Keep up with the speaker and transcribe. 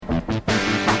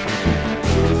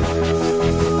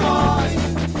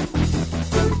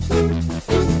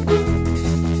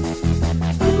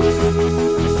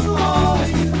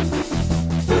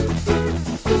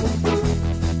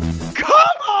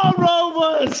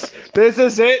boys. This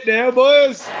is it now,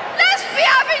 boys. Lesbia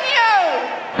Avenue!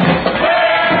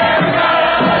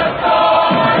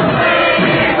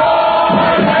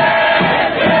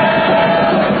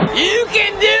 You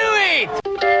can do it!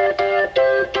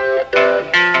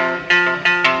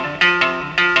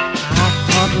 I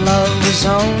thought love was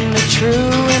only true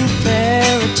in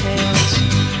fairy tales,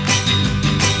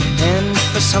 and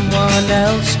for someone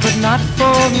else, but not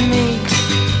for me.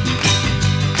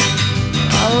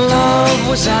 Our love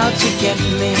was out to get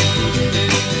me.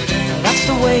 That's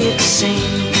the way it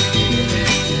seemed.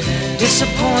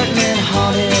 Disappointment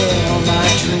haunted all my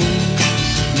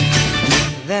dreams.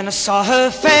 Then I saw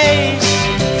her face.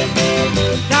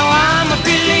 Now I'm a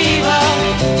believer.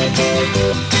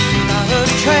 Not a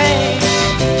trace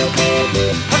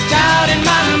of doubt in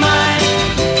my mind.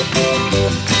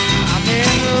 I'm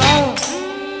in love.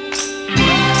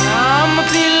 I'm a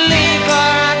believer.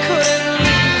 I couldn't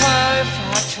leave her if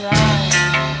I tried.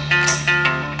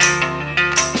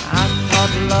 I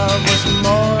thought love was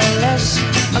more or less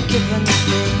a given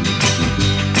thing.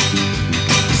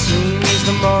 Seems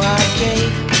the more I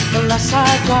gave, the less I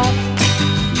got.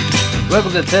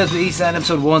 Welcome to Tesla East End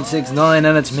episode 169,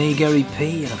 and it's me, Gary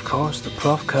P, and of course the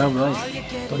Prof Cartwright.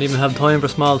 Don't even have time for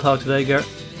small talk today, Gert.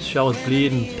 The show is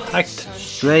bleeding packed.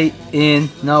 Straight in,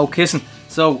 no kissing.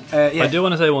 So, yeah. I do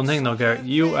want to say one thing though, Gert.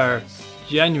 You are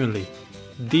genuinely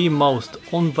the most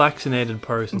unvaccinated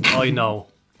person I know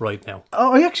right now.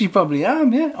 Oh, I actually probably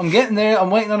am, yeah. I'm getting there,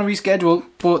 I'm waiting on a reschedule,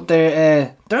 but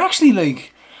they're actually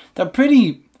like, they're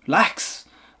pretty lax.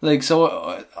 Like,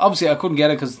 so, obviously I couldn't get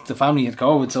it because the family had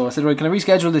COVID, so I said, right, can I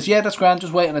reschedule this? Yeah, that's grand,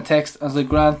 just waiting a text. I was like,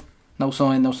 grand, no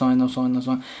sign. So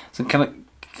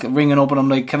ringing up and I'm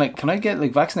like, can I get,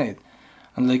 like, vaccinated?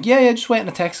 And they're like, yeah, just waiting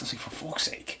a text. I was like, for fuck's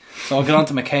sake. So I got on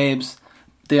to McCabe's.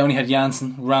 They only had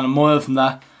Janssen, ran a mile from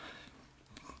that.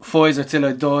 Pfizer till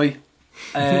I die.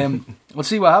 We'll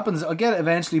see what happens. I'll get it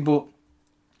eventually, but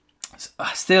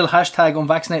still hashtag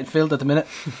unvaccinated filled at the minute.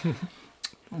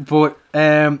 But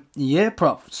yeah,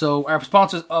 Prof. So our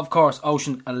sponsors, of course,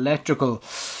 Ocean Electrical.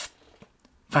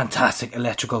 Fantastic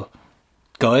electrical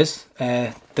guys.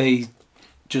 They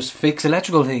just fix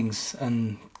electrical things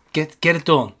and get it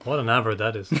done. What an average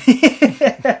that is.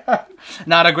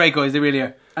 Nah, they're great guys, they really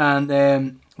are.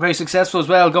 And very successful as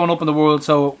well, going up in the world.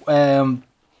 So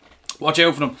watch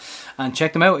out for them and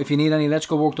check them out if you need any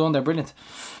electrical work done. They're brilliant.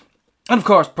 And of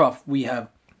course, Prof, we have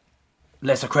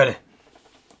Lesser Credit.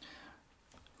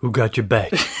 Who got your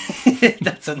back?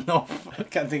 That's enough. I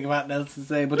can't think of anything else to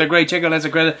say. But they're great. Check out Lesser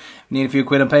Credit. We need a few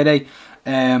quid on payday.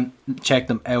 Check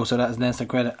them out. So that is Lesser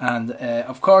Credit. And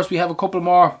of course, we have a couple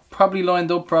more probably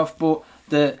lined up, Prof. But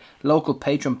the local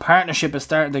patron partnership is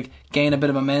starting to gain a bit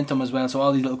of momentum as well. So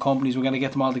all these little companies, we're going to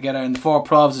get them all together. And the Four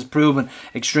Profs is proven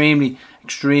extremely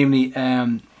great.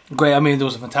 I mean, there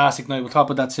was a fantastic night. We'll talk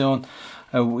about that soon.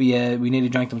 We nearly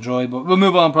drank them dry, but we'll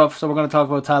move on, Prof. So we're going to talk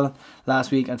about Tallinn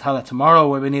last week and Tallinn tomorrow,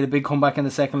 where we need a big comeback in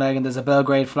the second leg, and there's a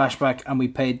Belgrade flashback, and we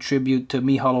paid tribute to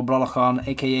Michal O'Brolachan,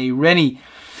 aka Rennie,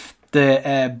 the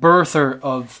birther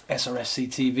of SRSC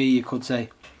TV, you could say.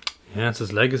 Yeah, it's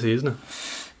his legacy, isn't it?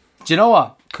 Do you know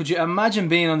what? Could you imagine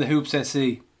being on the Hoops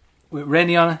SC with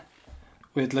Rennie on it,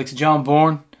 with like John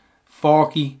Bourne,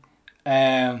 Forky,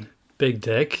 Big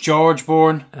Dick, George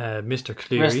Bourne, Mr.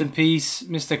 Cleary. Rest in peace,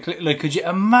 Mr. Cleary. Like, could you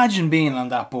imagine being on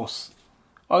that bus?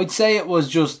 I'd say it was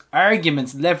just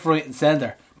arguments left, right, and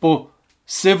centre, but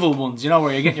civil ones. You know,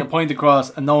 where you're getting your point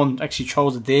across and no one actually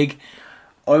chose a dig.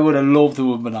 I would have loved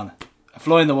to have been on it. A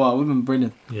fly in the wall would have been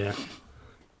brilliant. Yeah.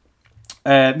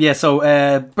 So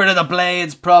Brit of the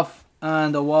Blades, Prof,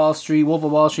 and the Wolf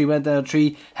of Wall Street went down a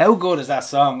tree. How good is that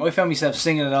song? I found myself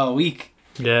singing it all week.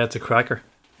 Yeah, it's a cracker.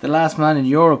 The Last Man in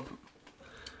Europe.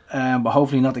 But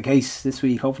hopefully not the case this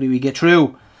week. Hopefully we get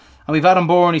through. And we've Adam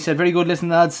Bourne. He said, very good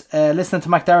listening, lads. Listening to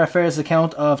McDara Fair's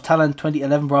account of Tallinn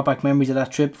 2011 brought back memories of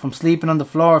that trip. From sleeping on the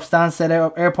floor of Stansted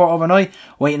Airport overnight,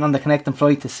 waiting on the connecting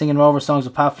flight, to singing Rover songs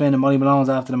with Pat Flynn and Molly Malone's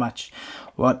after the match.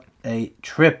 What a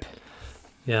trip.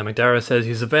 Yeah, McDara says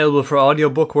he's available for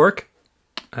audiobook work.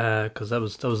 Because that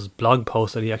was his blog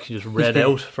post that he actually just read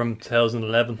out from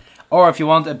 2011. Or if you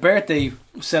want a birthday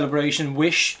celebration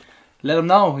wish, let him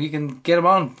know. You can get him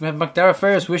on. We have McDara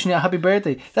Ferris wishing you a happy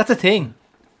birthday. That's a thing.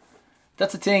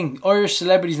 Irish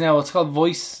celebrities now, it's called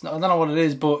Voice. I don't know what it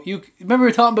is, but you remember we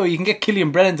were talking about you can get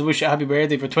Killian Brennan to wish you a happy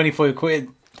birthday for 25 quid.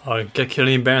 Oh, get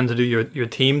Killian Brennan to do your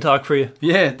team talk for you.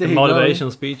 Yeah, the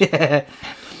motivational speech. Yeah.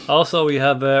 Also, we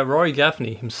have Rory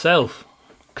Gaffney himself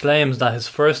claims that his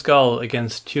first goal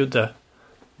against Ceuta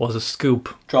was a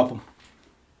scoop. Drop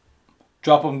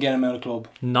him, get him out of club.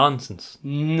 Nonsense.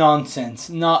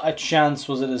 Not a chance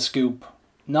was it a scoop.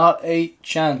 Not a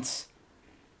chance.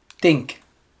 think?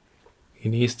 He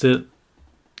needs to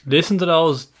listen to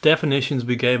those definitions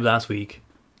we gave last week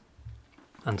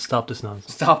and stop this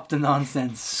nonsense. Stop the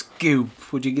nonsense. Scoop.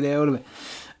 Would you get out of it?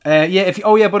 By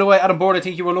the way, Adam Board, I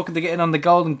think you were looking to get in on the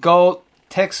golden goal.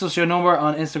 Text us your number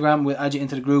on Instagram. We'll add you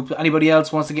into the group. Anybody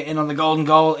else wants to get in on the golden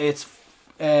goal, it's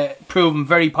proven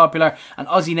very popular. And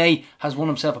Ozzy Nay has won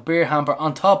himself a beer hamper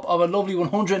on top of a lovely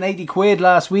 180 quid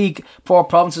last week. 4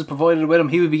 provinces provided with him.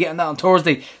 He will be getting that on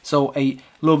Thursday. So a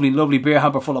lovely beer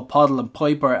hamper full of Poddle and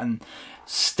Piper and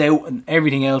stout and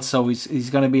everything else. So he's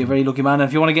going to be a very lucky man. And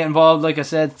if you want to get involved, like I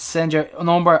said, send your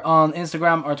number on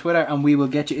Instagram or Twitter and we will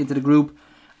get you into the group.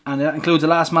 And that includes a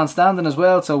last man standing as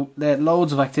well. So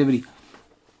loads of activity.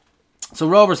 So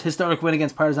Rovers' historic win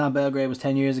against Partizan Belgrade was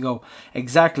 10 years ago.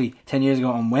 Exactly 10 years ago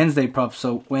on Wednesday, Prof.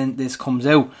 So when this comes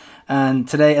out. And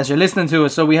today, as you're listening to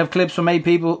us, so we have clips from 8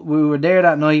 people who were there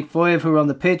that night. 5 who were on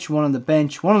the pitch, 1 on the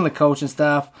bench, 1 on the coaching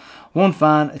staff, 1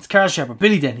 fan. It's Carl Shepard,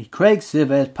 Billy Denny, Craig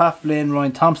Silves, Pat Flynn,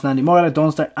 Ryan Thompson, Andy Moyler,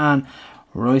 Dunster and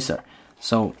Roycer.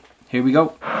 So here we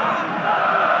go.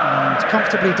 And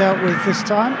comfortably dealt with this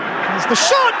time. As the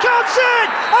shot comes in!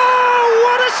 Oh,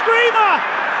 what a screamer!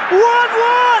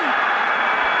 1-1!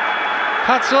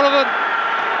 Pat Sullivan.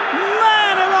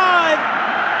 Man alive!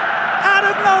 Out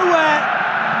of nowhere,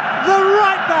 the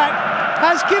right back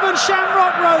has given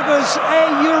Shamrock Rovers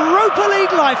a Europa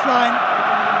League lifeline.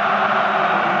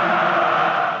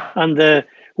 And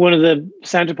one of the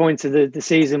centre points of the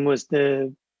season was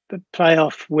the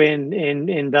playoff win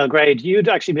in Belgrade. You'd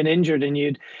actually been injured and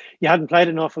you hadn't played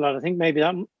an awful lot. I think maybe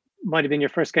that might have been your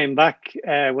first game back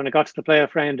when it got to the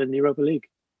playoff round in the Europa League.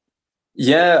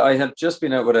 Yeah, I had just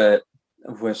been out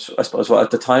which I suppose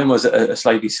at the time was a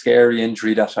slightly scary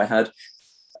injury that I had.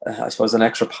 I suppose an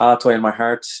extra pathway in my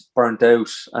heart burnt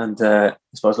out, and I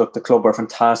suppose look, the club were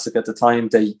fantastic at the time.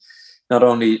 They not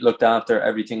only looked after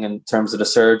everything in terms of the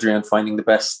surgery and finding the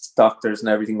best doctors and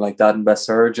everything like that and best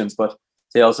surgeons, but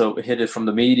they also hid it from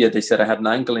the media. They said I had an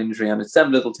ankle injury, and it's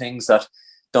them little things that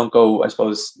don't go, I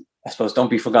suppose don't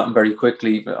be forgotten very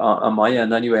quickly on my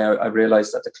end. Anyway, I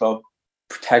realised that the club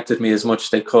protected me as much as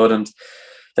they could, and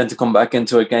then to come back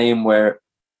into a game where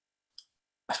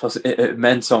I suppose it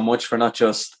meant so much for not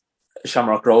just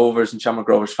Shamrock Rovers and Shamrock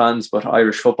Rovers fans, but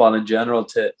Irish football in general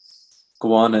to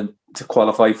go on and to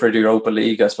qualify for the Europa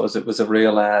League. I suppose it was a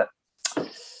real, it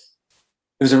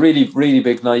was a really, really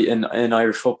big night in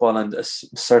Irish football, and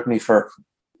certainly for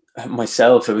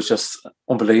myself, it was just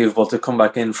unbelievable to come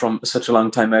back in from such a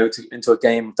long time out into a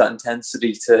game of that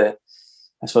intensity.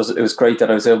 I suppose it was great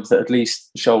that I was able to at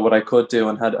least show what I could do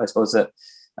and had, I suppose,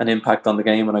 an impact on the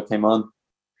game when I came on.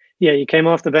 Yeah, you came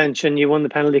off the bench and you won the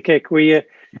penalty kick. Were you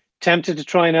tempted to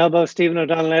try and elbow Stephen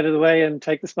O'Donnell out of the way and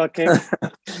take the spot kick?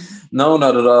 No,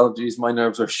 not at all. Jeez, my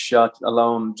nerves were shot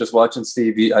alone just watching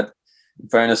Stevie. In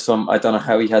fairness to him, I don't know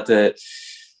how he had the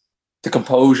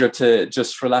composure to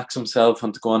just relax himself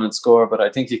and to go on and score. But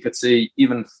I think you could see,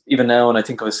 even now, when I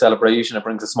think of his celebration, it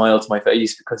brings a smile to my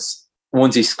face, because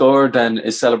once he scored, then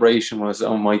his celebration was,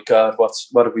 oh my God,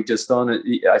 what have we just done?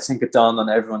 I think it dawned on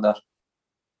everyone that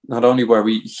not only were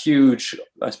we huge,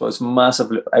 I suppose,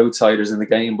 massive outsiders in the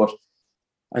game, but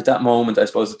at that moment, I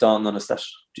suppose it dawned on us that,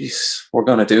 geez, we're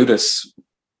going to do this.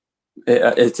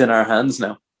 It's in our hands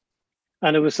now.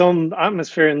 And it was some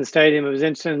atmosphere in the stadium. It was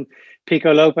interesting.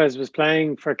 Pico Lopez was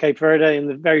playing for Cape Verde in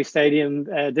the very stadium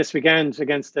this weekend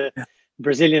against the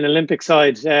Brazilian Olympic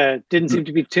side. Didn't seem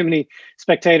to be too many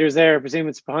spectators there. I presume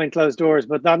it's behind closed doors.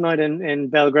 But that night in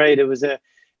Belgrade, it was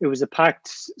a packed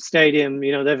stadium.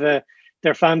 You know,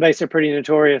 their fan base are pretty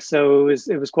notorious, so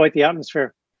it was quite the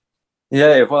atmosphere.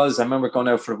 Yeah, it was. I remember going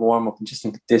out for a warm up and just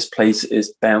thinking, this place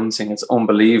is bouncing. It's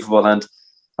unbelievable. And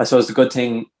I suppose the good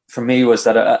thing for me was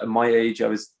that at my age, I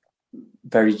was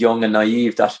very young and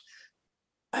naive, that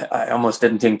I almost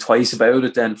didn't think twice about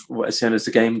it then as soon as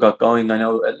the game got going. I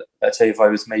know, let's say if I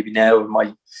was maybe now in my,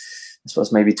 I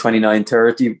suppose maybe 29,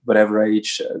 30, whatever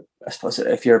age, I suppose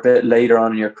if you're a bit later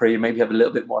on in your career, maybe have a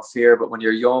little bit more fear. But when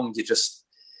you're young, you just,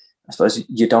 I suppose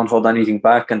you don't hold anything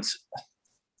back. And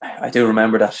I do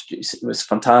remember that it was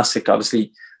fantastic,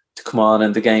 obviously, to come on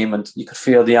in the game, and you could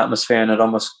feel the atmosphere and it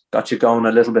almost got you going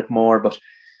a little bit more. But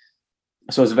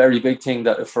so it's a very big thing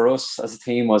that for us as a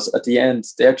team was at the end,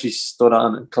 they actually stood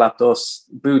on and clapped us,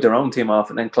 booed their own team off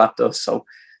and then clapped us. So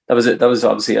that was it. That was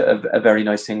obviously a very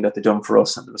nice thing that they done for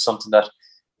us. And it was something that,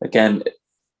 again,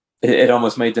 it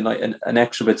almost made the night an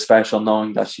extra bit special,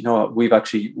 knowing that, you know what, we've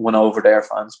actually won over their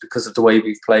fans because of the way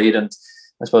we've played, and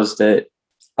I suppose the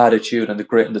attitude and the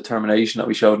grit and determination that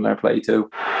we showed in our play too.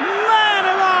 Man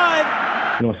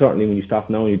alive! You know, certainly when you stop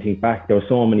now and you think back, there were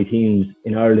so many teams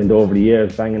in Ireland over the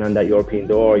years banging on that European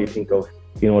door. You think of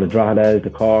you know, the Droghedas, the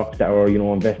Corks that were, you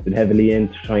know, invested heavily in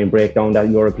to try and break down that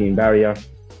European barrier,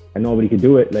 and nobody could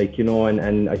do it. Like, you know,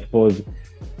 and I suppose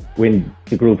when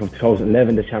the group of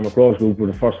 2011, the Shamrock Rovers group, were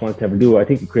the first ones to ever do it, I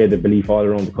think it created a belief all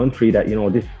around the country that, you know,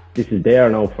 this is there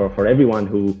now for everyone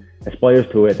who aspires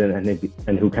to it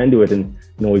and who can do it. And,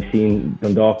 you know, we've seen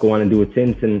Dundalk go on and do it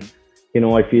since, and, you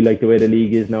know, I feel like the way the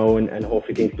league is now, and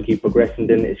hopefully things can keep progressing,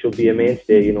 then it should be a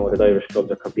mainstay, you know, that Irish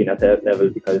clubs are competing at that level,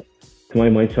 because to my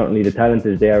mind, certainly the talent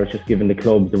is there. It's just giving the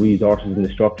clubs the resources and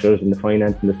the structures and the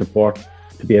finance and the support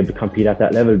to be able to compete at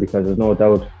that level, because there's no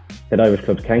doubt that Irish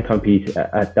clubs can compete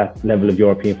at that level of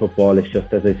European football. It's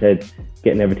just, as I said,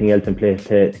 getting everything else in place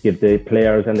to give the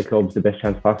players and the clubs the best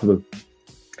chance possible.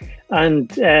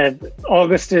 And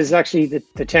August is actually the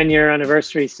 10-year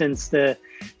anniversary since the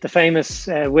famous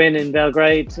win in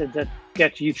Belgrade that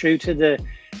get you through to the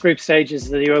group stages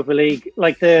of the Europa League.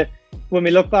 When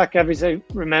we look back, everybody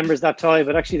remembers that tie,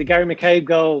 but actually the Gary McCabe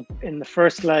goal in the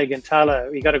first leg in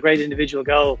Tallaght, he got a great individual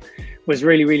goal, was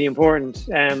really, really important.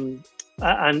 And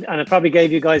it probably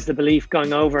gave you guys the belief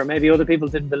going over. Maybe other people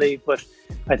didn't believe, but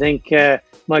I think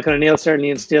Michael O'Neill certainly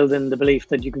instilled in the belief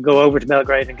that you could go over to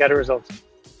Belgrade and get a result.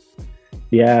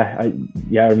 Yeah, I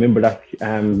remember that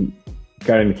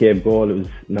Gary McCabe goal. It was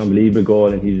an unbelievable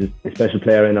goal, and he's a special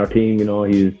player in our team. You know,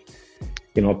 he was,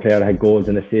 you know, a player that had goals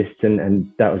and assists,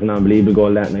 and that was an unbelievable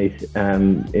goal that night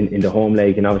in the home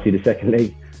leg. And obviously the second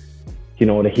leg, you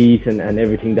know, the heat and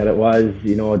everything that it was,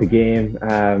 you know, the game.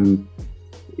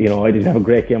 You know, I didn't have a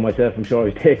great game myself. I'm sure I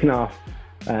was taken off.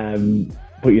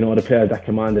 But, you know, the players that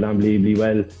commanded unbelievably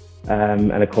well.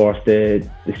 And of course the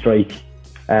strike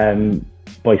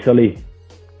by Sully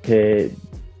to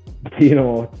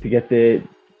get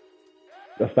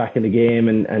us back in the game,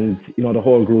 and you know, the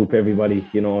whole group, everybody,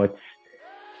 you know,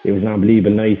 it was an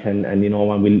unbelievable night, and you know,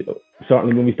 when we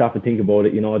stop and think about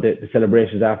it, you know, the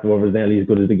celebrations afterwards was nearly as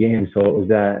good as the game. So it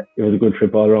was a good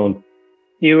trip all around.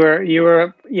 You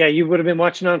would have been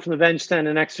watching on from the bench then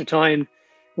in extra time,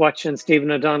 watching Stephen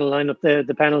O'Donnell line up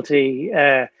the penalty.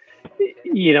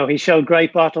 You know, he showed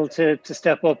great bottle to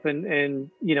step up, and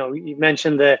you know, you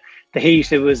mentioned the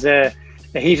heat. It was a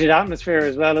heated atmosphere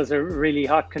as well as a really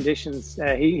hot conditions.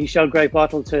 He showed great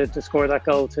bottle to score that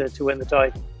goal to win the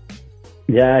tie.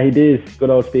 Yeah, he did. Good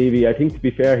old Stevie. I think, to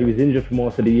be fair, he was injured for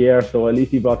most of the year, so at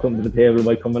least he brought something to the table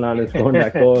by coming on and scoring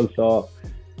that goal. So,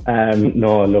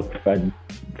 no, look,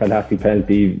 fantastic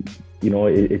penalty. You know,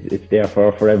 it's there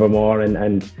for forevermore,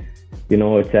 and you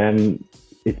know, it's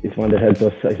one that helped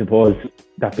us, I suppose.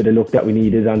 That bit of luck that we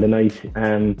needed on the night.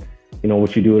 You know,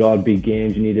 what you do with all big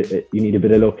games, you need a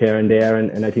bit of luck here and there,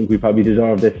 and I think we probably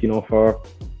deserve this, you know, for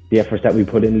the efforts that we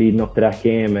put in leading up to that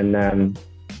game. And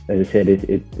as I said,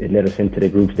 it led us into the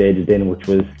group stages then, which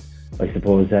was, I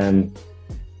suppose,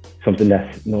 something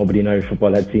that nobody in Irish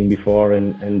football had seen before,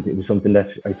 and it was something that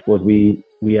I suppose we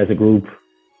as a group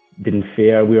didn't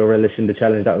fear. We were relishing the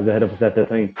challenge that was ahead of us at that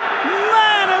time.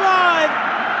 Man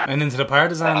alive! And into the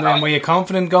Partizan then, were you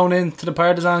confident going into the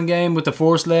Partizan game with the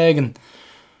first leg, and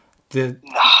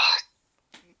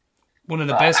one of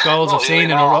the best goals I've seen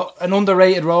in an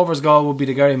underrated Rovers goal would be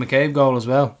the Gary McCabe goal as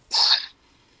well?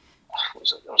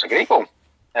 It was a great goal.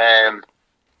 To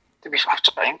be fair, I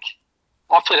think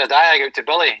I played a diag out to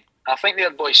Billy. I think the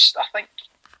other boys,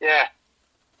 it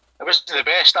wasn't the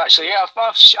best actually. Yeah,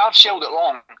 I've shelled it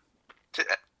long.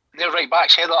 Their right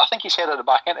back's header, I think he's headed it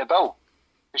back into Bill,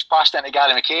 who's passed into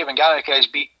Gary McCabe, and Gary McCabe's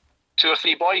beat 2 or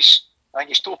 3 boys. I think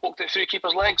he's toe poked it through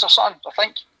keeper's legs or something, I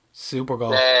think. Super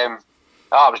goal. It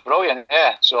was brilliant,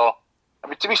 yeah. So, I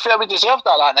mean, to be fair, we deserved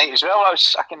that night as well. I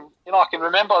can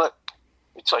remember that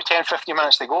it's like 10-15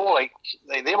 minutes to go, like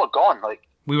they were gone. Like,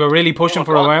 we were really pushing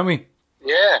for it, weren't we?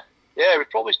 Yeah, we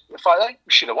probably, in fact, I think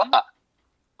we should have won that.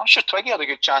 I'm sure Twiggy had a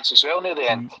good chance as well near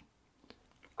the end.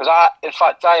 Because I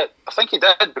think he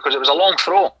did, because it was a long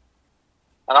throw.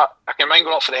 And I can mind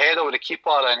going up for the header with the keeper,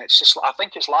 and it's just, I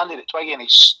think it's landed at Twiggy, and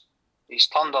he's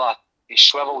turned on he's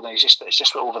swiveled, and it's just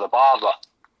went over the bar.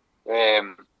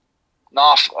 I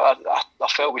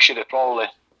felt we should have probably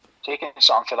taken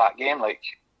something for that game, like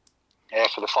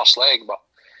for the first leg, but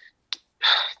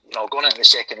you know, going into the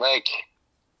second leg,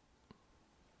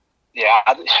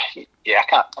 I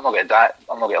can't. I'm not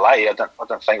gonna lie. I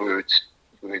don't think we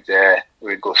would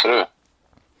go through.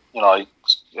 You know,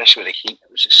 especially with the heat,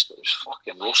 it was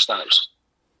fucking roasting.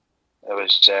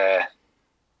 It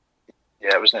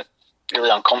wasn't really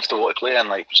uncomfortable to play in.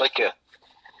 Like, it was like you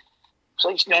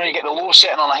know, you get the low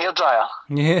setting on a hairdryer.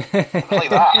 Yeah. It was like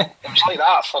that. It was like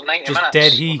that for 90 just minutes.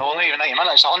 Dead heat. No, not even 90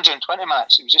 minutes, 120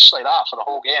 minutes. It was just like that for the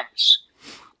whole game.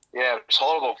 Yeah, it was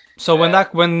horrible. So when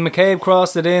McCabe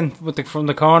crossed it in from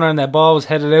the corner and that ball was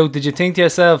headed out, did you think to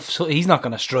yourself, so he's not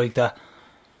going to strike that?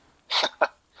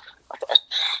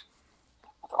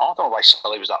 I don't know why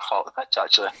Sully was that far up the pitch,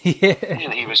 actually. Yeah.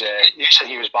 Usually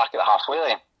he was back at the halfway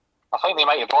line. I think they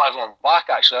might have brought everyone back,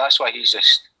 actually. That's why he's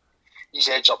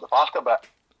edged up the park a bit.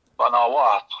 But no,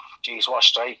 what a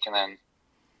strike. And then,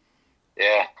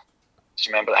 yeah, just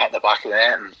remember it hitting the back of the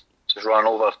net and just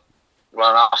running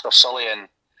after Sully and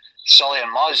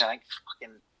Muzz. And I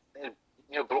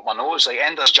fucking broke my nose. Like,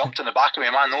 Enders jumped in the back of me.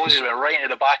 My nose went right into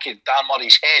the back of Dan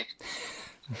Murray's head.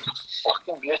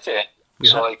 Fucking beauty.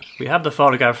 We have the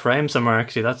photograph frame somewhere,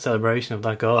 actually, that celebration of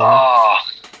that goal. Oh,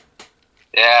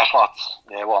 yeah, what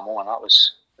a moment that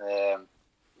was.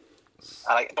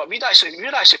 But we'd actually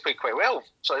played quite well.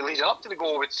 So leading up to the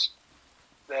goal, with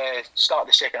the start of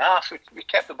the second half, we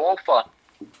kept the ball for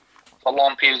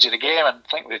long periods of the game, and I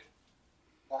think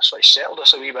that's what settled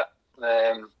us a wee bit.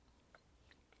 And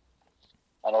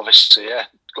obviously,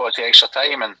 got to extra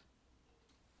time, and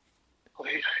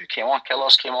who came on?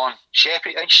 Killers came on.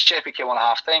 Sheppy, I think Sheppy came on at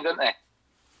half time, didn't he?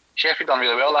 Sheppy done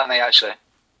really well that night, actually.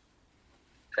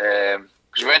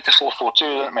 Because we went to 4-4-2,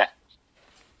 didn't we?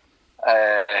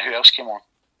 Who else came on?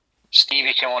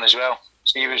 Stevie came on as well.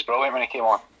 Stevie was brilliant when he came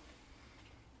on.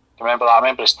 Remember that? I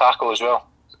remember his tackle as well.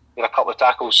 He had a couple of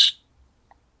tackles,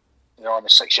 in the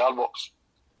 6-yard box.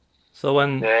 So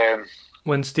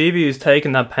when Stevie was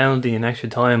taking that penalty in extra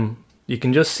time, you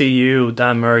can just see you,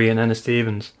 Dan Murray, and Ennis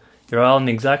Stevens. You're all in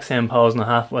the exact same pose on the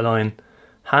halfway line,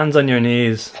 hands on your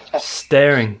knees,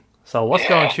 staring. So what's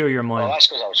going through your mind? Well, that's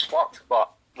because I was fucked, but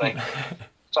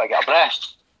so I got a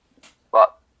breath.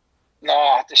 But no,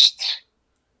 I can't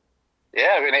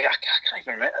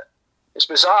even remember it. It's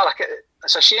bizarre.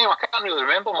 It's a shame. I can't really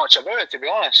remember much about it, to be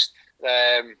honest.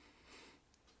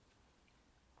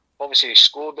 Obviously, he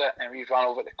scored it, and we ran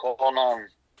over the corner, and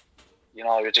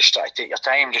you just try to take your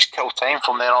time, just kill time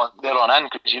from there on in,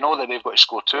 because you know that they've got to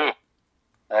score too.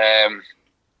 And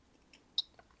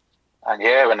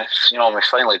yeah, when we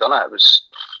finally done it, it was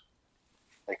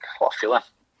like, what a feeling!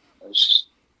 It was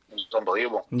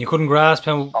unbelievable. And you couldn't grasp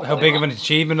how big of an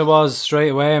achievement it was straight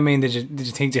away. I mean, did you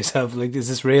think to yourself, like, is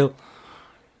this real?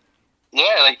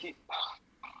 Yeah, it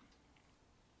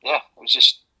was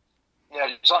just,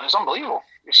 it was unbelievable.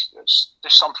 It's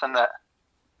just something that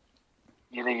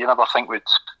you never think would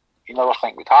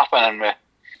happen,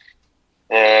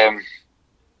 and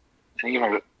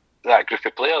even with that group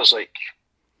of players, like,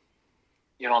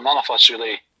 none of us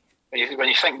really, when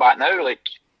you think back now, like,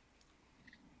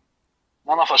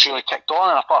 none of us really kicked on,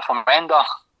 and apart from Bender,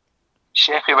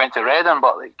 Sheppy went to Reading,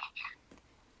 but like,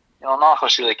 none of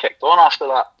us really kicked on after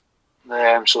that.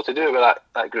 So to do it with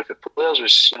that group of players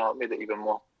was, it made it even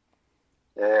more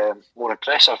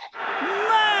impressive.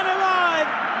 Man alive!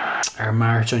 Our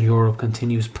march on Europe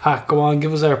continues. Pat, go on,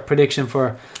 give us our prediction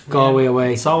for Galway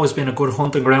away. It's always been a good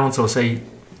hunting ground, so say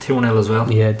 2-0 as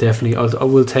well. Yeah, definitely. I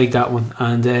will take that one.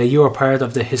 And you are part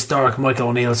of the historic Michael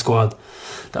O'Neill squad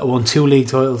that won 2 league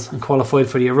titles and qualified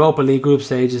for the Europa League group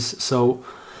stages. So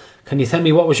can you tell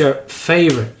me what was your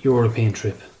favourite European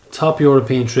trip? Top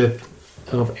European trip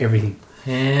of everything?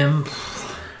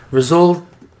 Result,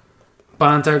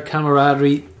 banter,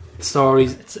 camaraderie,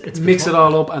 stories. It's mix it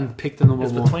all up and pick the number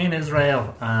one. It's between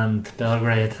Israel and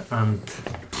Belgrade, and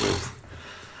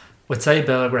would say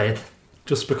Belgrade,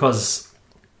 just because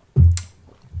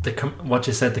what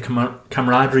you said, the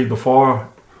camaraderie before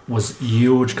was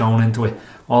huge going into it.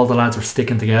 All the lads were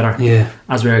sticking together. Yeah.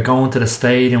 As we were going to the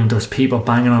stadium, there was people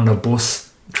banging on the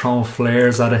bus, throwing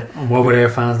flares at it. And what were their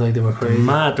fans like? They were crazy.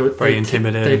 Mad. Very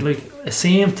intimidating. It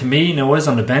seemed to me, I was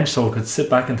on the bench so I could sit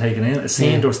back and take it in. It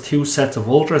seemed there was 2 sets of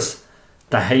ultras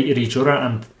that hated each other,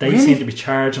 and they seemed to be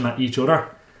charging at each other,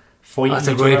 fighting. That's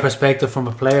a great perspective from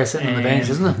a player sitting on the bench,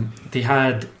 isn't it? They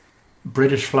had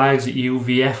British flags with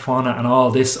UVF on it and all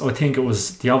this. I think it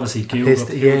was, they obviously googled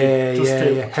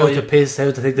how to take the piss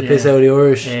out of the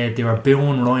Irish. They were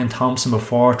booing Ryan Thompson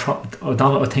before.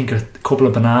 I think a couple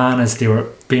of bananas. They were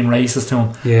being racist to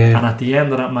him. And at the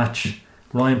end of that match,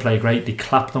 Ryan played great. They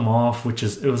clapped him off, it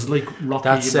was like Rocky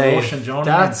Russian.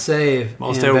 That save,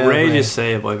 most outrageous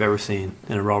save I've ever seen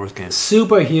in a Robbers game.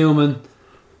 Superhuman.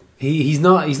 He's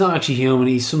not actually human.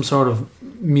 He's some sort of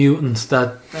mutant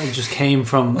that just came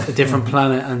from a different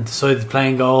planet and decided to play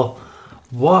in goal.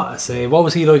 What a save! What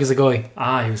was he like as a guy?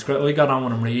 He was great. We got on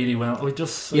with him really well.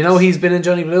 He's been in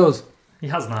Johnny Blues. He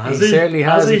has not. He certainly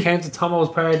has. He came to Tomo's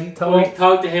party. We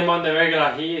talked to him on the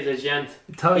regular. He is a gent.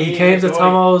 He came to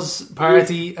Tomo's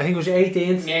party. I think it was your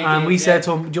 18th, and we said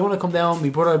to him, "Do you want to come down? My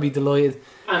brother would be delighted.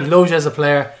 He loves you as a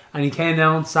player." And he came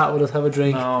down, sat with us, have a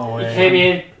drink. No way. He came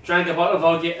in, drank a bottle of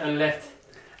vodka, and left.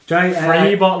 Drank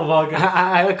free bottle of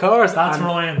vodka. Of course, that's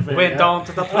Ryan. Went down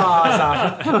to the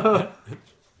plaza.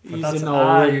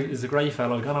 He's a great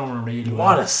fellow. Got on really well.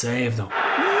 What a save, though.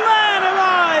 Man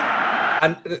alive!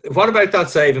 And what about that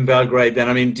save in Belgrade then?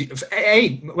 I mean,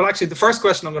 actually, the first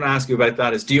question I'm going to ask you about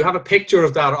that is, do you have a picture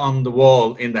of that on the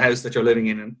wall in the house that you're living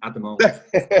in at the moment?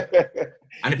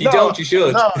 And if you don't, you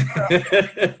should. No.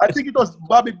 I think it was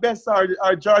Bobby Best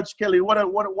or George Kelly. One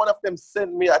of them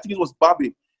sent me, I think it was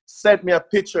Bobby, sent me a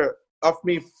picture of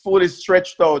me fully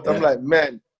stretched out. I'm like,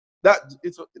 man, that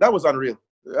was unreal.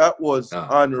 That was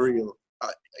unreal.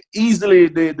 Easily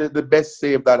the best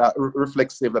save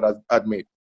reflex save that I've made.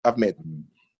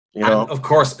 You know, and of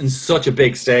course, in such a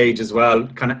big stage as well,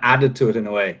 kind of added to it in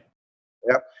a way.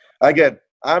 Yeah. Again,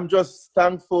 I'm just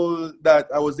thankful that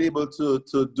I was able to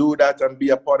do that and be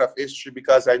a part of history,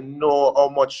 because I know how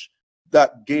much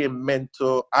that game meant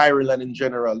to Ireland in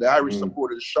general, the Irish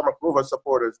supporters, the Shamrock Rovers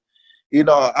supporters. You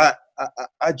know, I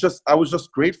was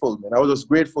just grateful, man. I was just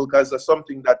grateful because it's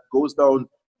something that goes down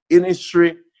in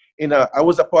history. You know, I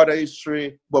was a part of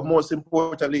history, but most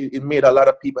importantly, it made a lot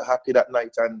of people happy that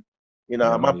night. And you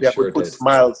know, I'm happy I could put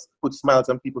smiles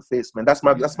on people's face, man. That's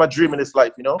my dream in this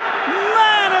life, you know.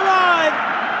 Man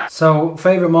alive! So,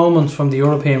 favourite moments from the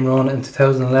European run in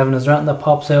 2011, is there anything that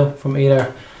pops out from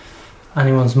either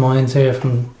anyone's minds here,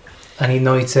 from any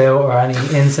nights out or any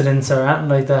incidents or anything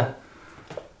like that?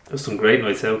 There's some great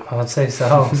nights out. I would say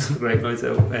so. Some great nights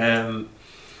out.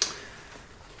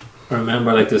 I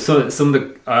remember, like, there's some of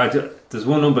the there's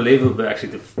one unbelievable, but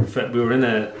actually we were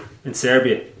in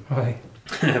Serbia, right?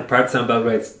 Partizan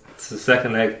Belgrade. It's the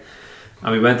second leg,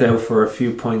 and we went out for a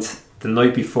few points the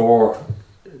night before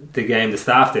the game. The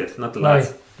staff did, not the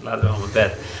lads. Right. Lads are home in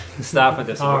bed. The staff went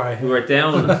there. So right. We were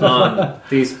down on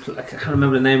these. I can't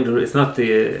remember the name of it. It's not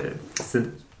it's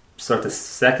the sort of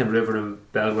second river in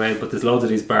Belgrade, but there's loads of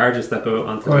these barges that go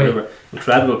onto the river.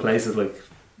 Incredible places, like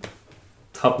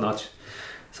top notch.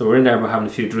 So we're in there, we're having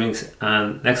a few drinks,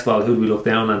 and next of all, who do we look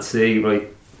down and see, right,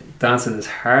 dancing his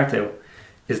heart out,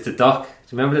 is the Doc. Do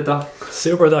you remember the Doc?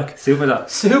 Super Doc. He's still around.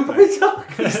 Super Doc.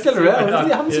 I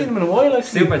haven't seen him in a while,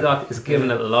 actually. Super Doc is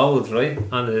giving it loads, right,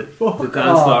 on the dance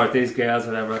floor with these girls,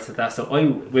 whatever. So I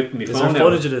whipped my phone out. Is there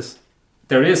footage of this?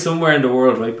 There is somewhere in the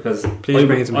world, right, because I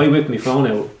whipped my phone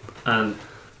out and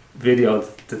videoed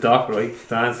the Doc, right,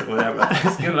 dancing, whatever.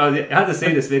 You had to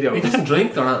see this video. He doesn't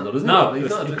drink or anything, doesn't he? No,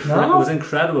 it was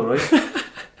incredible, right?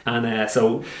 And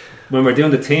so when we're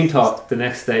doing the team talk the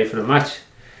next day for the match,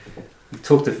 we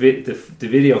took the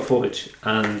video footage,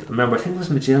 and I remember, I think it was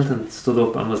Magilton stood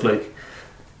up and was like,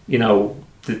 you know,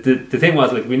 the thing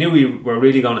was, like, we knew we were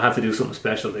really going to have to do something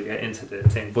special to get into the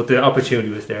thing, but the opportunity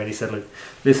was there, and he said, like,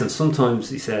 listen, sometimes,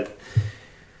 he said,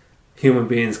 human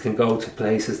beings can go to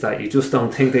places that you just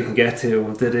don't think they can get to,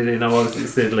 you know, he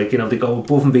said, like, you know, they go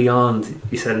above and beyond.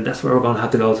 He said, and that's where we're going to have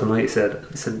to go tonight. He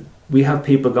said, we have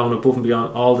people going above and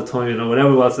beyond all the time, you know, whatever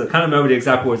it was. I can't remember the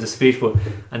exact words of speech, but,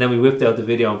 and then we whipped out the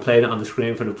video and played it on the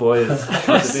screen for the boys,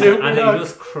 and they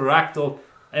just cracked up.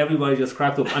 Everybody just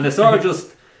cracked up, and they sort of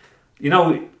just, you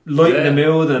know, lightened the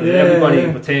mood, and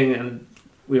everybody thing, and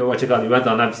we went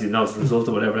on, obviously knows the result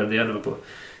or whatever at the end of it, but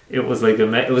it was like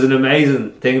it was an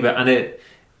amazing thing about, and it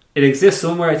exists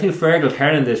somewhere. I think Fergal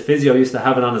Kernan, the physio, used to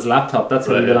have it on his laptop. That's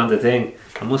what he did on the thing.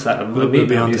 I must ask him. We'll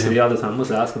be on the other time. I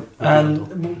must ask him.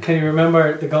 And can you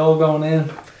remember the goal going in?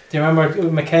 Do you remember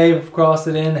McCabe crossed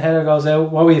it in, the header goes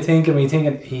out? What were you thinking? Were you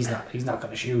thinking he's not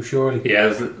going to shoot, surely? Yeah, it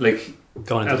was like,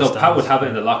 although Pat would have it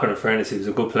in the locker, in fairness, he was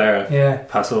a good player. Yeah,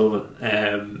 Pat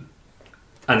Sullivan.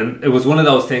 And it was one of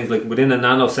those things, like, within a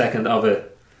nanosecond of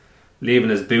it leaving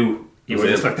his boot, you were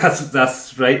just like,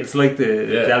 that's right. It's like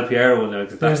the Del Piero one.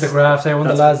 There's the graph there. One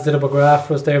of the lads did up a graph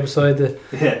for us there beside the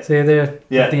see there,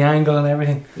 the angle and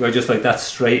everything. We're just like, that's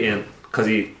straight in, because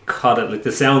he caught it, like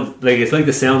the sound, like it's like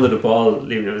the sound of the ball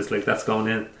leaving it. It's like, that's going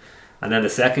in. And then the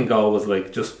second goal was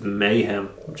like just mayhem.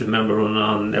 I just remember running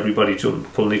on, everybody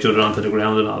pulling each other onto the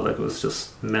ground and all. Like, it was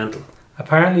just mental.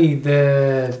 Apparently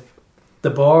the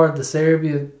board, the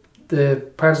Serbia,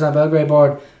 the Partizan Belgrade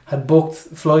board had booked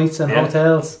flights and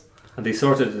hotels. And they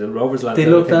sorted the Rovers lads. They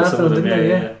looked after them, didn't they?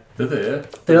 Yeah. Did they? Yeah.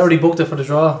 They already booked it for the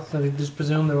draw, so they just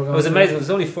presumed they were going. It was amazing. There's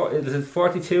only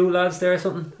 42 lads there or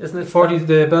something, isn't it? 40.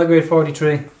 The Belgrade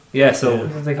 43. Yeah, so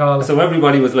what they call it. So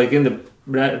everybody was like in the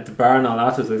bar and all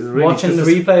that. So it was really watching the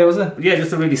replay, was it? Yeah,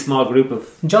 just a really small group of.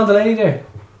 John Delaney there.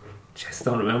 Just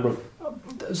don't remember.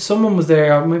 someone was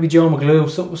there, or maybe Joe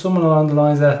McGlue, someone along the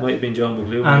lines there. Might have been Joe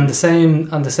McGlue. And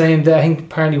the same day, I think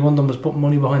apparently one of them was putting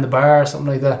money behind the bar or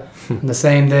something like that. And the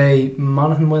same day,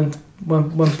 Monaghan went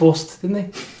bust, didn't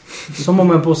they? Someone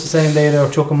went bust the same day. They were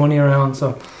chucking money around.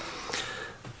 So.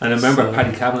 And I remember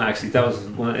Paddy Kavanagh, actually, that was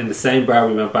in the same bar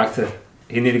we went back to.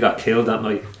 He nearly got killed that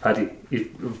night. Paddy,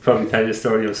 you'd probably tell you the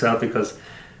story yourself, because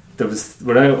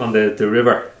we're out on the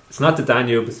river. It's not the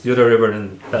Danube, it's the other river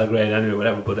in Belgrade anyway,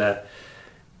 whatever. But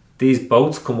these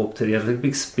boats come up to the end, like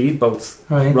big speed boats,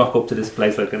 rock up to this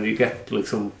place, like, and you get like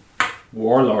some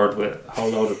warlord with a whole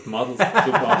load of models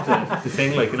jump off the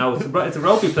thing, like, you know, it's a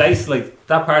ropey place, like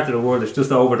that part of the world is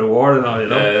just over the water and all, you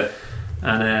know.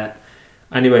 And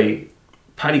anyway,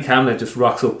 Paddy Kavanagh just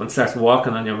rocks up and starts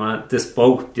walking on your man, this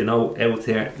boat, you know, out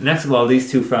there. Next of all, these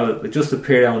two fellas just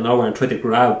appear out of nowhere and try to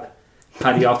grab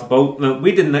Paddy off the boat. Now,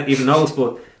 we didn't even notice,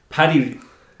 but Paddy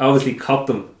obviously copped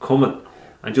them coming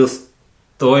and just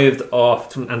dived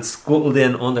off and scuttled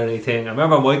in underneath thing. I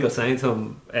remember Michael saying to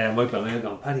him, Michael O'Neill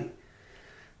going, Paddy,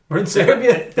 we're in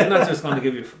Serbia. They're not just going to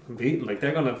give you a fucking beating, like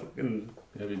they're going to,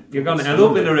 you're going to end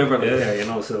up in the river, like, there, you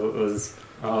know. So it was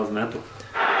mental.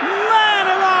 Man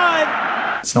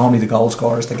alive! It's normally the goal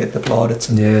scorers that get the plaudits.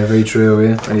 Yeah, very true.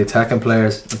 Yeah, and the attacking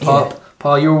players.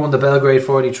 Paul, you were one of the Belgrade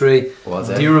 43. Was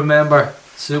it? Do you remember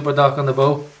Super Doc on the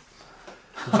boat?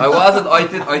 I wasn't. I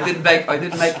didn't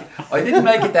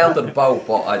make it down to the boat.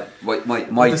 But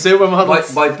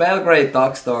my Belgrade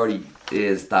Doc story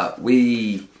is that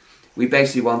we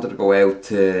basically wanted to go out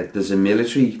to, there's a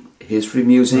military history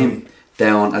museum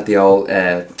down at the old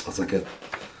it's like a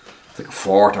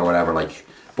fort or whatever, like.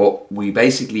 But we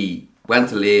basically went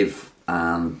to leave,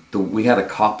 and we had a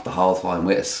cop the whole time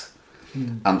with us.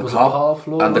 And the cop, it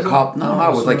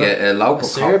was like a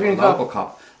local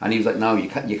cop. And he was like, "No, you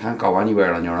can't go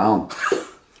anywhere on your own."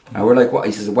 And we're like, "What?"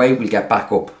 He says, "Wait, we'll get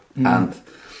back up." And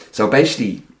so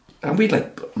basically, and we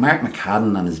like Mark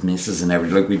McCadden and his missus and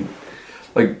everything.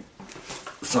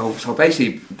 So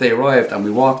basically, they arrived and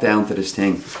we walked down to this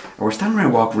thing, and we're standing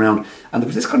around, walking around, and there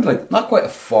was this kind of like not quite a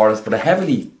forest, but a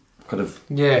heavily kind of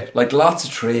like lots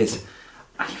of trees,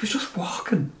 and he was just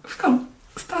walking. I was going,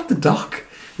 "Is that the Doc?"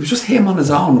 It was just him on his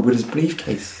own with his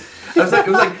briefcase. It was like,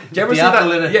 do you ever see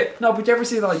that? Yeah, no, but do you ever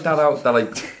see that like that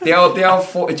like the old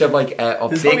footage of like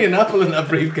there's only an apple in that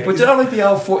briefcase. But you know, like the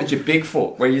old footage of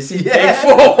Bigfoot, where you see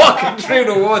Bigfoot walking through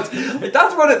the woods. Like,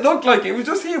 that's what it looked like. It was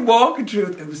just him walking through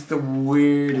it. It was the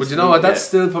weirdest. But you know what? That's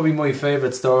still probably my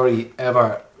favourite story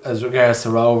ever as regards to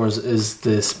Rovers, is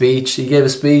the speech. He gave a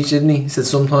speech, didn't he? He said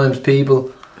sometimes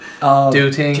people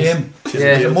do things. Jim.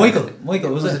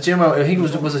 Michael was it? Jim? I think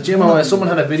it was a Jim. Someone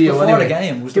had a video before anyway. The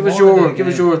game. Give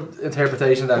us your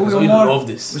interpretation of that, because I love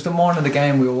this. It was the morning of the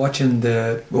game. We were watching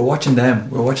them. We were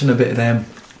watching a bit of them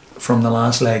from the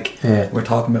last leg. Yeah. We were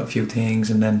talking about a few things,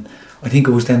 and then I think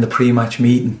it was then the pre-match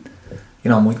meeting. You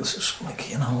know, Michael says,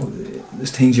 like, you know,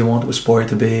 there's things you want to aspire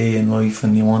to be in life,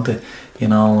 and you want to, you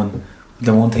know, and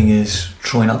the one thing is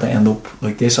try not to end up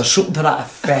like this or something to that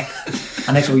effect.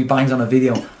 And next week he bangs on a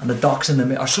video and the Doc's in the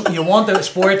middle or something. You want to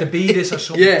aspire to be this or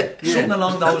something. Something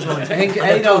along those lines. I think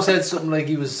Ado said something like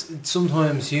he was,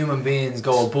 sometimes human beings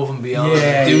go above and beyond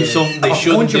and do something they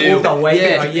shouldn't do. Above that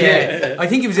weight. I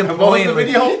think he was implying the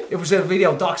video. It was a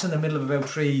video. Doc's in the middle of about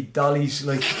 3 dollies,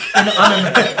 like in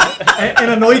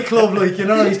a nightclub, like, you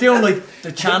know. He's doing like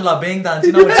the Chandler Bing dance,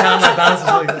 you know what Chandler dances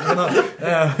like, you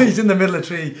know. He's in the middle of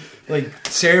 3 like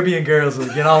Serbian girls,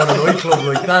 like, you know, in a nightclub,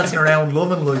 like dancing around,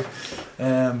 loving, like.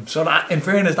 So that, in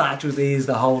fairness, that just eased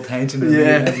the whole tension. It was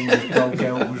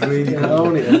really cool. I can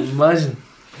only imagine.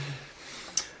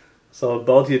 So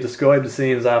both of you describe the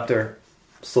scenes after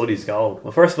Suddy's goal.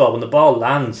 Well, first of all, when the ball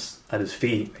lands at his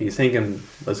feet, are you thinking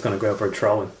it's going to go out for a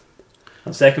throw-in?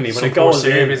 And secondly, when it goes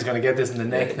in, Serbian's going to get this in the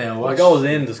neck now. When it goes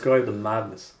in, describe the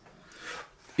madness.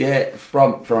 Yeah,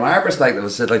 from our perspective,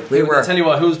 it's like we were. I'll tell you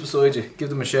what, who's beside you? Give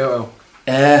them a shout out.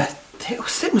 It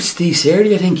was sitting with Steve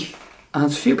Seardy, I think, and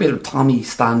there's a few people. Tommy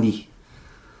Standy,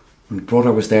 my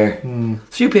brother was there. A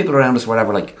few people around us,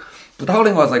 whatever. Like, but the whole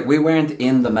thing was like we weren't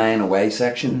in the main away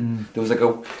section. There was like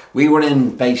we were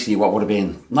in basically what would have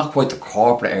been not quite the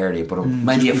corporate area, but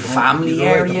maybe a family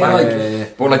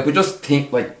area. But like we just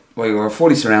think like we were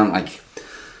fully surrounded, like,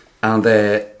 and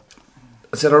I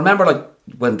said I remember like.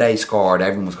 When they scored,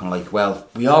 everyone was kind of like, well,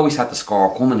 we always had the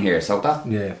score coming here, so that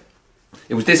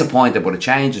it was disappointing, but it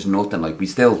changes nothing. Like we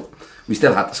still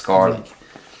had the score, like.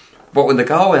 But when the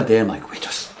goal went in, like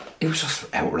it was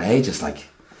just outrageous. Like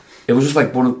it was just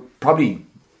like probably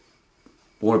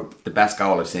one of the best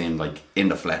goals I've seen, like in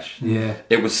the flesh. Yeah,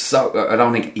 it was so. I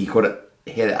don't think he could have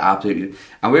hit it absolutely,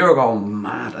 and we were going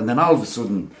mad. And then all of a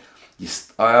sudden,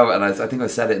 I think I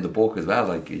said it in the book as well,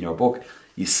 like in your book,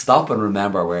 you stop and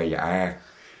remember where you are.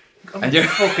 And you're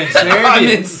fucking Serbia. I'm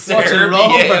in Serbia,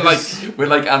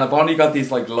 and I've only got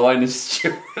these like Linus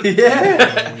Stewart.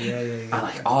 Yeah. And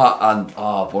like,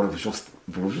 but it was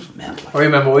just mental. I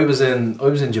remember I was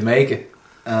in Jamaica,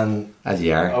 and as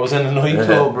you are, I was in a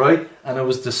nightclub, right? And it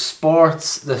was the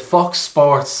Fox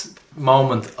Sports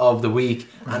moment of the week,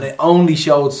 and it only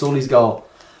showed Sully's goal.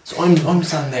 So I'm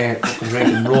standing there fucking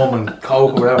drinking rum and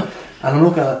coke or whatever, and I'm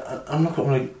looking,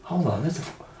 I'm like, hold on,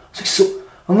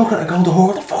 I'm looking at it going to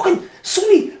her, the fucking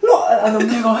Sully, look, and I'm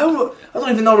there going, I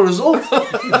don't even know the result.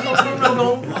 I'm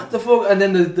going, what the fuck? And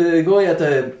then the guy at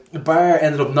the bar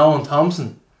ended up knowing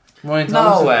Thompson. Ryan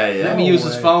Thompson. No way. Let me use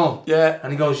his phone. Yeah.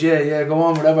 And he goes, yeah, go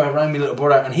on, whatever. I rang me little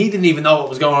brother, and he didn't even know what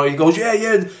was going on. He goes,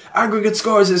 yeah, aggregate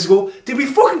scores. This go, did we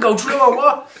fucking go through or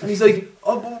what? And he's like,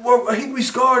 I think we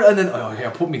scored. And then,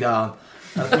 put me down.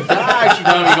 And actually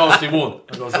down he goes, they won.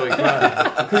 I goes, right,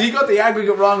 grand. Because he got the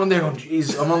aggregate wrong, and they're going,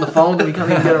 jeez, I'm on the phone and he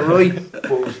can't even get it right. But it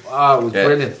was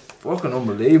brilliant. Fucking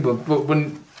unbelievable. But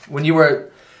when you were,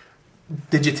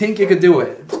 did you think you could do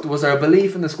it? Was there a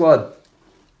belief in the squad?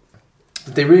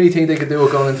 Did they really think they could do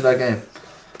it going into that game?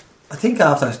 I think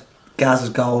after Gaz's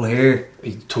goal here,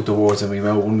 he took the words in my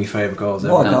mouth. One of my favourite goals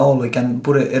ever. What a goal!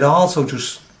 But it also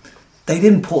just, they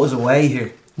didn't put us away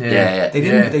here. Yeah. They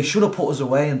didn't. Yeah. They should have put us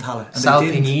away in Tala.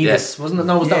 Salpinidis, wasn't it?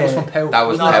 No, that was from Pau. That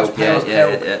was Pau.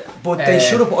 Yeah. But they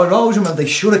should have. I always remember they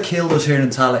should have killed us here in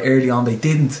Tala early on. They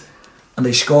didn't. And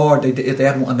they scored. They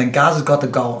had one, and then Gaz has got the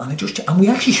goal, and we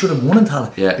actually should have won in Tala.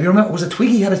 Yeah. If you remember, was it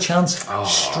Twiggy had a chance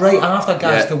straight after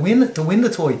Gaz to win the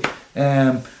toy.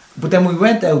 But then we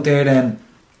went out there. Then,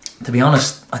 to be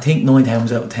honest, I think 9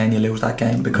 times out of 10 you lose that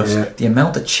game because the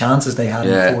amount of chances they had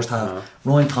in the first half.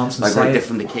 Ryan Thompson like right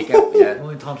from the kick out. Yeah.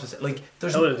 Ryan Thompson like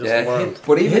there's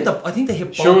but even I think they hit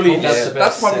both surely posts.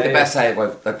 that's probably the best save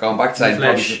I've gone back to saying.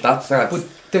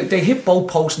 But they hit both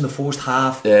posts in the first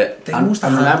half. Yeah. And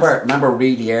remember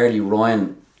really early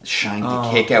Ryan shanked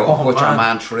the kick out and put your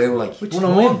man through like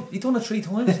 1-on-1. He done it 3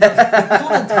 times. He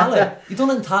done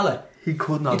it in Tala. He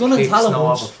could not. He done it in Tala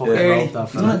once. He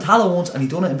done it in Tala once, and he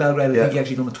done it in Belgrade. I think he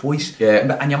actually done it twice.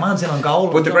 Yeah. And your man's in on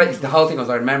goal. But the whole thing was,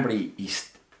 I remember he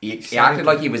acted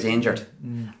like he was injured,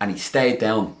 and he stayed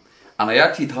down. And I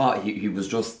actually thought he was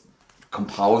just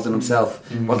composing himself.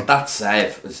 But that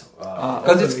save was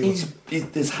because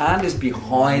his hand is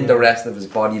behind the rest of his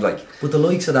body, like. But the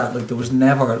likes of that, like there was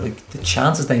never like the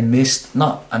chances they missed.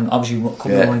 And obviously a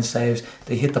couple of line saves.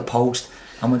 They hit the post,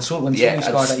 and when somebody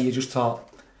scored that, you just thought.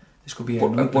 This could be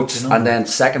and then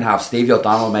second half, Stevie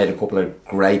O'Donnell made a couple of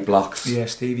great blocks. Yeah,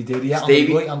 Stevie did. Yeah,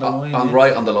 Stevie on the line.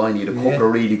 Right on the line, he had a couple of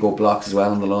really good blocks as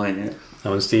well on the line. Yeah.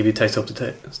 And when Stevie steps up to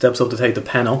take the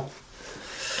penalty,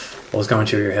 what was going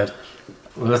through your head?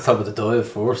 Well, let's talk about the dive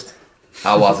first.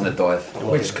 I wasn't a dive.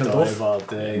 Which Kilduff?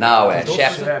 No,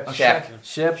 Shep. Yeah,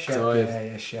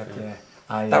 Shep. Yeah.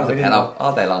 That was a penalty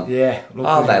all day long. Yeah,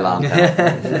 all day long.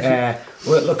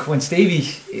 Well, look, when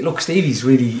Stevie's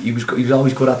really he was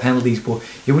always good at penalties, but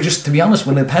it was just, to be honest,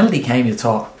 when the penalty came, you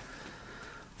thought,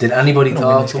 did anybody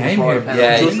talk to him before?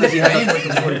 Yeah,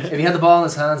 if he had the ball in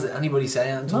his hands, did anybody say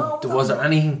anything? Was there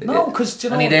anything? No, because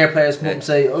any of their players come up and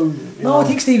say, I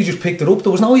think Stevie just picked it up.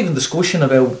 There was no even discussion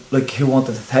about like who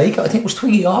wanted to take it. I think it was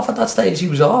Twiggy off at that stage. He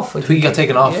was off. Twiggy got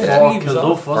taken off for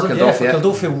Kilduff, wasn't it? Yeah, for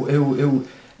Kilduff, who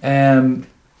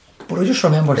but I just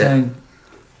remember saying,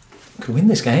 could win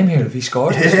this game here if he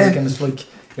scored. And it's like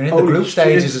you're in the group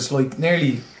stages. It's like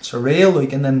nearly surreal.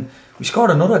 Like, and then we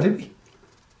scored another, did we?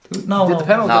 No, the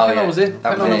penalty was it.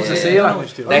 That was the seal.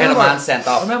 They had a man sent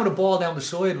off. I remember the ball down the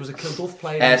side was a Kilduff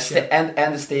player.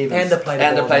 End of Stevens. Enda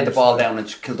played the ball down, and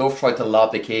Kilduff tried to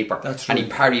lob the keeper. That's right. And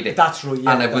he parried it. That's right.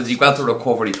 Yeah, and he went to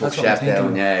recover. He took Shep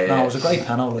down. No, it was a great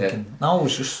penalty. No, it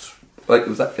was just. Like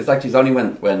it's actually only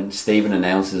when Stephen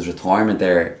announced his retirement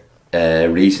there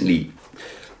recently.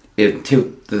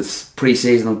 This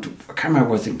pre-season, I can't remember,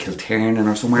 was it in Kilternan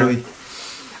or somewhere. Really?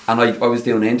 And I was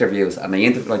doing interviews, and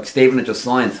like Stephen had just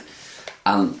signed,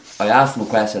 and I asked him a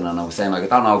question, and I was saying, like, I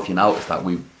don't know if you noticed that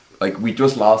we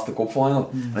just lost the cup final.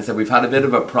 And I said, we've had a bit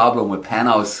of a problem with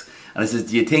penalties, and I said,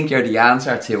 do you think you're the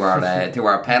answer to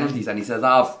our penalties? And he says,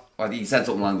 he said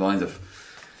something along the lines of,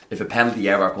 if a penalty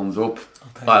ever comes up,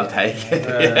 I'll take it.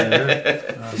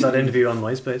 Is that interview on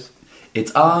MySpace?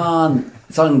 It's on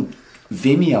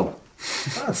Vimeo.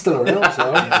 That's still around.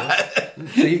 So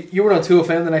you were on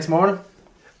 2FM the next morning.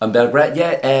 And Belgrade,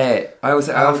 I always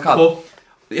call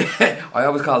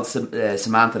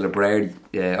Samantha Libreri.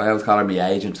 I always call her my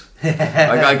agent.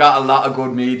 I got a lot of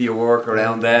good media work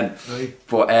around then. Right.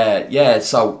 But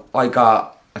so I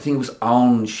got I think it was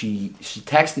Owen. She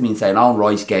texted me and saying, "Owen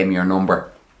Rice gave me your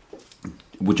number.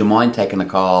 Would you mind taking a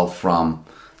call from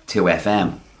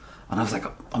 2FM?" And I was like,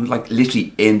 I'm like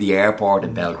literally in the airport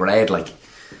in Belgrade, like.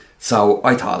 So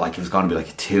I thought like it was going to be like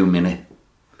a 2-minute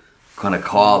kind of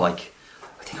call. Like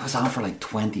I think I was on for like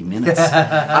 20 minutes,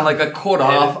 and like I cut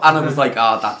off, and I was like,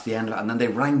 "Oh, that's the end of it." And then they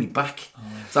rang me back.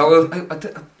 So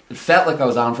it felt like I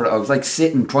was on for it. I was like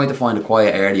sitting trying to find a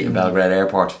quiet area in Belgrade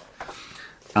Airport.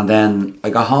 And then I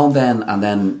got home then, and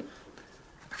then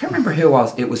I can't remember who it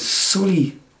was. It was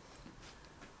Sully.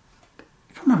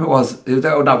 I can't remember who it was.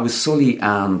 That was Sully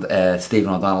and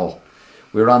Stephen O'Donnell.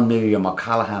 We were on Miriam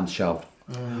O'Callaghan's show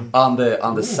on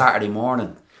the Saturday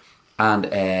morning, and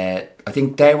I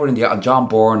think they were in the John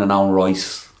Byrne and Owen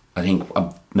Rice. I think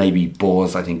maybe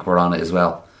Buzz. I think were on it as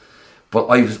well. But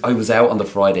I was out on the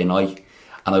Friday night.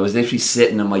 And I was literally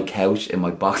sitting on my couch in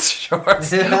my boxer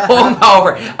shorts,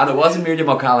 hungover, and it wasn't Miriam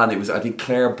O'Callaghan. It was, I think,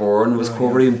 Claire Byrne was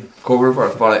covering for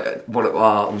it, but it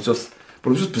was just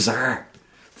bizarre.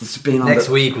 Just being Next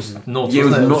week was nuts. Yeah,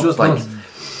 it was just like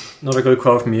another good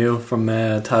quote from you from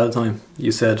Time.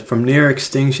 You said, "From near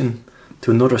extinction to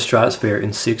another stratosphere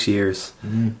in 6 years.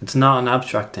 It's not an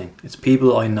abstract thing. It's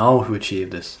people I know who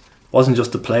achieved this. It wasn't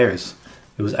just the players.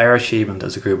 It was our achievement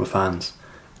as a group of fans.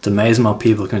 It's amazing what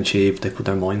people can achieve if they put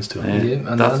their minds to it."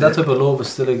 And that type of love is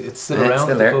still around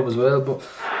the club as well. But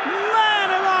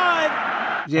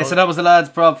yeah, so that was the lads'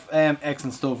 prop.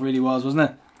 Excellent stuff, really wasn't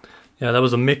it? Yeah, that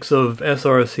was a mix of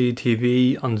SRC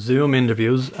TV on Zoom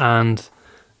interviews and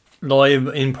live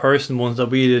in person ones that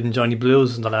we did in Johnny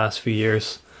Blues in the last few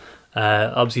years.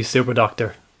 Obviously, Super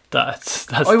Doctor. That's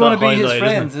I want to be his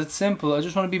friend. It's simple. I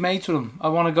just want to be mates with him. I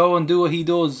want to go and do what he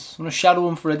does. I want to shadow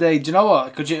him for a day. Do you know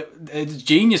what? It's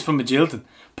genius from Magilton,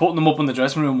 putting him up on the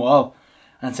dressing room wall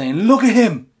and saying, "Look at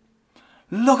him.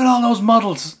 Look at all those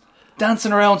models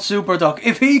dancing around Super Doc.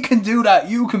 If he can do that,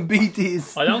 you can beat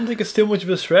these." I don't think it's too much of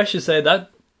a stretch to say that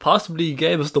possibly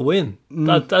gave us the win.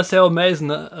 That's how amazing,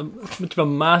 much of a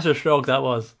master stroke that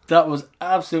was. That was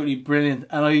absolutely brilliant,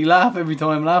 and I laugh every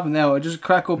time. I'm laughing now. I just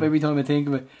crack up every time I think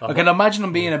of it. I can imagine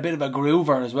him being a bit of a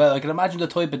groover as well. I can imagine the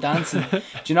type of dancing. Do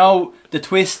you know the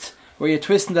twist where you're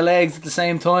twisting the legs at the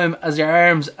same time as your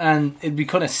arms, and it'd be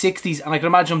kind of 60s, and I can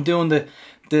imagine him doing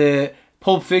the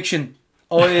Pulp Fiction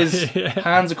eyes,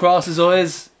 hands across his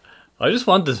eyes. I just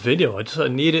want this video. I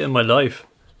need it in my life.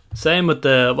 Same with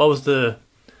the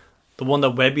one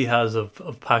that Webby has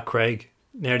of Pat Craig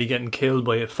nearly getting killed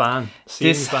by a fan.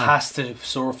 This has to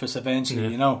surface eventually,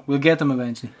 you know. We'll get them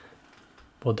eventually.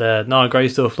 But no,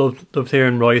 great stuff. Loved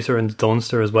hearing Reiser and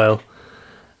Dunster as well.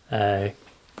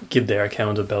 Give their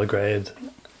account of Belgrade.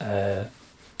 Yeah,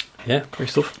 great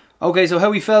stuff. Okay, so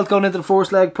how we felt going into the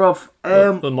first leg, Prof?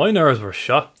 Well, my nerves were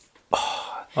shot.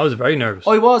 I was very nervous.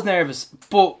 I was nervous,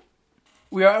 but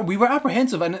we were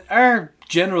apprehensive, and our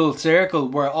general circle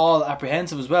were all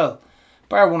apprehensive as well.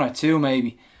 Bar one or two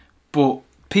maybe, but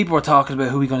people were talking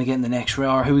about who we're going to get in the next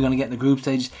round or who we're going to get in the group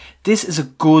stages. This is a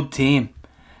good team,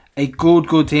 a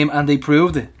good team, and they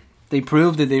proved it. They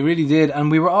really did, and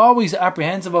we were always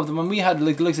apprehensive of them. When we had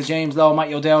like the likes of James Lowe,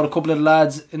 Matty O'Dowd, a couple of the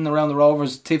lads in and around the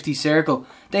Rovers Tifty circle,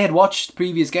 they had watched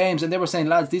previous games and they were saying,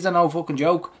 "Lads, these are no fucking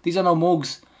joke. These are no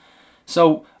mugs."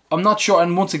 So I'm not sure.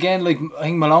 And once again, like I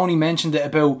think Maloney mentioned it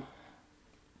about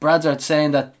Bradzard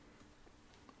saying that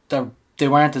they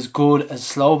weren't as good as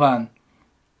Slovan.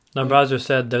 No, Bradzard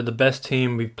said they're the best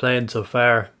team we've played so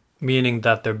far, meaning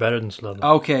that they're better than Slovan.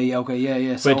 Okay, yeah.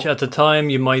 Which at the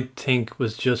time you might think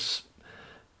was just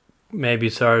maybe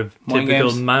sort of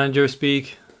typical manager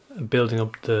speak, building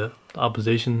up the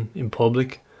opposition in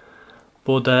public.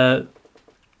 But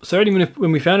certainly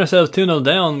when we found ourselves 2-0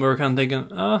 down, we were kind of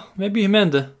thinking, maybe he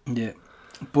meant it. Yeah.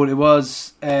 But it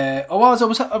was, I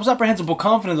was apprehensive but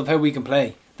confident of how we can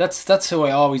play. That's who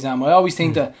I always am. I always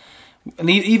think that, and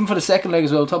even for the second leg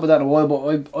as well, I'll talk about that in a while,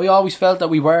 but I always felt that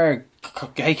we were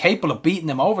capable of beating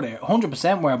them over there.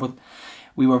 100% were, but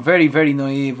we were very, very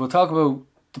naive. We'll talk about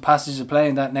the passages of play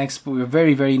in that next, but we were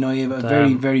very, very naive and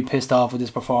very, very pissed off with this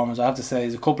performance. I have to say,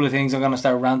 there's a couple of things I'm going to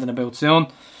start ranting about soon.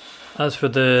 As for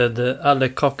the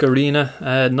Alec Cock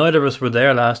Arena, neither of us were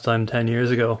there last time 10 years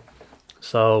ago.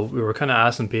 So we were kind of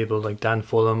asking people like Dan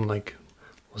Fulham, like,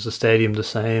 was the stadium the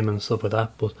same and stuff like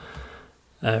that. But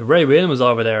Ray Williams was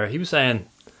over there. He was saying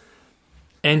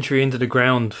entry into the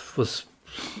ground was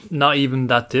not even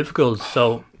that difficult.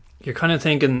 So you're kind of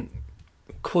thinking,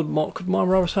 could more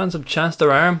Rovers fans have chanced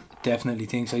their arm? Definitely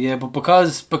think so, yeah. But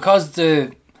because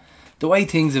the way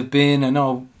things have been, I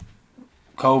know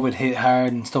COVID hit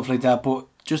hard and stuff like that, but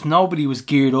just nobody was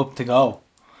geared up to go.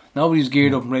 Nobody was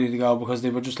geared up and ready to go because they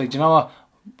were just like, you know what,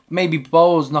 maybe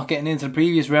Bo's not getting into the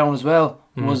previous round as well.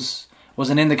 was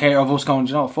an indicator of us going,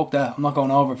 you know, fuck that, I'm not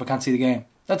going over if I can't see the game.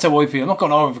 That's how I feel. I'm not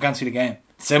going over if I can't see the game.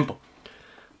 It's simple.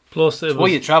 Plus, why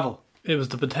you travel. It was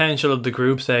the potential of the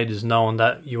group stages, knowing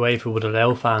that UEFA would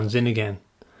allow fans in again.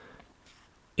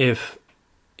 If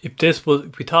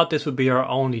we thought this would be our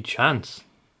only chance,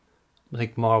 I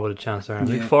think more with a chance there. I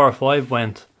think 4 or 5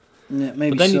 went. Yeah,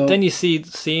 maybe. But so. then you see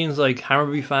scenes like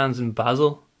Hammarby fans in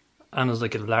Basel, and there's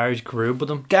like a large group of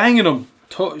them, gang of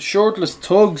them, shirtless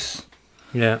thugs.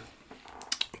 Yeah.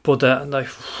 But like,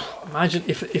 imagine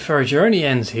if our journey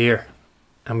ends here,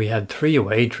 and we had 3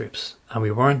 away trips, and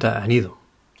we weren't at any of them.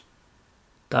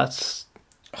 It's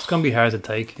going to be hard to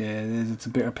take. Yeah, it's a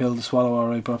bitter pill to swallow,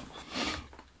 alright, Puff.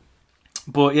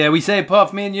 But yeah, we saved,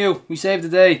 Puff, me and you, we saved the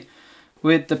day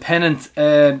with the pennant.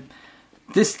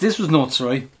 This was nuts,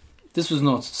 right? This was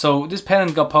nuts. So this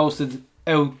pennant got posted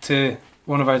out to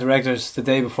one of our directors the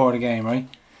day before the game, right?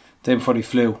 The day before they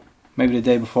flew. Maybe the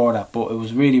day before that, but it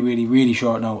was really, really, really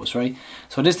short notice, right?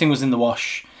 So this thing was in the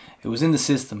wash. It was in the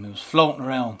system. It was floating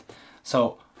around.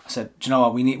 So I said, do you know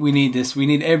what? We need this. We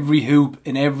need every hoop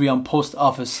in every post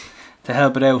office to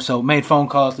help it out. So made phone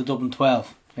calls to Dublin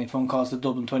 12. Made phone calls to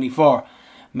Dublin 24.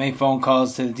 Made phone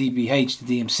calls to the DBH,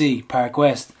 the DMC, Park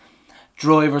West.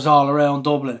 Drivers all around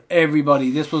Dublin.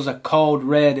 Everybody. This was a code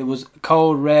red. It was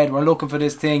code red. We're looking for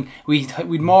this thing.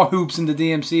 We'd more hoops in the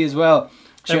DMC as well.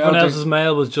 Everyone else's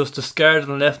mail was just discarded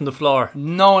and left on the floor.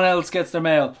 No one else gets their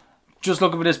mail. Just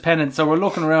looking for this pennant. So we're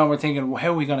looking around, we're thinking, well, how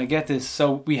are we going to get this?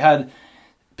 So we had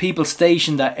people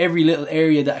stationed at every little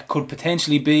area that could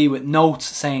potentially be with notes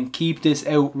saying, keep this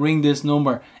out, ring this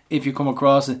number if you come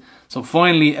across it. So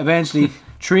finally, eventually,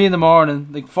 3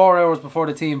 a.m, like 4 hours before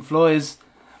the team flies,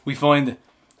 we find it.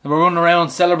 And we're running around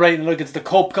celebrating like it's the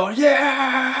cup, going,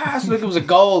 yes! Like it was a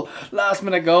goal, last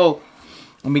minute goal.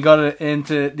 And we got it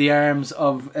into the arms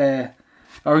of, or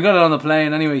we got it on the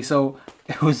plane anyway. So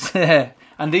it was,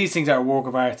 and these things are a work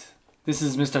of art. This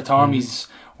is Mr. Tormey's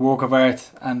work of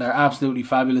art, and they're absolutely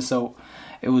fabulous. So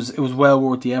it was well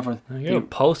worth the effort. Your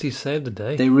posties saved the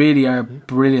day. They really are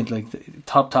brilliant, like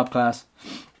top class.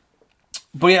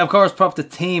 But yeah, of course, Prof, the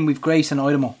team, we've Grayson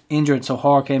Idemo injured, so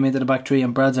Hoare came into the back 3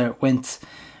 and Bradzar went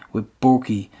with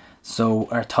Burkey. So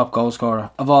our top goal scorer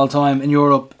of all time in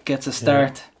Europe gets a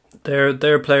start. Yeah.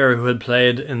 Their player who had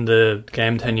played in the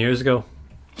game 10 years ago,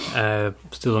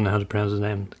 still don't know how to pronounce his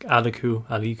name,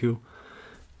 Aliku.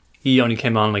 He only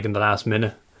came on like in the last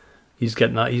minute. He's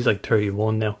like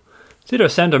 31 now. See, their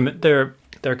centre,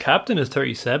 their captain is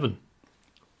 37,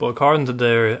 but according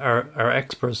to our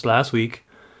experts last week,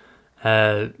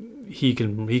 he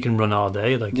can run all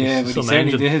day. Like, yeah, but he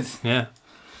certainly did. Yeah.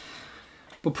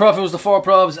 But Prof, it was the 4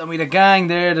 Provs, and we had a gang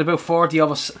there, about 40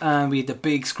 of us, and we had the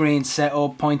big screen set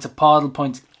up, pints of Poddle,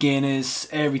 pints of Guinness,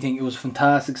 everything. It was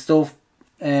fantastic stuff.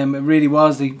 It really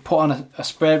was. They put on a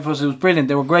spread for us. It was brilliant.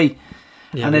 They were great.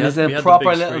 Yeah, and it is a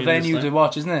proper little venue to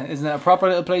watch, isn't it? Isn't it a proper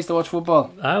little place to watch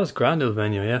football? That was a grand little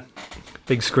venue, yeah.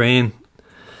 Big screen.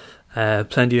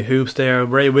 Plenty of hoops there.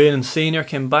 Ray Whelan Senior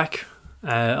came back.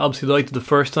 Obviously liked it the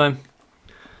first time.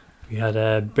 We had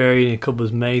Barry and a couple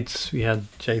of his mates. We had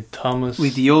Jay Thomas. We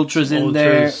had the Ultras in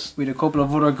there. We had a couple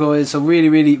of other guys. So really,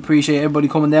 really appreciate everybody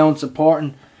coming down,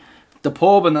 supporting the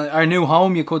pub and our new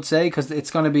home, you could say, because it's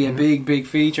going to be a big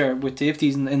feature with the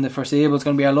Ifties in the foreseeable. It's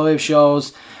going to be our live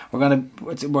shows. We're going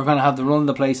to have the run of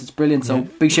the place. It's brilliant. So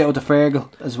big shout out to Fergal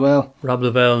as well. Rob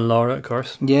Lavelle and Laura, of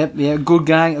course. Yeah, a good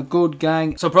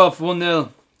gang. So Prof, 1-0.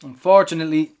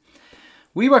 Unfortunately,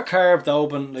 we were carved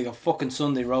open like a fucking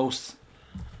Sunday roast.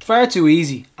 Far too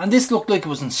easy, and this looked like it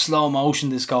was in slow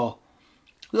motion, this goal.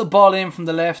 Little ball in from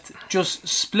the left, just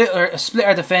split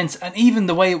our defence, and even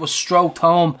the way it was stroked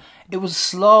home, it was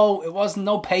slow, it wasn't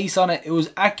no pace on it, it was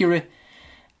accurate,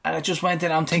 and it just went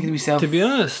in. I'm thinking to myself, to be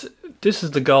honest, this is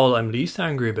the goal I'm least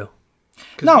angry about.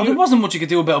 No, there wasn't much you could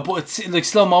do about it, but it's like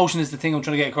slow motion is the thing I'm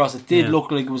trying to get across. It did look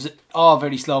like it was all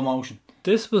very slow motion.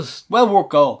 This was well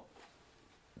worked goal.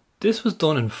 This was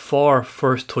done in 4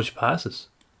 first touch passes.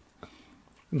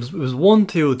 It was 1,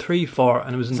 2, 3, 4,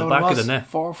 and it was in the back of the net.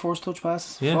 4 first touch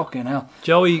passes? Yeah. Fucking hell.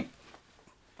 Joey's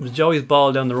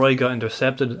ball down the right got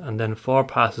intercepted, and then 4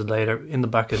 passes later in the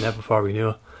back of the net before we knew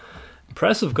it.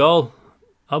 Impressive goal.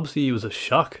 Obviously, it was a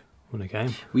shock when it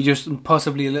came. We just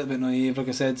possibly a little bit naive, like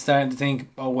I said, starting to think,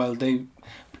 oh well, they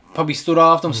probably stood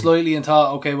off them slightly and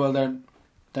thought, okay, well they're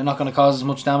not going to cause as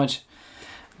much damage.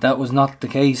 That was not the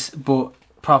case, but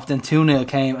Prof, then 2-0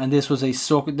 came, and this was a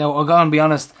suck. Now, I'm going to be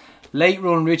honest. Late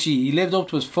Run Richie, he lived up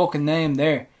to his fucking name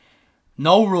there.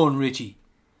 No Run Richie.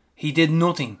 He did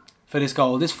nothing for this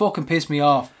goal. This fucking pissed me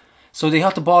off. So they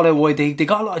had the ball out wide. They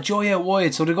got a lot of joy out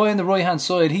wide. So the guy on the right hand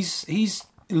side, he's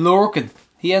lurking.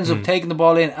 He ends up taking the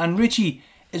ball in, and Richie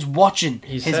is watching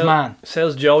his man.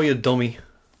 Says Joey a dummy.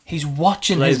 He's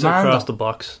watching Plays his man across though. the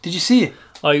box. Did you see it?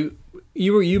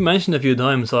 You mentioned it a few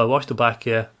times, so I watched it back.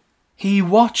 Yeah. He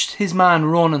watched his man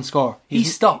run and score. He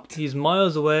stopped. He's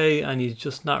miles away, and he's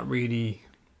just not really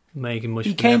making much.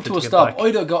 He came to a stop.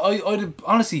 I'd have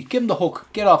honestly give him the hook.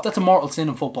 Get off. That's a mortal sin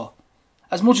in football.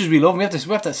 As much as we love him,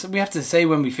 we have to say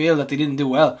when we feel that they didn't do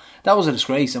well. That was a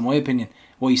disgrace, in my opinion.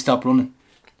 Why he stopped running?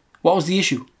 What was the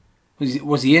issue?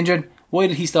 Was he injured? Why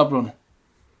did he stop running?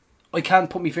 I can't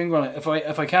put my finger on it.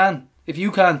 If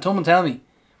you can, come and tell me.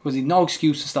 Was he no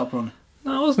excuse to stop running?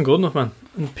 No, it wasn't good enough, man.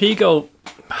 And Pico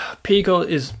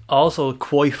is also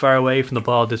quite far away from the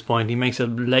ball at this point. He makes a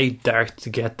late dart to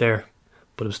get there,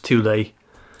 but it was too late.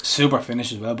 Super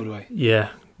finish as well, by the way. Yeah,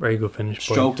 very good finish.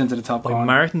 Stroked into the top by corner.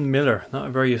 Martin Miller. Not a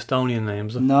very Estonian name,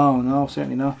 is it? No,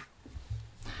 certainly not.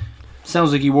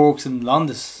 Sounds like he works in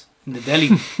Londis, in the deli.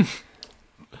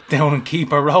 Down on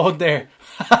Keeper Road there.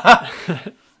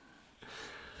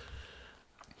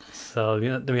 So,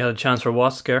 then we had a chance for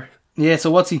Wasker. Yeah,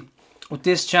 so what's he? With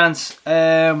this chance,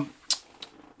 what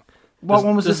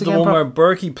one was this again? The one where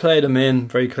Berkey played him in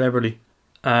very cleverly,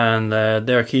 and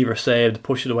their keeper saved,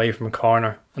 pushed it away from a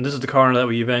corner, and this is the corner that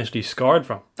we eventually scored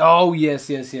from. Oh yes.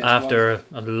 After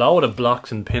a load of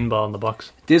blocks and pinball in the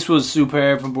box. This was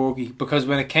superb from Berkey, because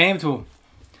when it came to him,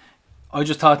 I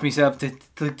just thought to myself,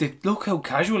 look how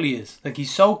casual he is. Like,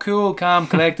 he's so cool, calm,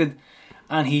 collected.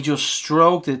 And he just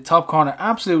stroked the top corner.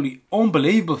 Absolutely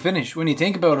unbelievable finish when you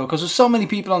think about it. Because there's so many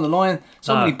people on the line,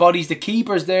 so many bodies. The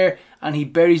keeper's there, and he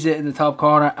buries it in the top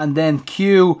corner. And then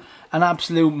cue an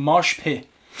absolute mosh pit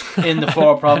in the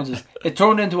four provinces. It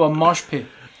turned into a mosh pit.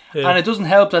 Yeah. And it doesn't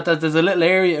help that there's a little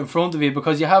area in front of you,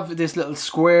 because you have this little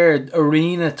square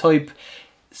arena type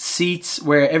seats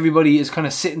where everybody is kind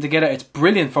of sitting together. It's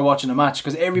brilliant for watching a match,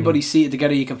 because everybody's seated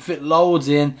together. You can fit loads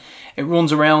in. It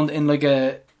runs around in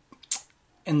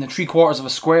in the 3/4 of a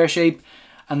square shape,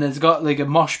 and it's got like a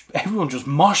mosh. Everyone just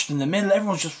moshed in the middle.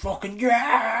 Everyone's just fucking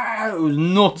it was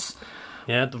nuts.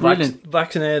 Yeah, the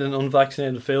vaccinated and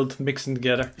unvaccinated field mixing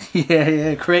together.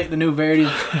 Yeah, creating a new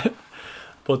variant.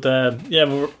 But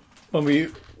when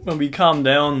we calmed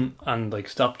down and like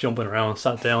stopped jumping around,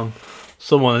 sat down,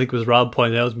 someone, I think it was Rob,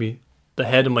 pointed out to me the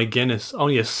head of my Guinness,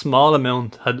 only a small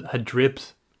amount had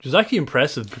dripped, which was actually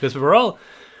impressive, because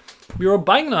we were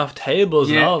banging off tables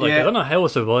and all. I don't know how it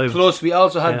survived. Plus, we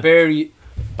also had Barry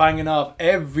banging off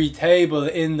every table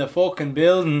in the fucking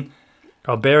building.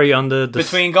 Oh, Barry on the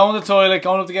between going to the toilet,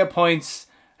 going up to get points,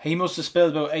 he must have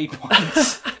spilled about 8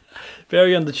 points.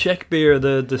 Barry on the Czech beer,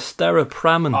 the Stara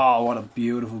Pramen. Oh, what a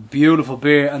beautiful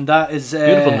beer. And that is...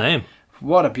 beautiful name.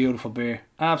 What a beautiful beer.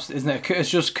 Isn't it? It's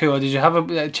just cool. Did you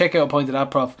have check out a point of that,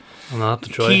 Prof? I'll have to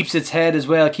try. Keeps its head as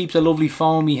well. Keeps a lovely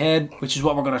foamy head, which is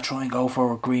what we're going to try and go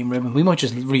for with Green Ribbon. We might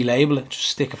just relabel it. Just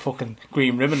stick a fucking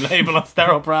Green Ribbon label on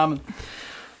Stara Pramen.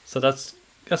 So that's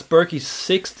Berkey's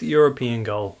 6th European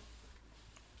goal.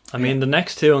 I mean, the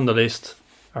next two on the list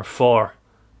are 4.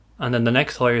 And then the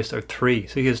next highest are 3.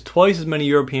 So he has twice as many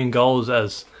European goals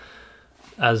as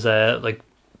like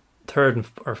 3rd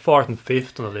or 4th and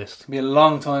 5th on the list. It'll be a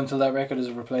long time till that record is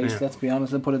replaced. Yeah. Let's be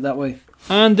honest and put it that way.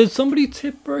 And did somebody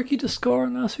tip Berkey to score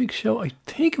on last week's show? I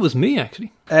think it was me,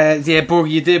 actually. Yeah, Berkey,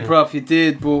 you did, Prof. You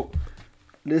did, but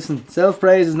listen,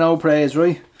 self-praise is no praise,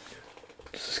 right?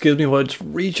 Excuse me, while I just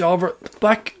reach over the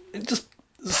back, just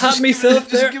pat myself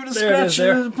there. Just give it a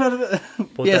scratch.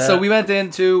 But, yeah, so we went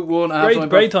into 1.5.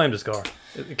 Great time to score.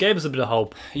 It gave us a bit of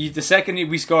hope. The second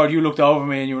we scored, you looked over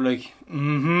me and you were like,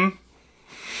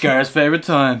 Gar's favourite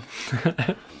time.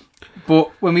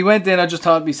 But when we went in, I just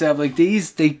thought to myself, like,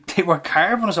 they were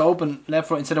carving us open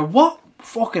left, right and centre. What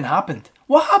fucking happened?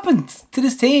 What happened to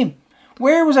this team?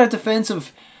 Where was our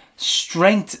defensive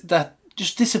strength that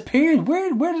just disappeared?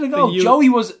 Where did it go? Joey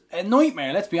was a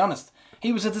nightmare, let's be honest.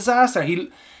 He was a disaster.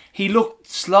 He looked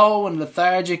slow and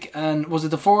lethargic, and was it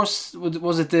the force?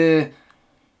 Was it the...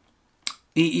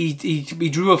 He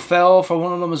drew a foul for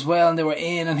one of them as well, and they were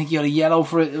in. I think he had a yellow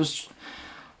for it. It was...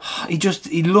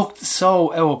 He looked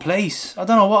so out of place. I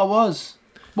don't know what it was.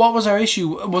 What was our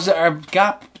issue? Was it our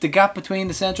gap? The gap between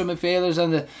the central midfielders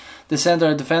and the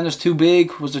centre defenders too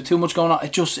big? Was there too much going on?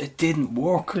 It didn't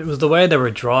work. It was the way they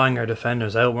were drawing our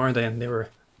defenders out, weren't they? And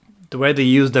the way they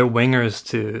used their wingers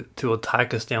to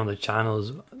attack us down the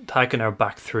channels, attacking our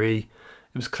back three.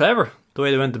 It was clever the way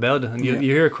they went about it. And you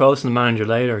hear quotes from the manager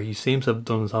later. He seems to have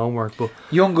done his homework. But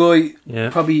young guy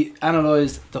probably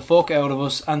analysed the fuck out of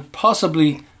us, and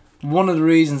possibly one of the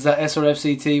reasons that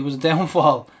SRFCT was a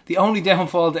downfall. The only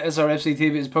downfall to SRFCT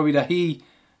is probably that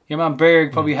your man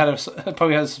Berg, probably had a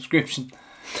subscription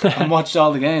and watched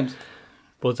all the games.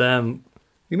 But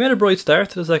We made a bright start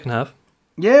to the second half.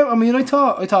 Yeah, I mean, I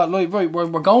thought, like, right, we're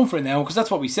going for it now, because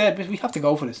that's what we said, but we have to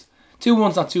go for this.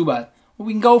 2-1's not too bad. Well,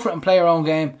 we can go for it and play our own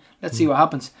game. Let's see what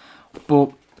happens.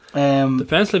 But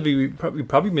defensively, we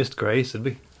probably missed Grace, did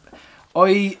we?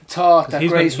 I thought that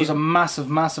Grace was a massive,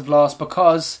 massive loss,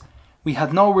 because we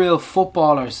had no real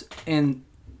footballers in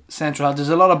Central. There's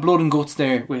a lot of blood and guts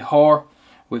there with Hoare,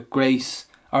 with Grace,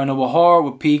 or no, with Hoare,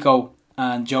 with Pico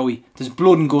and Joey. There's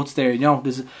blood and guts there, you know.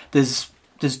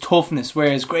 There's toughness,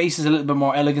 whereas Grace is a little bit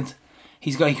more elegant.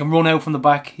 He can run out from the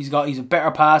back. He's a better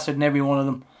passer than every one of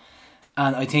them,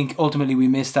 and I think ultimately we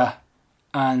missed that,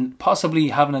 and possibly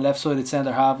having a left-sided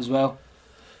centre half as well.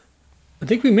 I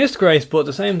think we missed Grace, but at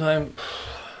the same time,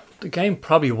 the game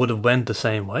probably would have went the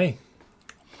same way.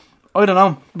 I don't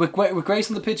know. With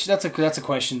Grace on the pitch, that's a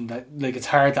question that, like, it's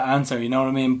hard to answer. You know what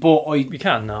I mean? But we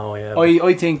can't know. Yeah. I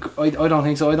don't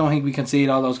think so. I don't think we concede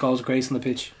all those goals with Grace on the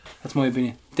pitch. That's my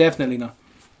opinion. Definitely not.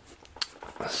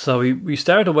 So we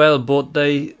started well, but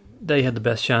they had the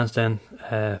best chance then.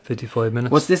 55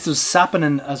 minutes. This was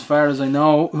Sappinen, as far as I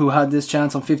know, who had this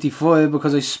chance on 55,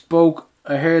 because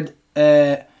I heard.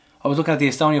 I was looking at the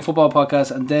Estonian football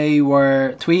podcast, and they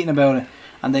were tweeting about it,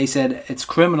 and they said it's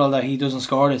criminal that he doesn't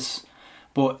score this.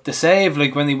 But the save,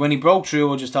 like when he broke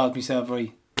through, I just thought to myself,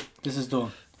 right, this is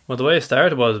done. Well, the way it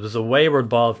started was a wayward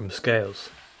ball from Scales,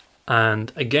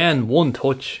 and again, one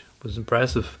touch was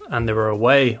impressive, and they were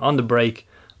away on the break.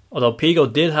 Although Pico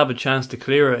did have a chance to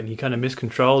clear it, and he kind of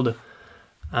miscontrolled it.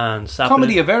 And Sappinen,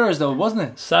 comedy of errors, though, wasn't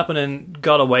it? Sappinen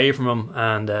got away from him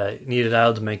and needed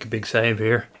Al to make a big save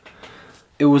here.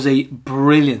 It was a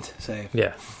brilliant save.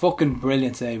 Yeah, fucking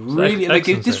brilliant save. Really, like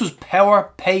this was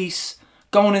power, pace,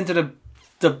 going into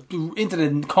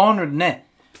the corner of the net,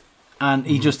 and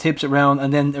he just tips it round,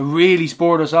 and then it really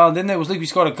spurred us on. Then it was like we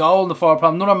scored a goal in the forward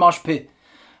plan, another mosh pit.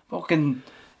 Fucking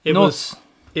nuts.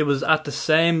 It was at the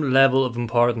same level of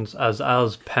importance as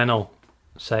Al's penal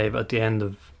save at the end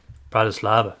of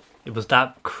Bratislava. It was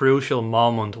that crucial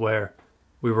moment where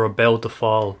we were about to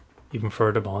fall even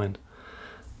further behind.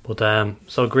 But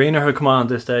so Greener had come on at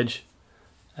this stage.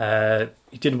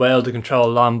 He did well to control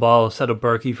a long ball, set up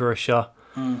Berkey for a shot.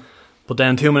 But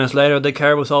then 2 minutes later, the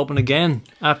car was open again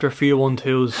after a few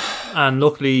 1-2s, and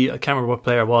luckily, I can't remember what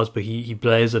player it was, but he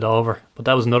blazed it over. But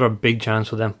that was another big chance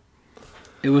for them.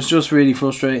 It was just really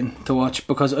frustrating to watch,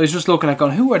 because I was just looking at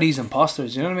going, who are these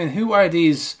imposters? You know what I mean? Who are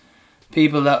these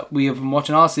people that we have been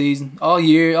watching all season, all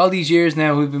year, all these years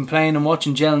now, who've been playing and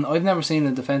watching gelling? I've never seen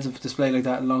a defensive display like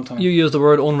that in a long time. You used the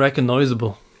word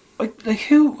unrecognisable. Like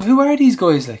who are these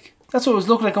guys? Like, that's what it was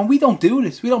looking like. And we don't do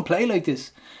this. We don't play like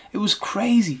this. It was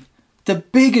crazy. The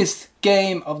biggest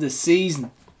game of the season,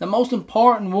 the most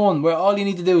important one, where all you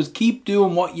need to do is keep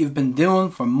doing what you've been doing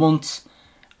for months,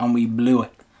 and we blew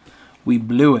it. We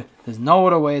blew it. There's no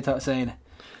other way of saying it.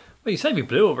 Well, you say we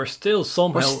blew it. We're still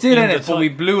somehow in it, but we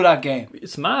blew that game.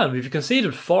 It's mad. We've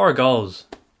conceded 4 goals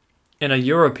in a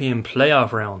European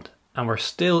playoff round, and we're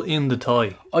still in the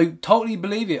tie. I totally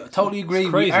believe you. I totally agree.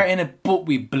 We are in it, but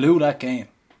we blew that game.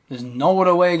 There's no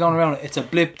other way going around it. It's a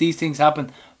blip. These things happen.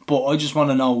 But I just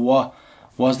want to know, what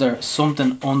was there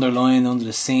something underlying under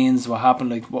the scenes? What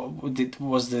happened? Like,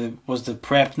 was the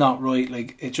prep not right?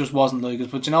 Like, it just wasn't like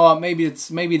it. But you know what?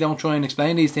 Maybe don't try and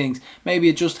explain these things. Maybe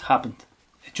it just happened.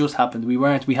 It just happened. We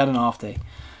had an off day.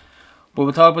 But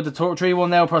we'll talk about the 3-1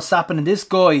 now for Sappinen. And this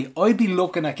guy, I'd be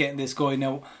looking at getting this guy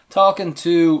now.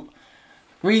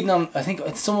 Reading on, I think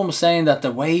someone was saying that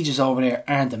the wages over there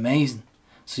aren't amazing.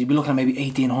 So you'd be looking at maybe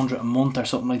 1,800 a month or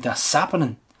something like that.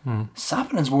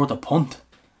 Sappinen's worth a punt.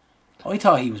 I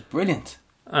thought he was brilliant.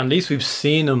 At least we've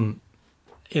seen him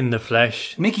in the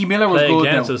flesh. Mickey Miller was good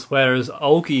against now. us, whereas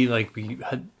Oki, like, we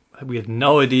had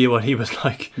no idea what he was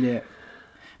like. Yeah,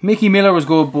 Mickey Miller was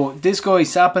good, but this guy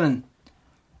Sappinen,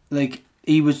 like,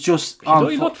 he was just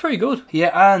he looked very good.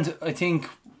 Yeah, and I think,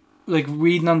 like,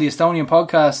 reading on the Estonian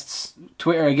podcasts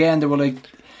Twitter again, they were like,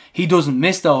 he doesn't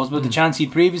miss those, but the chance he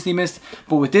previously missed.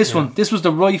 But with this one, this was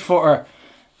the right footer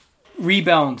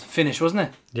rebound finish, wasn't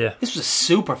it? Yeah, this was a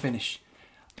super finish.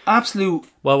 Absolute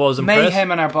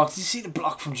mayhem in our box. Did you see the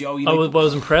block from Joey? What I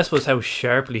was impressed was how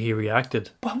sharply he reacted.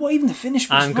 But what, even the finish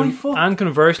was right foot. And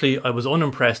conversely, I was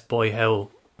unimpressed by how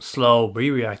slow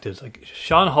we reacted. Like,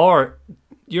 Sean Hoare,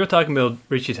 you're talking about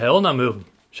Richie Taylor not moving.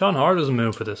 Sean Hoare doesn't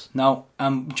move for this. No,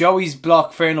 Joey's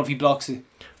block, fair enough, he blocks it.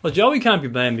 Well, Joey can't be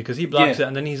blamed because he blocks it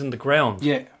and then he's on the ground.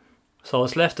 Yeah. So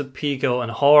it's left to Pico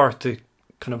and Hoare to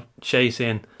kind of chase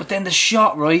in. But then the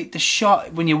shot, right? The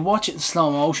shot, when you watch it in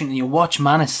slow motion and you watch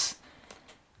Manis,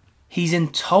 he's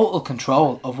in total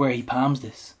control of where he palms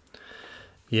this.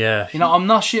 Yeah. You know, I'm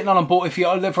not shitting on him, but if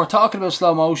we're talking about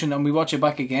slow motion and we watch it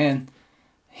back again,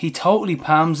 he totally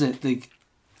palms it. Like,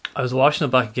 I was watching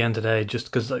it back again today just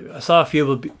because I saw a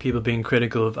few people being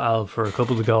critical of Al for a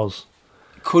couple of goals.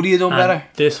 Could he have done better?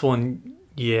 This one,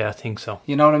 yeah, I think so.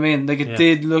 You know what I mean? Like,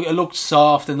 it looked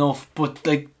soft enough, but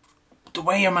like the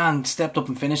way your man stepped up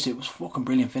and finished it was fucking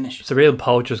brilliant finish. It's a real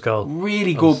poacher's goal.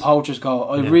 Really good poacher's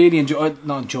goal. I really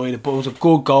not enjoyed it, but it was a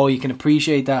good goal. You can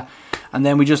appreciate that. And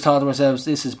then we just thought to ourselves,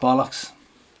 this is bollocks.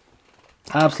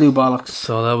 Absolute bollocks.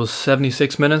 So that was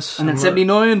 76 minutes. And then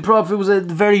 79, Prof, it was a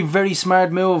very, very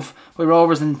smart move by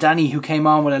Rovers and Danny, who came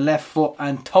on with a left foot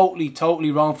and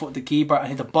totally wrong foot the keeper and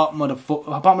hit the bottom of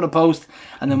the post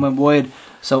and then went wide.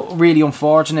 So really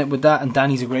unfortunate with that, and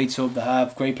Danny's a great sub to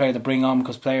have, great player to bring on,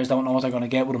 because players don't know what they're going to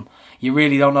get with him. You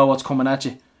really don't know what's coming at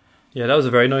you. Yeah, that was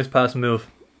a very nice passing move,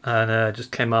 and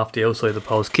just came off the outside of the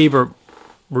post. Keeper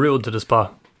rooted to the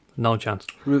spot. No chance.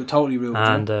 Totally rude.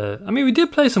 And I mean, we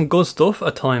did play some good stuff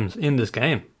at times in this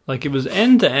game. Like, it was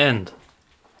end to end.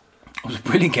 It was a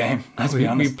brilliant game. Let's be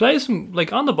honest. We played some,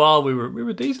 like, on the ball. We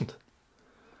were decent.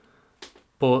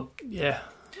 But yeah,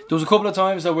 there was a couple of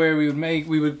times that where we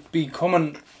would be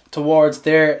coming towards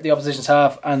the opposition's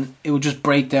half, and it would just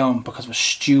break down because of a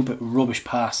stupid rubbish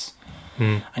pass.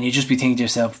 And you'd just be thinking to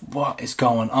yourself, what is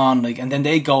going on? Like, and then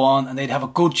they'd go on and they'd have a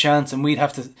good chance, and we'd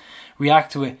have to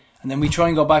react to it. And then we try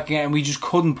and go back again, and we just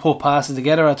couldn't put passes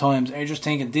together at times. And you're just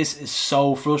thinking, this is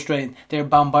so frustrating. They're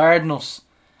bombarding us,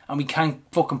 and we can't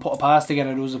fucking put a pass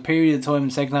together. There was a period of time in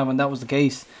the second half when that was the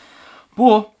case.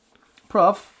 But,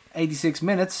 Prof, 86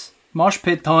 minutes, mosh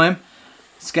pit time.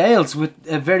 Scales with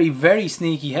a very, very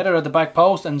sneaky header at the back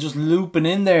post and just looping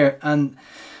in there. And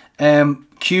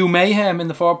Q mayhem in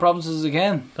the 4 provinces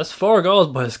again. That's 4 goals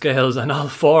by Scales, and all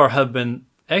 4 have been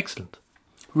excellent.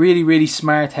 Really, really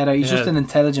smart header. He's just an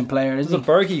intelligent player, isn't he? It's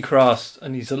a Berkey cross,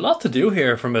 and he's a lot to do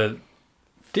here from a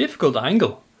difficult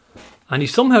angle. And he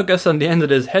somehow gets on the end of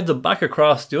this, heads it back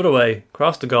across the other way,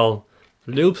 across the goal,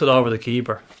 loops it over the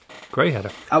keeper. Great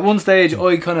header. At one stage,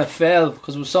 I kind of fell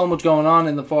because there was so much going on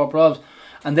in the 4 probs,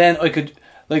 and then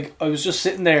I was just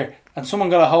sitting there, and someone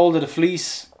got a hold of the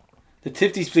fleece, the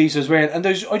Tifties fleece I was wearing, and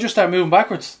I just started moving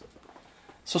backwards.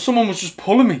 So someone was just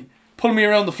pulling me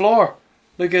around the floor.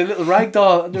 Like a little rag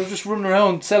doll, and they were just running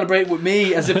around celebrating with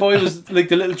me as if I was like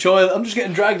the little child. I'm just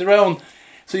getting dragged around.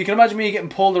 So you can imagine me getting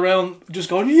pulled around, just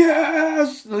going,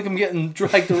 yes! Like I'm getting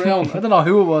dragged around. I don't know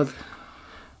who it was.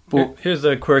 But here's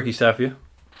the quirky stuff for you.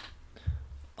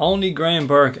 Only Graham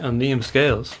Burke and Liam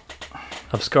Scales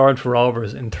have scored for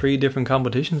Rovers in 3 different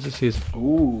competitions this season.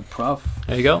 Ooh, Prof.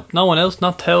 There you go. No one else,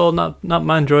 not Towell, not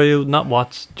Mandroyu, not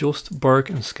Watts, just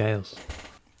Burke and Scales.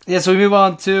 Yeah, so we move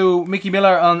on to Mickey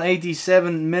Miller on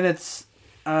 87 minutes,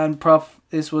 and Prof,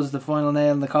 this was the final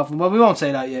nail in the coffin. Well, we won't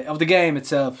say that yet. Of the game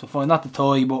itself, not the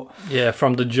toy, but... Yeah,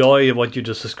 from the joy of what you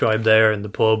just described there in the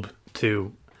pub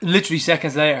to... Literally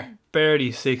seconds later.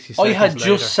 Barely 60 seconds I had later.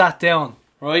 just sat down,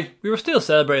 right? We were still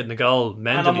celebrating the goal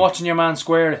mentally. And I'm watching your man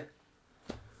square it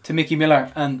to Mickey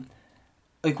Miller, and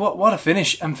like, what a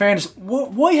finish. In fairness,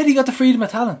 why had he got the freedom of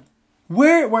talent?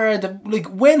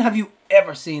 When have you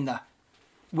ever seen that?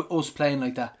 With us playing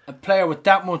like that, a player with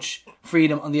that much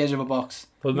freedom on the edge of a box.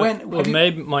 Well, what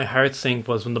made my heart sink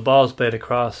was when the ball's played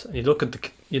across, and you look at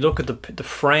the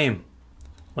frame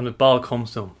when the ball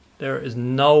comes to him. There is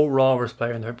no Rovers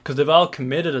player in there because they've all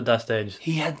committed at that stage.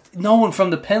 He had no one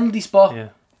from the penalty spot, yeah,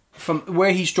 from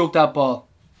where he struck that ball.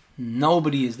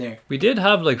 Nobody is there. We did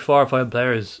have like 4 or 5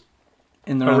 players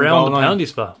around the penalty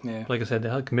spot. Yeah. Like I said, they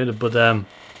had committed, but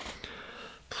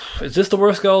is this the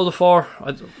worst goal of the 4?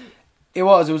 It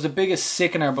was the biggest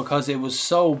sickener because it was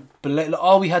so...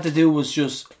 All we had to do was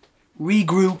just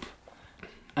regroup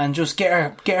and just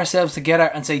get ourselves together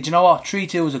and say, do you know what?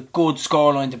 3-2 is a good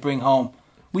scoreline to bring home.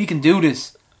 We can do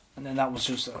this. And then that was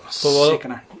just a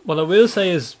sickener. What I will say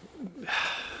is,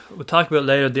 we'll talk about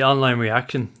later the online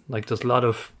reaction. Like, there's a lot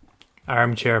of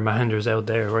armchair managers out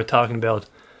there who are talking about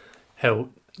how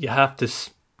you have to...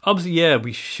 Obviously, yeah,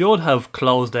 we should have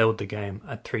closed out the game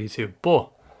at 3-2, but...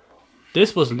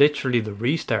 This was literally the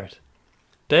restart.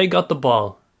 They got the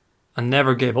ball and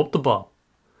never gave up the ball.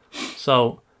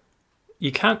 So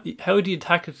you can't. How do you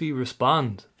tactically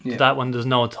respond to that when there's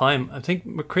no time? I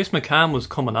think Chris McCann was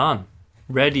coming on,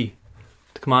 ready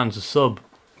to come on as a sub.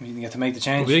 We didn't get to make the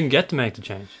change. We didn't get to make the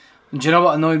change. And do you know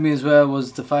what annoyed me as well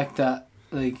was the fact that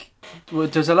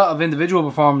there's a lot of individual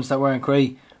performances that weren't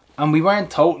great, and we weren't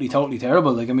totally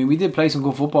terrible. Like, I mean, we did play some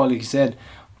good football, like you said,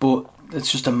 but it's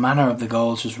just the manner of the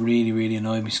goals just really, really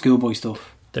annoyed me. Schoolboy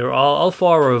stuff. They were all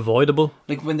 4 were avoidable.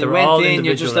 Like when they went in,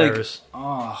 you're just like,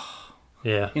 oh,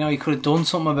 yeah. You know, you could have done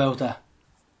something about that.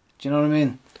 Do you know what I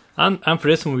mean? And for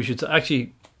this one, we should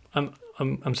actually.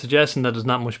 I'm suggesting that there's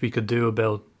not much we could do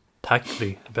about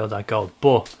tactically about that goal.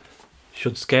 But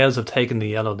should Scales have taken the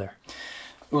yellow there?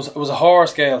 It was a horror,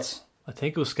 Scales. I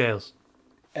think it was Scales.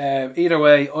 Either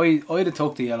way, I'd have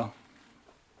took the yellow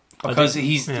because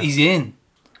he's in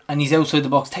and he's outside the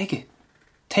box. Take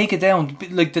it down,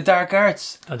 like the dark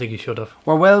arts. I think he should have.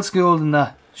 We're well schooled in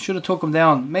that. Should have took him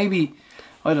down. Maybe,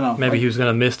 I don't know. Maybe he was going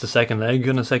to miss the second leg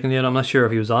in a second yellow. I'm not sure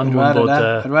if he was on I'd one,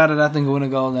 I'd rather that than going a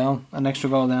goal down, an extra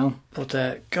goal down.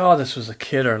 But God, this was a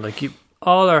killer. Like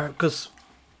because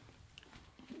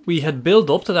we had built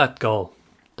up to that goal,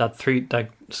 that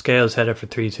Scales header for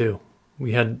 3-2.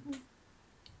 We had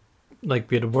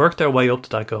worked our way up to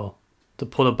that goal to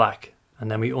pull it back,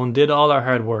 and then we undid all our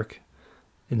hard work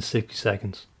in 60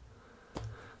 seconds.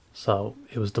 So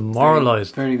it was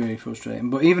demoralised. Very, very frustrating.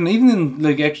 But even in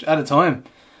at a time,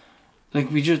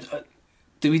 we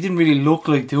didn't really look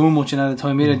like doing much in at a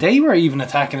time either. They were even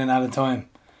attacking in at a time,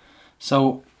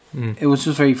 so it was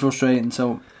just very frustrating.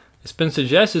 So it's been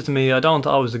suggested to me, I don't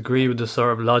always agree with this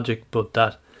sort of logic, but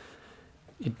that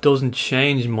it doesn't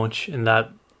change much in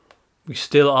that we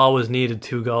still always needed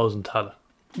 2 goals in Tallaght.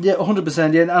 Yeah,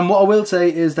 100%. Yeah, and what I will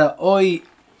say is that I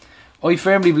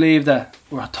firmly believe that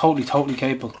we're totally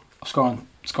capable of scoring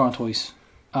twice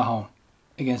at home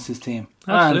against this team.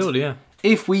 Absolutely, and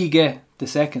if we get the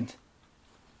second,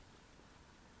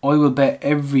 I will bet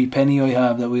every penny I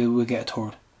have that we will get a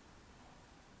third.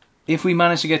 If we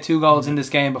manage to get 2 goals in this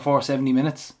game before 70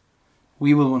 minutes,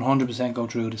 we will 100% go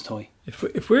through this tie.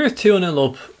 If we're 2-0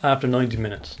 up after 90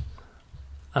 minutes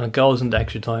and it goes into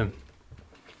extra time,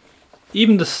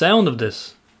 even the sound of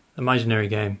this imaginary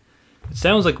game, it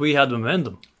sounds like we had the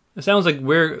momentum. It sounds like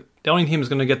we're the only team who's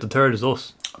going to get the third is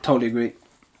us. I totally agree.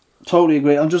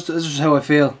 This is just how I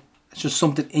feel. It's just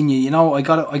something in you. You know, I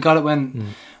got it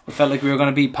when we felt like we were going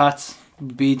to beat Pats,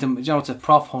 beat them. You know, it's a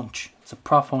prof hunch. It's a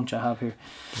prof hunch I have here.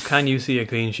 Can you see a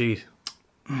clean sheet?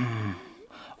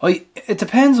 It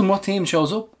depends on what team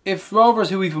shows up. If Rovers,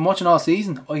 who we've been watching all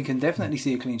season, I can definitely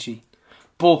see a clean sheet.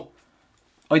 But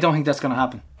I don't think that's going to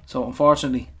happen. So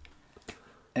unfortunately,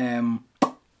 I'm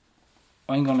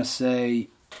gonna say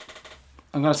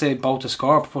both to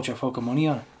score. Put your fucking money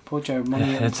on it. Put your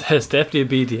money. It's definitely a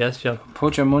BDS job.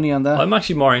 Put your money on that. I'm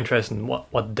actually more interested in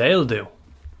what they'll do.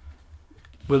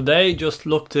 Will they just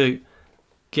look to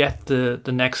get the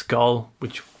next goal,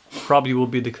 which probably will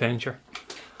be the clincher?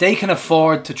 They can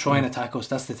afford to try and attack us.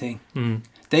 That's the thing.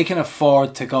 They can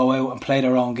afford to go out and play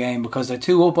their own game because they're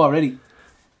 2 up already.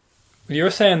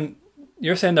 You're saying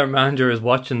their manager is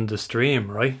watching the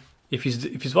stream, right? If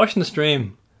he's watching the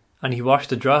stream and he watched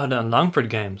the Drogheda and Longford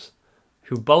games,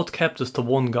 who both kept us to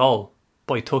 1 goal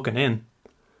by tucking in,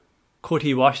 could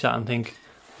he watch that and think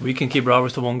we can keep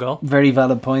Rovers to 1 goal? Very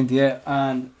valid point, yeah.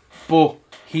 But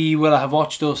he will have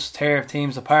watched us tear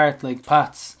teams apart like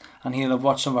Pats, and he'll have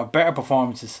watched some of our better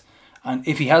performances. And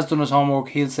if he has done his homework,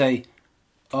 he'll say,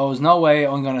 "Oh, there's no way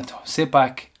I'm going to sit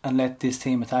back and let this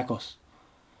team attack us."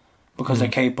 Because they're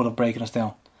capable of breaking us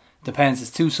down. Depends.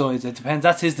 It's 2 sides. It depends.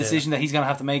 That's his decision that he's going to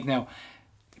have to make now.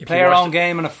 Play our own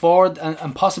game and afford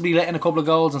and possibly let in a couple of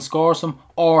goals and score some,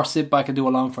 or sit back and do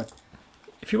a Longford.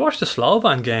 If you watch the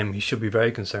Slovan game, he should be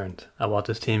very concerned at what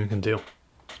this team can do,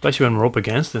 especially when we're up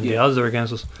against them. The odds are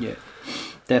against us. Yeah,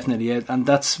 definitely. Yeah. And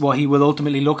that's what he will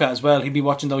ultimately look at as well. He'll be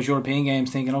watching those European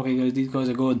games, thinking, "Okay, guys, these guys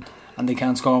are good and they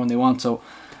can score when they want." So.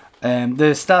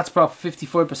 The stats brought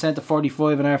 55% to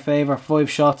 45 in our favour. 5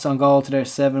 shots on goal to their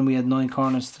 7. We had 9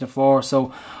 corners to the 4.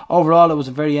 So overall, it was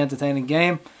a very entertaining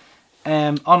game.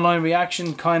 Online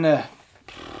reaction kind of,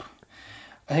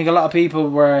 I think a lot of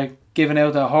people were giving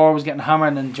out that Hoare was getting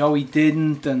hammered and Joey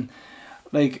didn't, and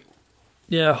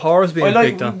Hoare's being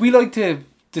picked on. We like to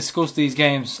discuss these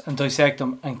games and dissect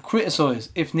them and criticise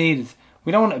if needed.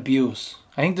 We don't want to abuse.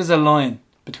 I think there's a line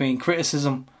between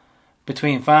criticism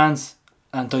between fans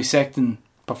and dissecting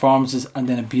performances and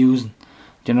then abusing.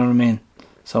 Do you know what I mean?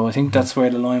 So I think that's where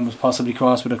the line was possibly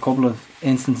crossed with a couple of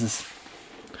instances.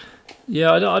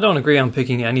 Yeah, I don't agree on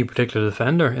picking any particular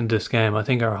defender in this game. I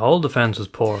think our whole defence was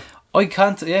poor. I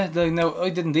can't, no, I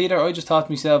didn't either. I just thought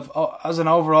to myself, as an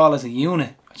overall, as a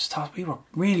unit, I just thought we were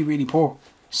really, really poor.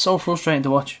 So frustrating to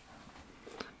watch.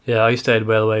 Yeah, I stayed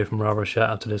well away from Robert Shat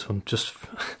after this one.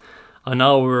 I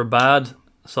know we were bad,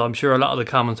 so I'm sure a lot of the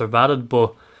comments are valid,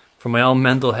 but for my own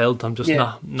mental health, I'm just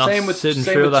not sitting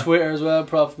through that. Same with Twitter as well,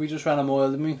 Prof. We just ran a mile,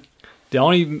 didn't we? The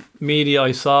only media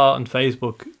I saw on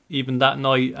Facebook, even that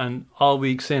night and all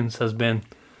week since, has been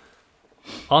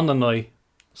on the night,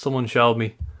 someone showed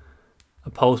me a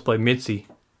post by Mitzi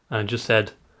and it just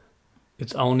said,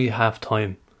 "It's only half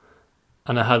time."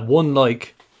 And I had one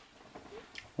like,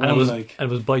 and it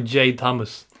was by Jade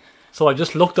Thomas. So I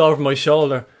just looked over my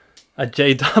shoulder at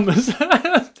Jade Thomas.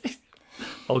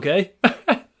 Okay.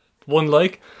 One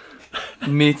like.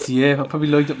 Mitz, yeah, I probably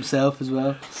liked it myself as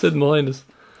well. Sid mind us.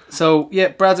 So,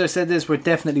 yeah, Bradzer said this, we're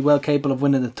definitely well capable of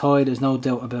winning the tie, there's no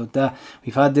doubt about that.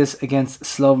 We've had this against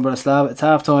Slovan Bratislava. It's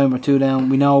half time, we're 2 down,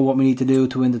 we know what we need to do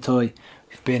to win the tie.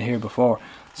 We've been here before.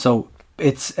 So,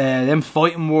 it's them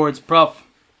fighting words, Prof.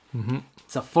 Mm-hmm.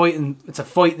 It's a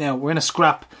fight now, we're in a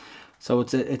scrap. So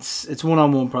it's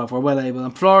one-on-one, Prof. We're well able.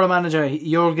 And Florida manager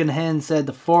Jurgen Henn said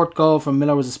the 4th goal from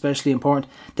Miller was especially important.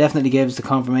 Definitely gave us the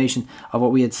confirmation of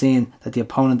what we had seen, that the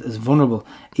opponent is vulnerable.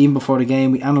 Even before the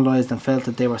game, we analysed and felt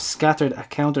that they were scattered at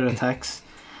counter-attacks.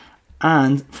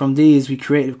 And from these, we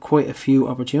created quite a few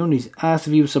opportunities. Asked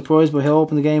if he was surprised by how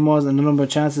open the game was and the number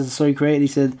of chances the side created, he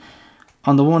said,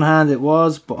 on the one hand it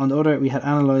was, but on the other we had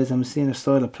analysed and seen their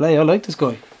style of play. I like this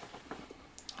guy.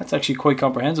 That's actually quite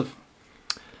comprehensive.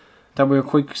 That we were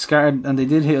quite scattered and they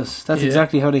did hit us. That's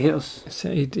exactly how they hit us.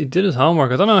 He did his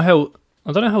homework. I don't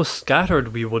know how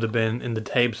scattered we would have been in the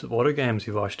tapes of other games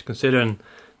we watched, considering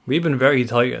we've been very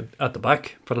tight at the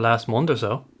back for the last month or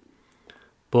so.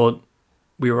 But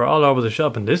we were all over the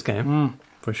shop in this game,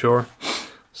 for sure.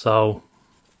 So,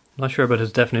 I'm not sure about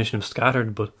his definition of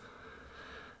scattered, but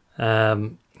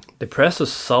they pressed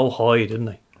us so high, didn't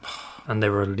they? And they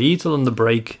were lethal on the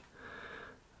break.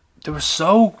 They were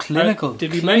so clinical.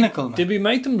 Did we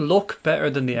make them look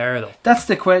better than they are, though? That's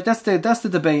the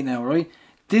debate now, right?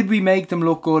 Did we make them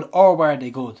look good, or were they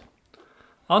good?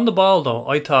 On the ball, though,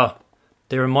 I thought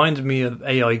they reminded me of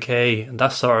AIK and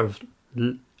that sort of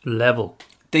level.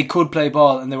 They could play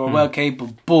ball and they were well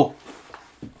capable, but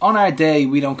on our day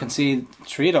we don't concede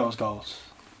 3 of those goals.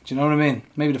 Do you know what I mean?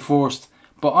 Maybe the first,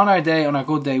 but on our day, on our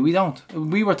good day, we don't.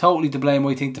 We were totally to blame,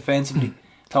 I think, defensively.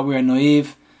 Thought we were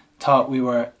naive. Thought we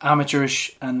were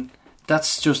amateurish, and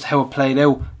that's just how it played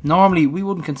out. Normally we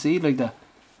wouldn't concede like that,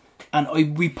 and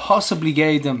we possibly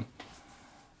gave them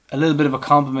a little bit of a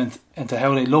compliment into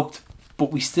how they looked,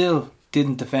 but we still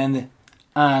didn't defend it,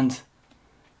 and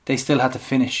they still had to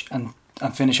finish and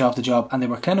finish off the job, and they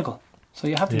were clinical, so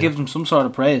you have to give them some sort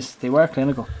of praise. They were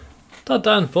clinical. I thought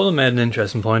Dan Fulham made an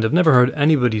interesting point. I've never heard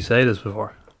anybody say this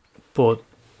before, but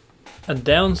a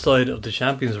downside of the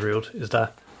Champions route is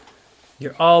that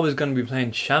you're always going to be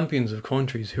playing champions of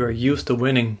countries who are used to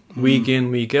winning week in,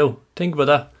 week out. Think about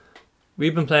that.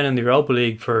 We've been playing in the Europa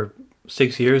League for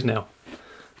 6 years now.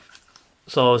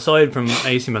 So aside from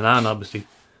AC Milan, obviously,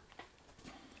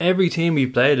 every team we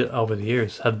played over the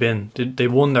years have been, they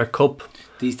won their cup.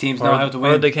 These teams know how to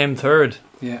win. Or they came third.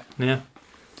 Yeah. Yeah.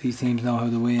 These teams know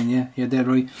how to win, yeah. You're dead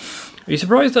right. Are you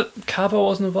surprised that Cavo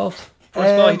wasn't involved?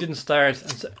 First of all, he didn't start,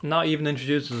 and not even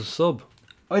introduced as a sub.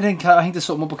 I think there's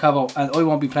something up with Cavo, and I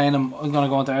won't be playing him. I'm going to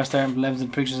go into our starting 11s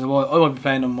and pictures of I won't be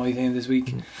playing him my team this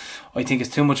week. I think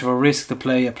it's too much of a risk to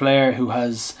play a player who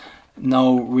has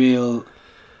no real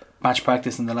match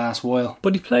practice in the last while.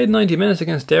 But he played 90 minutes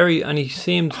against Derry and he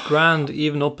seemed grand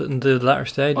even up in the latter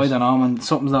stages. I don't know, man.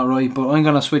 Something's not right, but I'm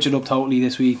going to switch it up totally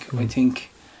this week. I think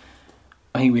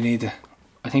we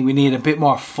need a bit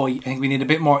more fight. I think we need a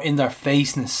bit more in their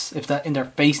faceness. If that in their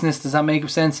faceness, does that make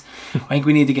sense? I think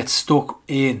we need to get stuck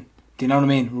in. Do you know what I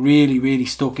mean? Really, really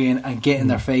stuck in and get in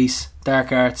their face.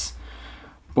 Dark arts.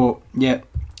 But yeah.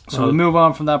 So we'll move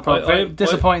on from that.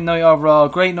 Disappointing night overall.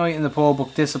 Great night in the pub,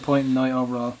 but disappointing night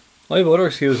overall. I have other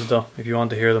excuses though, if you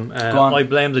want to hear them. Go on. I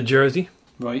blame the jersey.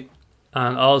 Right.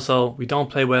 And also, we don't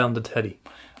play well on the telly.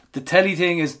 The telly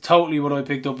thing is totally what I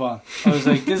picked up on. I was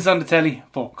like, this is on the telly.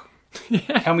 Fuck.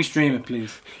 Can we stream it,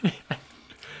 please?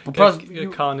 But Prof,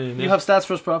 you have stats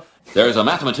for us, Prof? There's a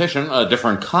mathematician, a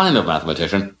different kind of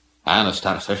mathematician, and a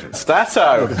statistician.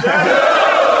 Stato!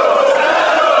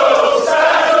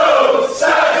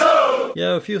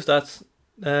 Yeah, a few stats.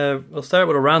 I'll start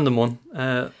with a random one.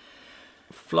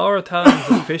 Flora Talon's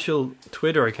official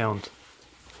Twitter account.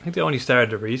 I think they only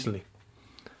started it recently.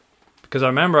 Because I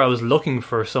remember I was looking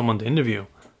for someone to interview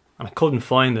and I couldn't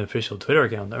find the official Twitter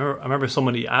account. I remember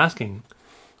somebody asking,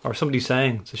 or somebody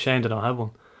saying, it's a shame they don't have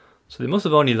one. So they must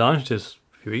have only launched this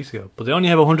a few weeks ago. But they only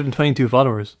have 122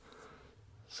 followers.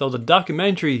 So the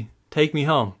documentary, Take Me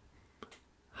Home,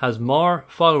 has more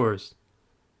followers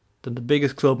than the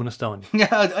biggest club in Estonia. Yeah,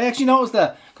 I actually noticed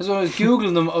that. Because when I was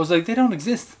Googling them, I was like, they don't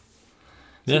exist.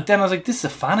 So then I was like, this is a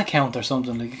fan account or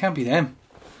something. Like, it can't be them.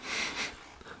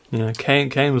 Yeah,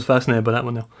 Kane was fascinated by that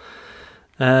one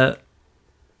now.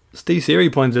 Steve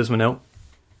Seary pointed this one out.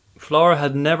 Flora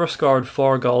had never scored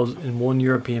 4 goals in one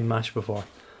European match before.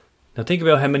 Now think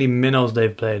about how many minnows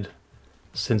they've played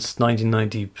since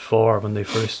 1994 when they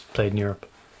first played in Europe.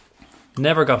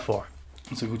 Never got 4.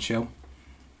 That's a good show.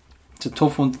 It's a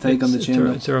tough one to take on the chin.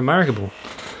 It's a remarkable.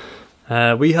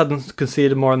 We hadn't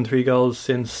conceded more than 3 goals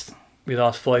since we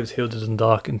lost 5-2 to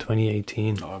Dundalk in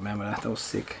 2018. Oh, I remember that. That was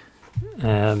sick.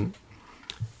 If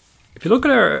you look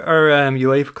at our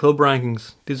UEFA club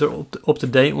rankings, these are up to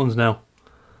date ones now.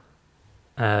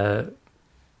 We're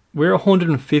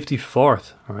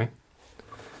 154th, all right.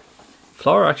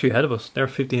 Flora are actually ahead of us. They're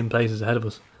 15 places ahead of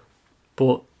us.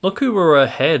 But look who we're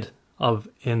ahead of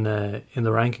in the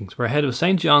rankings. We're ahead of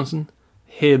St. Johnstone,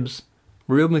 Hibs,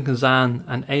 Rubin Kazan,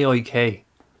 and AIK.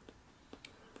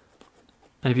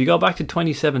 And if you go back to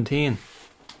 2017,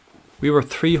 we were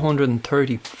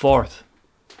 334th.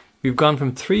 We've gone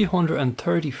from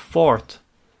 334th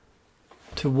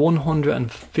to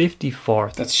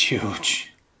 154th. That's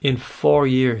huge. In 4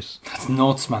 years. That's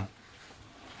nuts, man.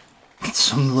 That's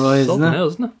some rise,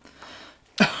 isn't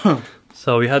it?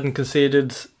 So we hadn't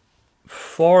conceded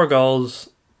 4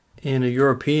 goals in a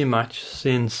European match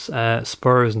since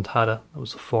Spurs and Tada. That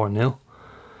was a 4-0.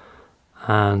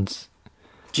 And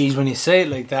geez, when you say it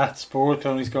like that, Spurs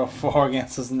can only score 4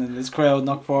 against us, and then this crowd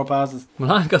knocked 4 passes.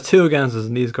 Milan got 2 against us,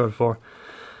 and he scored 4.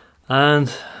 And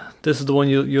this is the one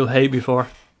you'll hate me for.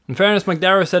 In fairness,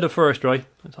 McDara said it first, right?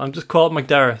 I'm just quoting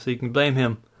McDara, so you can blame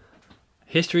him.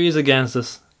 History is against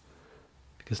us,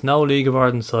 because no League of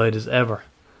Ireland side has ever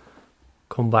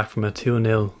come back from a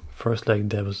 2-0 first leg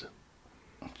deficit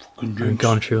and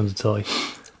gone through on the tie.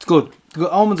 It's good.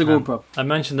 Omens are good, prop. I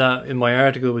mentioned that in my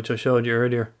article, which I showed you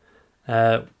earlier.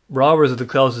 Robbers are the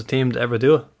closest team to ever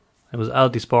do it. It was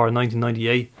Altispor in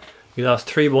 1998. We lost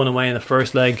 3-1 away in the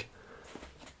first leg,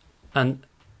 and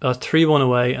lost 3-1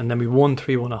 away, and then we won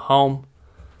 3-1 at home.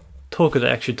 Took it to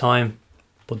extra time,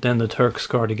 but then the Turks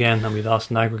scored again, and we lost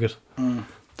in aggregate.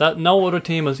 That no other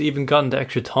team has even gotten to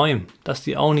extra time. That's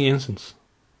the only instance.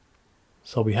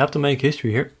 So we have to make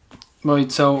history here.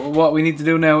 Right, so what we need to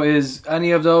do now is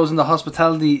any of those in the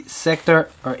hospitality sector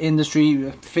or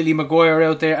industry, Philly Maguire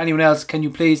out there, anyone else, can you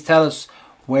please tell us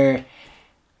where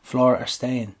Flora are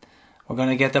staying? We're going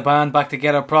to get the band back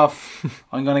together, Prof.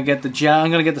 I'm going to get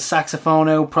the saxophone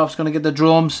out. Prof's going to get the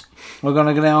drums. We're going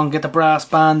to go down and get the brass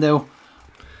band out.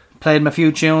 Played them a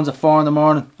few tunes at 4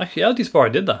 a.m. Actually,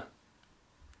 Altispor did that.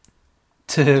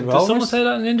 Did someone say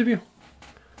that in an interview?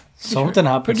 Something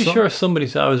happened. Pretty sure somebody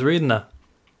said, I was reading that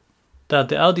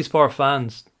the Altispor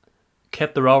fans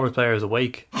kept the Rovers players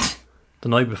awake the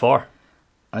night before.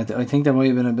 I think there might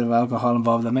have been a bit of alcohol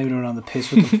involved. That maybe they were on the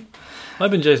piss with them. Might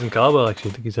have been Jason Caldwell,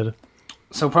 actually. I think he said it.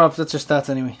 So, Prof, that's your stats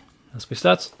anyway. That's my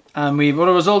stats. And we've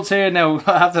other results here now.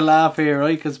 I have to laugh here,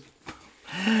 right? Because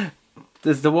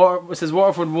there's it says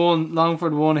Waterford 1,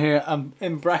 Longford 1 here, and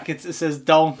in brackets it says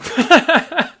don't.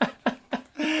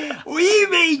 What do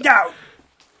you mean don't?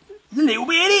 Little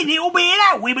bit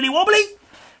out, wibbly wobbly.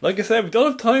 Like I said, we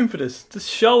don't have time for this. This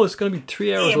show is going to be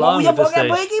 3 hours long at this stage.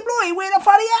 Where the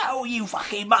funny out, you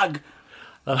fucking mug.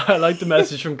 I like the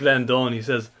message from Glenn Dunn. He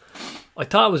says, I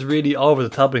thought it was really over the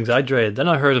top and exaggerated. Then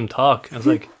I heard him talk. I was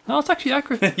like, no, it's actually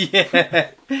accurate.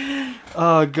 Yeah.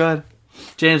 Oh, God.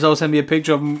 James also sent me a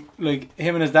picture of him, like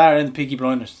him and his dad are in the Peaky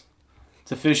Blinders.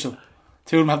 It's official.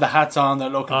 2 of them have the hats on. They're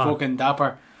looking fucking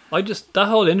dapper. That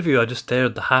whole interview, I just stared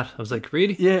at the hat. I was like,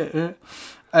 really? Yeah.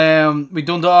 We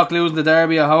Dundalk losing the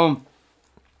derby at home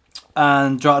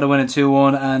and Drogheda winning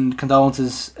 2-1, and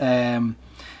condolences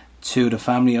to the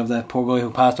family of that poor guy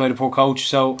who passed away, the poor coach.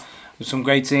 So there's some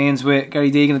great scenes with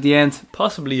Gary Deegan at the end.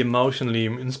 Possibly emotionally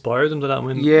inspired them to that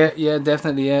win. Yeah,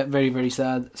 definitely. Yeah, very, very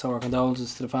sad. So our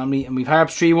condolences to the family. And we've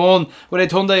Harps 3-1 with a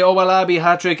Tunde Owalabi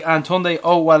hat-trick, and Tunde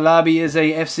Owalabi is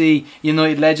a FC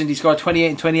United legend. He scored 28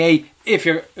 and 28. If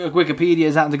your Wikipedia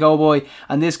is that to go boy.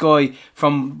 And this guy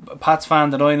from Pats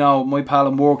fan that I know, my pal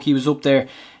in work, he was up there.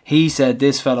 He said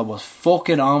this fella was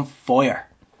fucking on fire.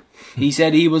 He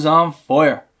said he was on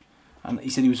fire. And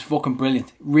he said he was fucking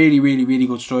brilliant. Really, really, really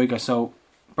good striker. So,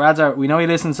 Brad's we know you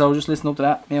listen, so just listen up to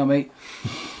that. Yeah, mate.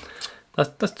 I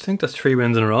think that's 3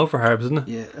 wins in a row for Harps, isn't it?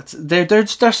 Yeah, they're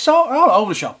so all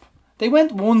over the shop. They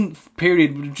went one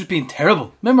period with just being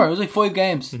terrible. Remember, it was like 5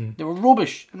 games. Mm-hmm. They were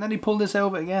rubbish. And then he pulled this out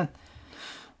of it again.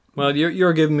 Well,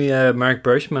 you're giving me Mark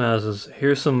Birchman analysis.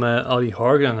 Here's some Ollie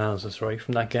Horgan analysis, right,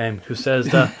 from that game, who says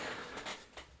that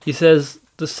he says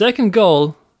the second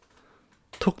goal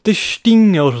took the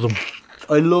sting out of them.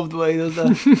 I love the way he does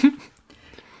that.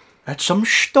 That's some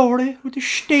story with the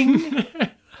sting.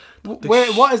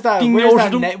 What is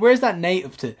that? Where's that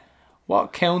native to?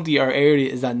 What county or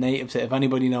area is that native to, if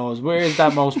anybody knows? Where is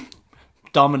that most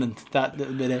dominant, that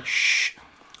little bit of shh?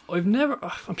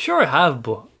 I'm sure I have,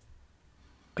 but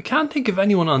I can't think of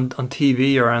anyone on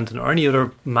TV or anything, or any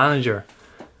other manager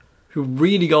who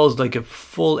really goes like a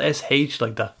full SH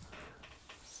like that.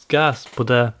 It's gas. But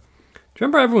do you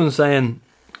remember everyone saying,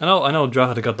 I know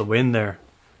Drogheda got the win there,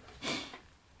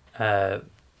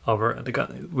 over. They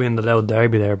got win the Loud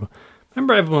Derby there, but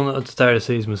remember everyone at the start of the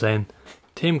season was saying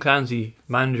Tim Clancy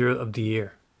Manager of the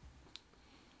Year,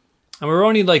 and we're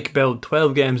only like about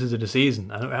 12 games into the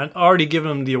season and I'd already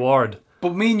given him the award.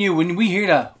 But me and you, when we hear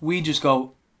that, we just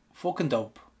go, fucking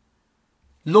dope.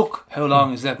 Look how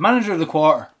long is left. Manager of the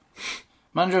quarter,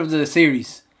 manager of the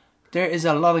series. There is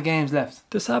a lot of games left.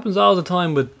 This happens all the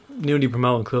time with newly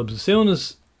promoted clubs. As soon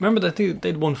as, remember, I think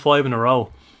they'd won 5 in a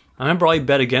row. I remember I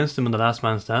bet against them in the last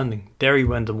man standing. Derry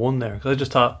went and won there because I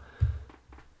just thought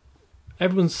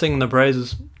everyone's singing their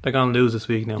praises. They're going to lose this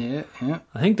week now. Yeah.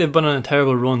 I think they've been on a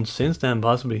terrible run since then,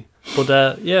 possibly.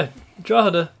 But yeah,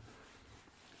 Drogheda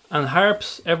and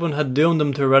Harps, everyone had doomed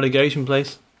them to a relegation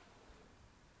place.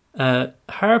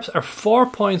 Harps are 4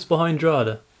 points behind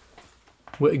Drogheda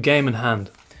with a game in hand.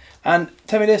 And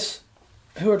tell me this,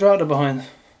 who are Drogheda behind?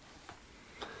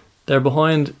 They're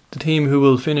behind the team who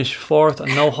will finish 4th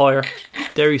and no higher,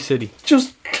 Derry City.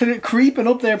 Just creeping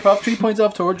up there, Prop. 3 points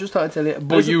off tour, just thought I'd tell you.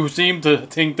 But you seem to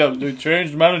think that they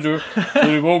changed manager, so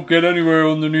they won't get anywhere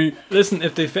underneath. Listen,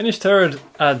 if they finish 3rd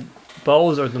at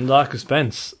Bowes or Dundalk or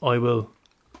Spence, I will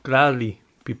gladly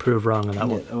be proved wrong on that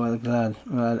one. Well, glad.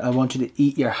 Well, I want you to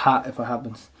eat your hat if it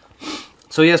happens.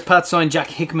 So yes, Pat signed Jack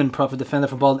Hickman, Prop, a defender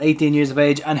for Bolton, 18 years of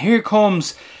age, and here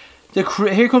comes the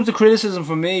criticism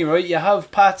from me, right? You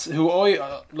have Pats who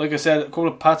like I said, a couple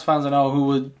of Pats fans I know who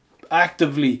would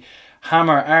actively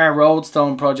hammer our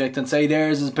Roadstone project and say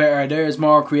theirs is better, theirs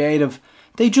more creative.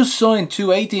 They just signed 2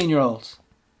 18-year-olds.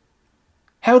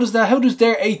 How does their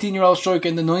 18-year-old striker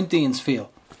in the 19s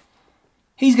feel?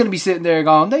 He's going to be sitting there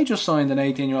going, they just signed an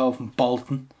 18-year-old from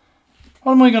Bolton.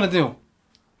 What am I going to do?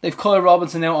 They've Kyle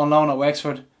Robinson out on loan at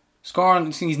Wexford,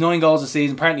 scoring, he's 9 goals a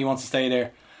season. Apparently he wants to stay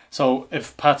there. So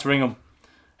if Pats ring him,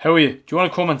 how are you? Do you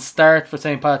want to come and start for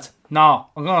St. Pat's? No,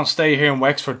 I'm going to stay here in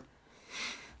Wexford.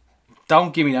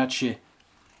 Don't give me that shit.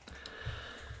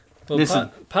 Well, listen,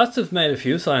 Pats have made a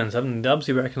few signs, haven't they? They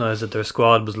obviously recognised that their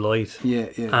squad was light. Yeah.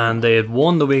 And they had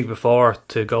won the week before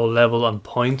to go level on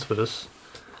points with us.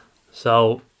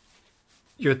 So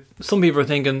some people are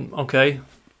thinking, okay,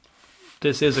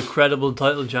 this is a credible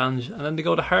title challenge, and then they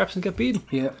go to Harps and get beaten.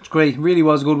 Yeah, it's great. Really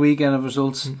was a good weekend of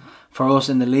results for us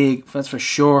in the league. That's for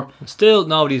sure. Still,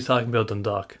 nobody's talking about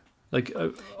Dundalk.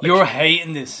 You're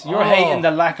hating this. You're hating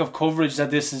the lack of coverage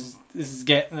that this is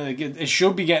getting. It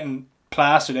should be getting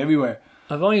plastered everywhere.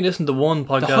 I've only listened to one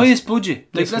podcast. The highest budget.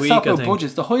 Let's talk about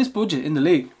budgets. The highest budget in the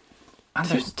league. And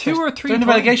there's 2 or 3 they're in the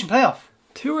relegation playoff.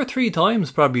 2 or 3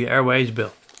 times probably our wage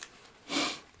bill.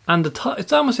 And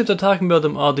it's almost as if they're talking about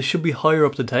them, they should be higher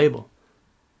up the table.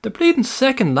 They're bleeding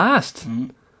second last.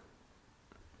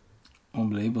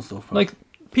 Unbelievable stuff. Bro. Like,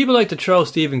 people like to throw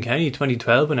Stephen Kenny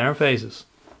 2012 in our faces.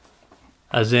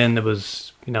 As in it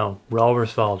was,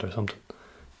 Rovers' fault or something.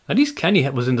 At least Kenny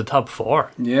was in the top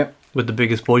 4. Yeah. With the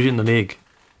biggest budget in the league.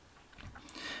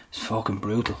 It's fucking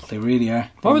brutal. They really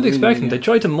are. What were they expecting? They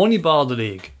tried to moneyball the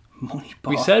league. Moneyball.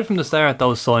 We said from the start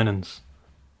those signings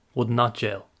would not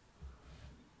gel.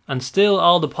 And still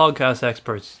all the podcast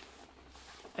experts,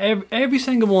 every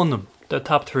single one of them, their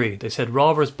top 3, they said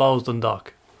Rovers, Bowes,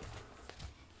 Dundalk.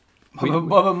 What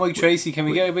about Mike Tracy? Can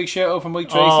we get a big shout out from Mike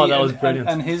Tracy? Oh, that was brilliant.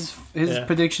 And his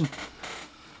prediction.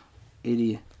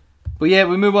 Idiot. But yeah,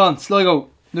 we move on. Sligo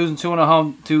losing 2-1 at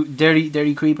home to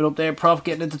Derry creeping up there. Prof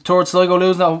getting into third. Sligo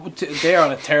losing. They're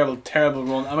on a terrible, terrible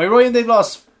run. Am I right? And they've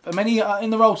lost how many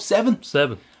in a row? 7?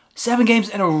 7 games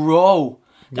in a row.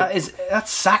 Yep.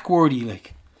 That's sack worthy.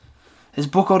 Like, is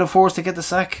Bucko the force to get the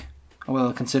sack?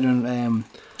 Well, considering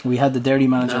we had the Derry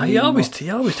manager. He always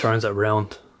turns it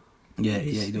around. Yeah,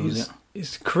 he does. Yeah.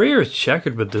 His career is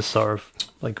checkered with this sort of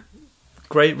like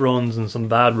great runs and some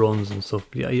bad runs and stuff.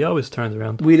 Yeah, he always turns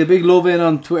around. We had a big love in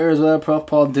on Twitter as well. Prof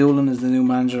Paul Doolan is the new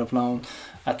manager of Loan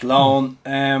at Loan.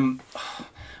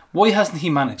 Why hasn't he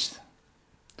managed?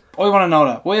 I want to know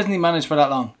that. Why hasn't he managed for that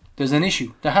long? There's an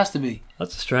issue. There has to be.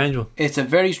 That's a strange one. It's a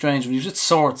very strange one. He was just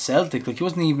sore at Celtic. Like, he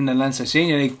wasn't even in Leinster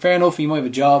Senior League. Fair enough, he might have a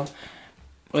job.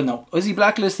 But no, is he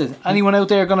blacklisted? Anyone out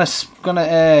there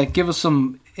gonna give us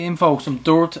some info, some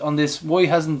dirt on this? Why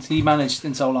hasn't he managed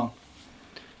in so long?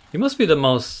 He must be the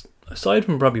most, aside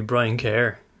from probably Brian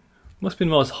Kerr, must be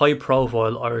the most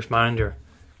high-profile Irish manager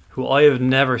who I have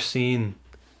never seen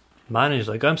manage.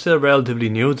 Like, I'm still relatively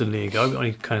new to the league. I've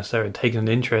only kind of started taking an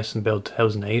interest in about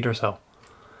 2008 or so.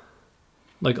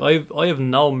 Like, I have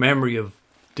no memory of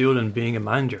Doolan being a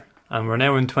manager, and we're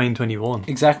now in 2021.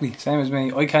 Exactly, same as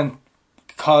me. I can't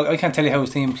tell you how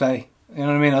his team play. You know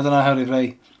what I mean? I don't know how they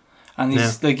play. And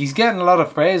he's getting a lot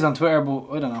of praise on Twitter, but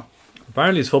I don't know.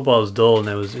 Apparently his football is dull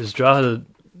now. His Drogheda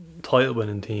title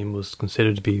winning team was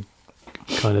considered to be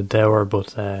kind of dour,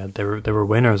 but they were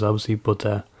winners obviously.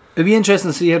 But It'd be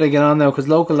interesting to see how they get on now, because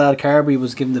local lad Carberry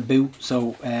was given the boot,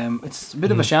 so it's a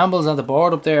bit of a shambles on the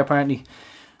board up there apparently.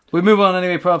 We move on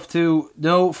anyway, Prof, to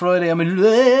No Friday I'm in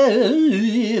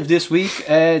Love this week.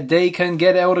 They can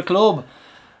get out of club.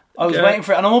 I was waiting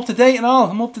for it, and I'm up to date and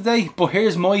all. I'm up to date, but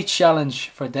here's my challenge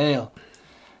for Dale.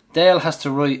 Dale has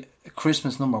to write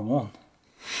Christmas #1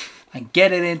 and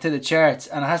get it into the charts,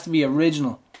 and it has to be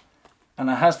original, and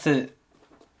it has to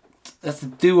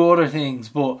do other things,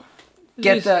 but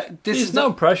get that. There's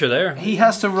no pressure there. He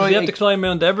has to write. You have to climb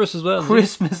Mount Everest as well.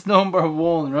 Christmas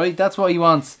 #1, right? That's what he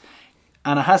wants,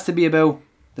 and it has to be about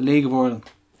the League of Ireland.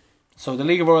 So the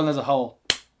League of Ireland as a whole.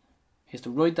 He has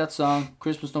to write that song,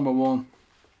 Christmas #1.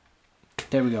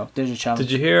 There we go. There's your challenge.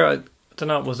 Did you hear? I don't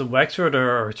know. Was it Wexford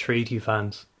or Treaty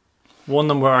fans? One of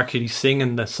them were actually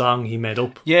singing the song he made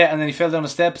up. Yeah, and then he fell down the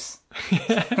steps.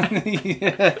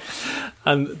 Yeah.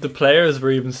 And the players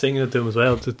were even singing it to him as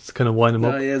well to kind of wind him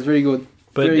up. Yeah, it's very good.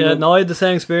 But very good. No, I had the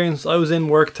same experience. I was in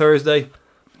work Thursday,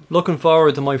 looking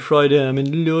forward to my Friday. I'm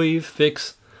in live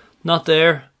fix. Not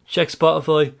there. Check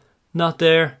Spotify. Not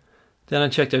there. Then I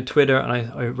checked out Twitter and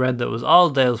I read that it was all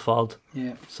Dale's fault.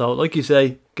 Yeah. So, like you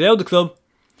say, get out of the club.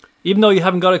 Even though you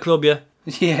haven't got a club yet.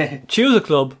 Yeah. Choose a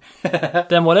club.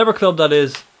 Then whatever club that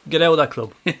is, get out of that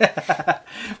club.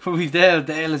 But we've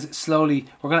Dale is slowly,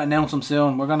 we're going to announce him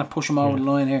soon. We're going to push him over the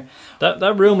line here.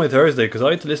 That ruined my Thursday because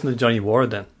I had to listen to Johnny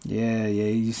Ward then. Yeah.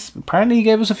 Apparently he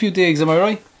gave us a few digs, am I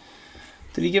right?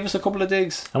 Did he give us a couple of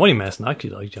digs? I'm only messing. I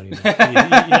actually like Johnny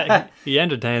Ward. he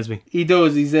entertains me. He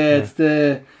does. He's it's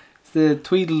the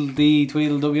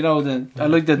Tweedledum, you know, I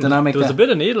like the dynamic. There was a bit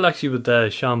of needle actually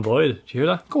with Sean Boyd. Did you hear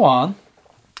that? Go on.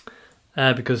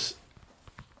 Because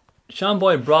Sean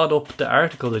Boyd brought up the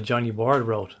article that Johnny Ward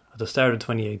wrote at the start of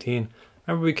 2018.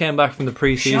 Remember we came back from the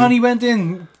pre-season? Johnny went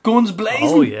in guns blazing.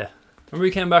 Oh yeah. Remember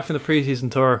we came back from the pre-season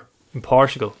tour in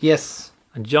Portugal? Yes.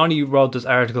 And Johnny wrote this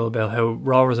article about how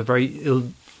Rovers are very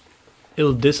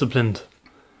ill-disciplined.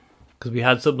 Because we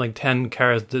had something like 10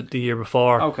 cars the year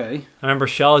before. Okay. I remember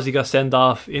Shawsey got sent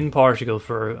off in Portugal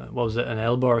for, what was it, an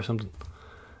elbow or something.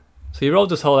 So he wrote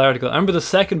this whole article. I remember the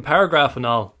second paragraph and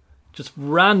all, just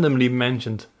randomly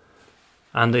mentioned.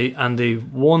 And they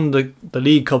won the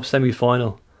League Cup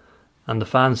semi-final. And the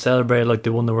fans celebrated like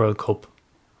they won the World Cup.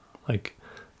 Like,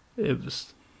 it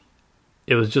was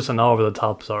just an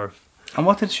over-the-top sort of. And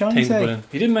what did Shawnee say?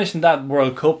 He didn't mention that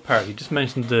World Cup part, he just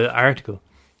mentioned the article.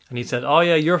 And he said, oh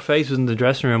yeah, your face was in the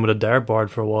dressing room with a dartboard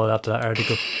for a while after that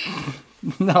article.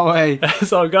 No way.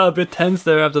 So I got a bit tense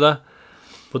there after that.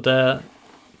 But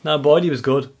Boydie was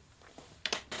good.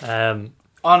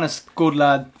 Honest, good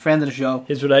lad, friend of the show.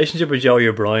 His relationship with Joey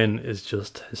O'Brien is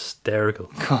just hysterical.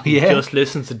 Oh, yeah. He just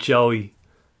listens to Joey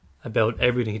about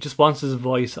everything. He just wants his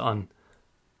voice on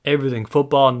everything,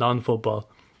 football and non-football.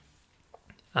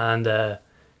 And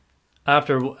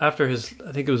after his,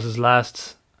 I think it was his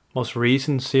most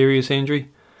recent serious injury,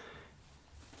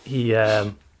 he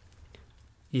had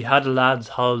a lad's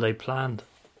holiday planned,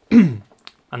 and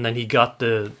then he got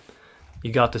the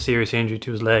serious injury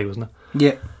to his leg, wasn't it?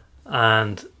 Yeah.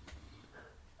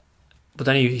 But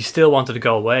then he still wanted to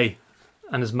go away,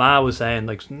 and his ma was saying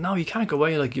like, no, you can't go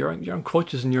away, like you're on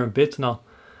crutches and you're in bits and all.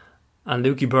 And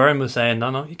Lukey Byrne was saying,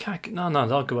 no, you can't, no,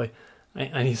 don't go away.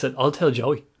 And he said, I'll tell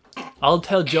Joey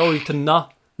to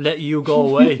not let you go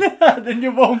away. Then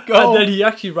you won't go. And then he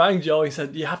actually rang Joey and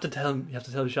said, you have to tell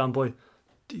Sean Boyd,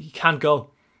 he can't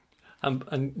go.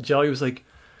 And Joey was like,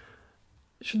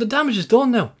 sure, the damage is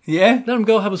done now. Yeah. Let him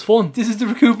go have his fun. This is the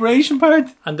recuperation part.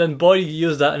 And then Boyd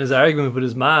used that in his argument with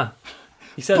his ma.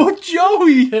 He said, but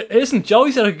Joey! Listen,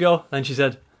 Joey said I could go. And she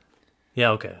said,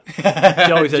 yeah, okay.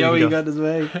 Joey said Joey you could go. got his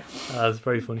way. That's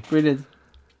very funny. Brilliant.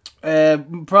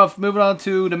 Prof, moving on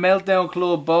to the Meltdown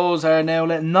Club. Bows are now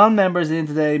letting non-members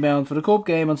into the Mount for the Cup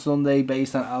game on Sunday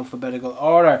based on alphabetical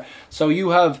order. So you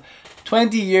have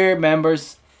 20-year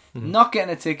members not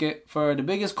getting a ticket for the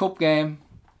biggest Cup game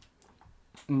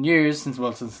in years, since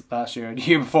last year or the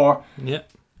year before. Yeah.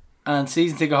 And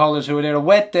season ticket holders who are there a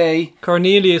wet day.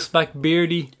 Cornelius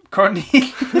McBeardy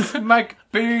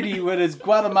with his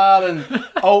Guatemalan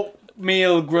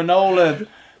oatmeal granola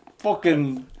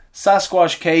fucking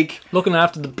Sasquatch cake. Looking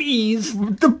after the bees.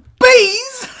 The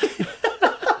bees?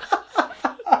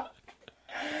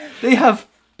 They have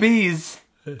bees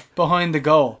behind the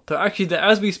goal. They're actually,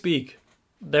 as we speak,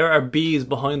 there are bees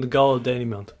behind the goal of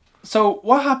Dalymount. So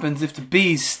what happens if the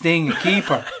bees sting a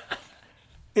keeper?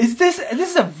 This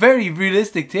is a very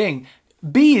realistic thing.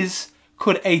 Bees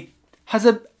could has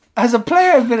a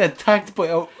player been attacked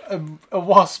by a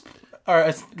wasp or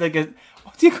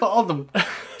what do you call them?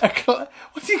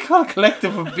 What do you call a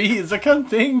collective of bees? I can't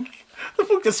think.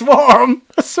 A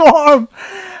swarm.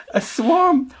 A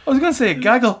swarm. I was going to say a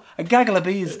gaggle of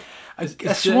bees. A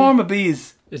swarm of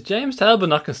bees. Is James Talbot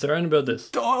not concerned about this?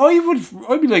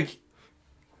 I'd be like,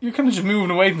 you're kind of just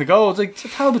moving away from the goal. It's like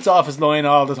Talbot's office line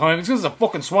all the time. It's because there's a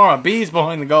fucking swarm of bees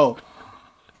behind the goal.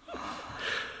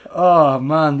 Oh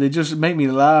man, they just make me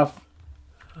laugh.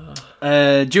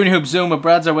 Junior Hoop Zoom with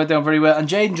Bradzer went down very well, and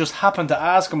Jaden just happened to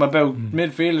ask him about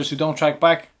midfielders who don't track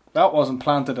back. That wasn't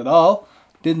planted at all.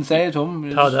 Didn't say it to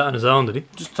him. Taught that on his own, did he?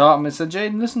 Just taught him. I said,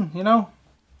 Jaden, listen,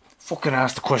 fucking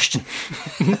ask the question.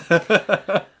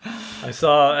 I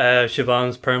saw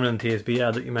Siobhan's permanent TSB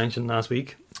ad that you mentioned last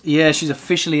week. Yeah, she's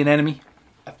officially an enemy.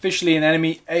 Officially an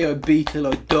enemy. AIB till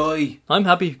I die. I'm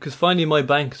happy because finally my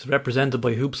bank is represented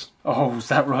by Hoops. Oh, is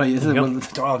that right? Is it? Yep. Well,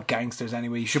 they're all gangsters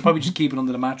anyway. You should probably just keep it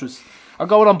under the mattress. Or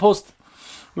go it on post.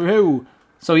 Woohoo.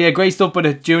 So yeah, great stuff by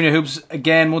the Junior Hoops.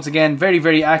 Once again, very,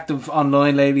 very active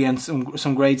online lately and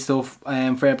some great stuff.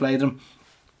 Fair play to them.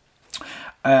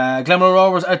 Glenmore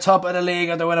Rovers are top of the league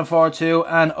and they're winning 4-2,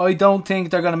 and I don't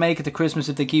think they're going to make it to Christmas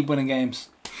if they keep winning games,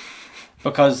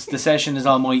 because the session is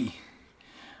almighty.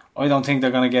 I don't think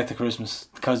they're going to get to Christmas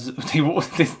because I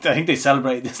think they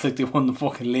celebrate this like they won the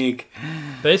fucking league.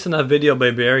 Based on that video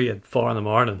by Barry at 4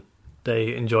 a.m,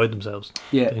 they enjoyed themselves.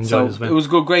 Yeah, so it was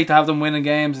great to have them winning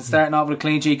games and starting off with a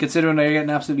clean sheet, considering they're getting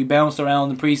absolutely bounced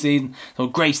around in pre-season. So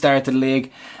great start to the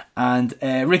league. And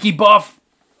Ricky Buff,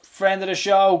 friend of the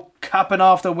show, capping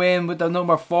off the win with the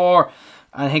number 4.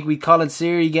 And I think we Colin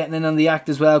Seary getting in on the act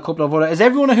as well. A couple of other. Is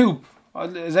everyone a hoop?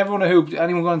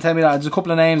 Anyone going to tell me that? There's a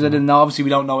couple of names I didn't know. Obviously we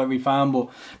don't know every fan, but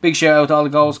big shout out to all the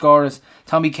goal scorers.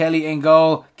 Tommy Kelly in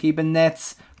goal, keeping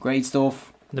nets. Great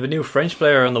stuff. They have a new French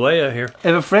player on the way out here. They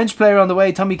have a French player on the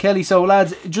way, Tommy Kelly. So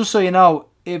lads, just so you know,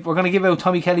 if we're going to give out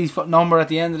Tommy Kelly's number at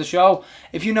the end of the show,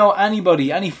 if you know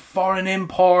anybody, any foreign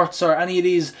imports or any of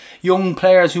these young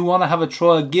players who want to have a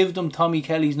trial, give them Tommy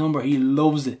Kelly's number. He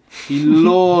loves it. He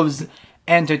loves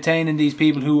entertaining these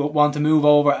people who want to move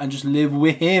over and just live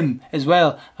with him as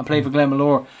well and play for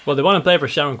Glenmalure. Well, they want to play for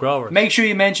Shamrock Rovers. Make sure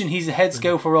you mention he's a head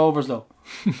scout for Rovers though.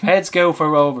 Head scout for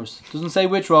Rovers. Doesn't say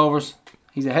which Rovers.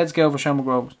 He's a head scout for Shamrock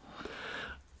Rovers.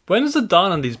 When does it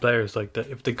dawn on these players like that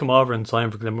if they come over and sign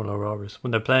for Glenmalure Rovers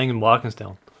when they're playing in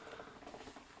Walkinstown?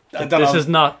 This is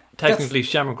not technically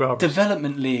Shamrock Rovers.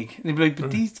 Development league. They'd be like,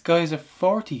 but these guys are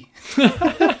 40.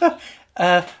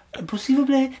 S'il vous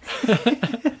plaît.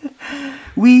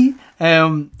 Oui.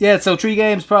 So 3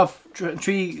 games, Prof.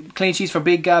 3 clean sheets for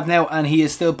Big Gav now, and he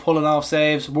is still pulling off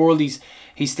saves. Worldies,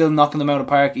 he's still knocking them out of the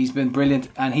park. He's been brilliant,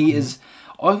 and he is.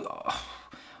 Do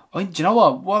you know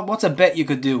what? What's a bet you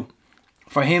could do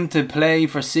for him to play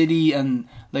for City and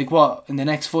in the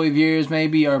next 5 years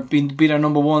maybe, or be their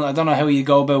number 1? I don't know how you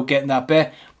go about getting that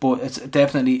bet, but it's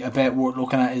definitely a bet worth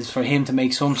looking at. Is for him to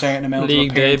make some certain amount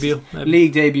league of appearances. debut, maybe.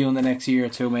 League debut in the next year or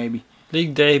 2 maybe.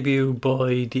 League debut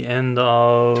by the end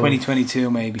of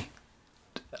 2022 maybe.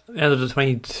 End of the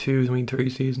 22-23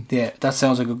 season. Yeah, that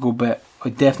sounds like a good bet.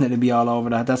 I'd definitely be all over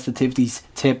that. That's the Tifty's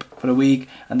tip for the week.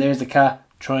 And there's the cat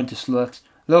trying to slut.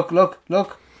 Look,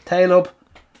 tail up.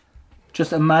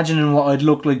 Just imagining what I'd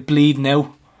look like bleeding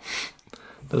out.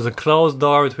 There's a closed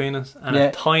door between us, and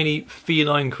a tiny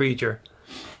feline creature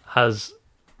has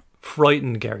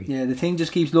frightened Gary. Yeah, the thing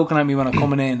just keeps looking at me when I'm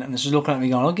coming in, and it's just looking at me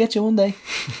going, I'll get you one day.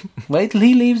 Wait till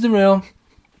he leaves the room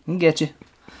and get you.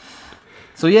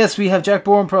 So yes, we have Jack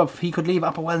Bourne, Prof. He could leave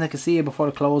Apoel Nicosia before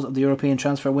the close of the European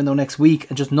transfer window next week,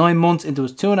 and just 9 months into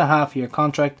his 2.5-year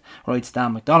contract, writes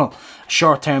Dan McDonnell. A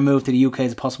short-term move to the UK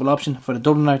is a possible option for the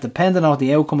Dubliner, depending on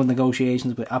the outcome of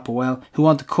negotiations with Apoel, who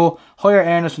want to cut higher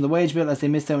earners from the wage bill as they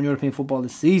missed out on European football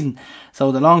this season.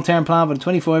 So the long-term plan for the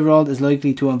 25-year-old is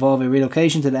likely to involve a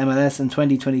relocation to the MLS in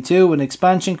 2022 with an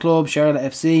expansion club, Charlotte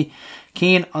FC,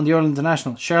 keen on the Ireland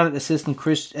International. Charlotte assistant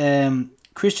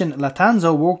Christian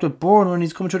Latanzo worked with Bourne when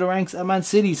he's coming through the ranks at Man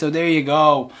City. So there you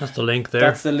go. That's the link there.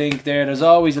 That's the link there. There's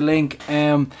always a link.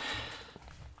 From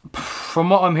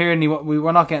what I'm hearing,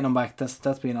 we're not getting him back.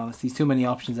 That's being honest. There's too many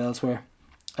options elsewhere.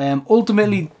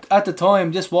 Ultimately, at the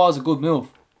time, this was a good move.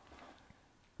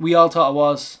 We all thought it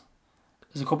was.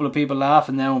 There's a couple of people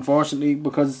laughing now, unfortunately,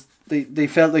 because they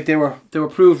felt like they were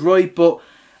proved right, but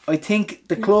I think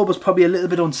the club was probably a little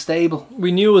bit unstable.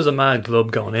 We knew it was a mad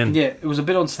club going in. Yeah, it was a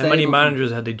bit unstable. How many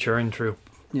managers had they churned through?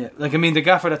 Yeah, the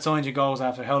gaffer that signed you goes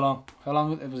after how long? How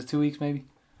long? It was 2 weeks maybe?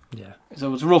 Yeah. So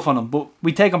it was rough on him, but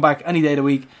we take him back any day of the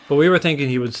week. But we were thinking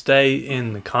he would stay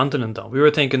in the continent though. We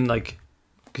were thinking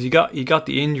because he got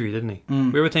the injury, didn't he?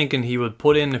 We were thinking he would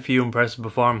put in a few impressive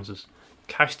performances,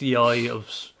 catch the eye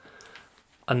of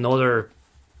another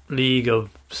league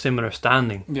of similar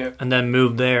standing, and then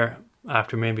move there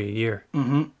after maybe a year.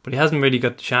 But he hasn't really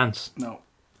got the chance. No.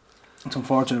 It's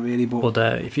unfortunate, really. But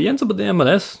if he ends up at the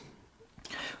MLS,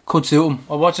 could suit him.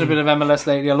 I'm watching a bit of MLS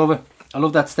lately. I love it. I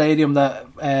love that stadium. That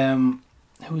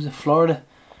who was it? Florida.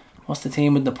 What's the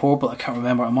team with the purple? I can't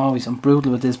remember. I'm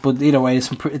brutal with this, but either way, it's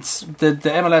the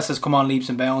MLS has come on leaps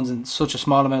and bounds in such a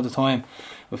small amount of time,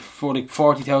 with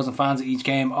 40,000 fans at each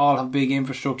game. All have big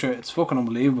infrastructure. It's fucking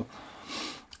unbelievable.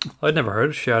 I'd never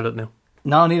heard of Charlotte now.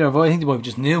 No, neither have I. I think they might be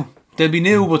just new. They'll be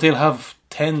new, but they'll have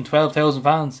 10, 12,000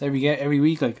 fans every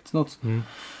week. Like, it's nuts.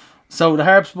 So the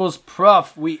Harps Bus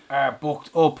Prof, we are booked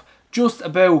up just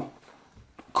about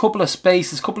a couple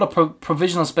of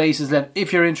provisional spaces left.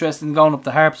 If you're interested in going up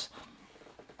the Harps,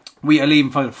 we are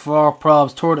leaving for the 4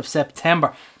 Provs 3rd of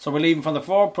September. So we're leaving from the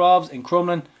 4 Provs in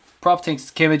Crumlin. Prof thinks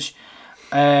it's Kimmage.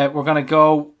 We're going to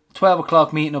go 12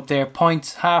 o'clock meeting up there.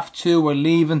 Points 2:30 we're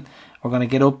leaving. We're going to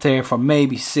get up there for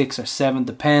maybe 6 or 7.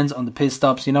 Depends on the pit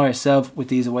stops. You know yourself with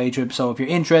these away trips. So if you're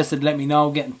interested, let me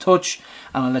know. Get in touch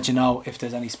and I'll let you know if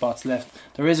there's any spots left.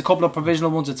 There is a couple of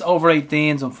provisional ones. It's over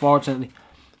 18s, unfortunately.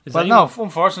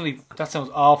 Unfortunately, that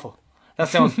sounds awful. That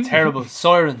sounds terrible.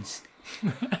 Sirens.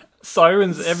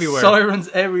 Sirens everywhere. Sirens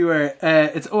everywhere.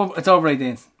 It's over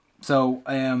 18s. So,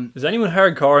 is anyone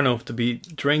hardcore enough to be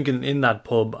drinking in that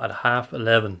pub at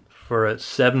 11:30 for a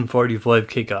 7:45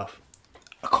 kickoff?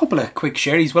 A couple of quick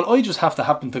sherries. Well, I just have to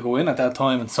happen to go in at that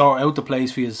time and sort out the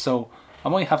place for you. So I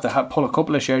might have to pull a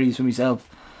couple of sherries for myself.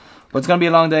 But it's going to be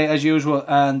a long day as usual.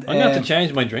 And I'm going to have to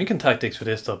change my drinking tactics for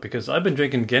this stuff because I've been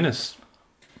drinking Guinness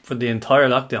for the entire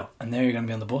lockdown. And now you're going to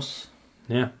be on the bus.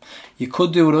 Yeah. You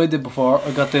could do what I did before.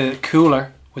 I got the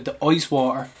cooler with the ice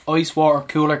water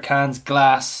cooler cans,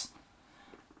 glass.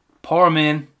 Pour them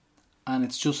in, and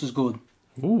it's just as good.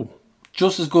 Ooh.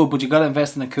 Just as good, but you got to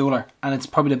invest in a cooler, and it's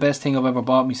probably the best thing I've ever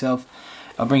bought myself.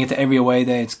 I'll bring it to every away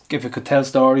day. If it could tell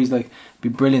stories, like, it'd be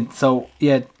brilliant. So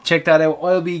yeah, check that out.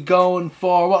 I'll be going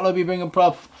for what will I be bringing,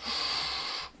 Prof?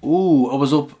 Ooh, I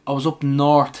was up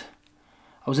north.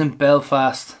 I was in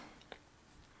Belfast,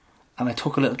 and I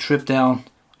took a little trip down.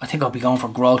 I think I'll be going for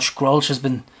Grolsch. Grolsch has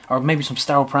been, or maybe some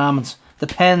Star Pramens.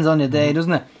 Depends on your day,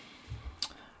 doesn't it?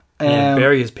 Yeah,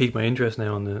 Barry has piqued my interest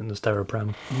now in the Star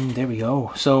Pram. There we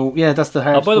go. So yeah, that's the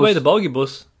Harps. Oh, by the way, the Bogey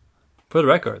Bus, for the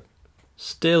record,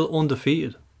 still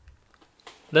undefeated.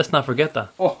 Let's not forget that.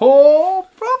 Oh,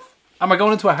 Prof. And we're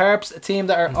going into a Harps, a team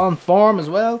that are on form as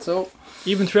well. So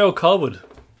even throughout COVID,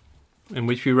 in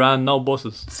which we ran no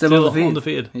buses, still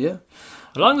undefeated. Yeah.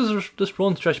 How long does this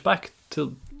run stretch back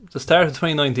till the start of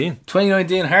 2019?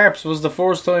 2019 Harps was the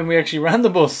first time we actually ran the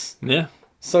bus. Yeah.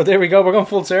 So there we go. We're going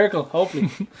full circle,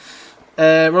 hopefully.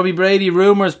 Robbie Brady,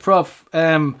 rumours, Prof.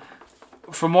 From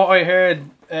what I heard,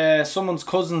 someone's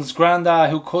cousin's granddad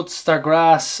who cuts their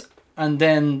grass, and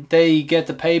then they get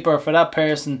the paper for that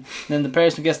person, and then the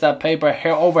person who gets that paper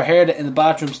overheard it in the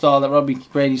bathroom stall that Robbie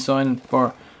Brady's signing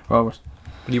for Rovers.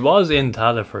 But he was in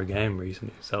Tala for a game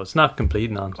recently, so it's not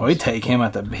complete nonsense. I'd take him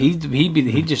at the...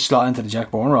 He'd just slot into the Jack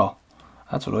Bourne role.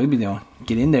 That's what I'd be doing.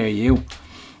 Get in there, you.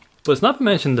 But it's not to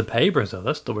mention the papers, though.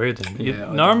 That's the weird thing.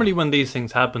 Yeah, normally when these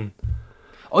things happen,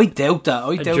 I doubt that.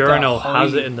 A journal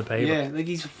has it in the paper. Yeah, like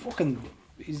he's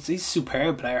a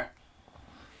superb player.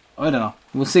 I don't know.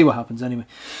 We'll see what happens anyway.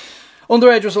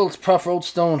 Underage results. Prof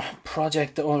Roadstone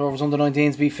Project. The Rovers under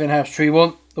 19s beat Finn Harps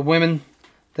 3-1. The women,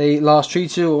 they lost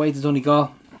 3-2 away to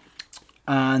Donegal.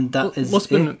 And that is must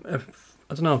have been,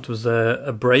 I don't know if it was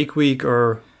a break week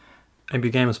or maybe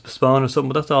a game was postponed or something,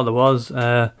 but that's all there was.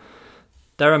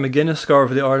 Darragh McGuinness scored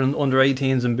for the Ireland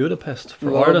under-18s in Budapest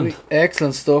for Ireland.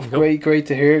 Excellent stuff. Great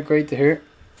to hear.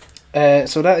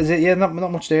 So that is it. Yeah, not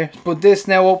much there. But this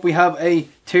now up, we have a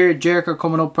tear jerker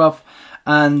coming up, Prof,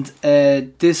 and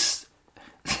this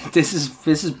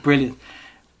is brilliant.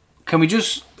 Can we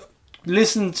just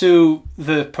listen to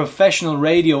the professional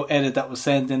radio edit that was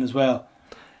sent in as well?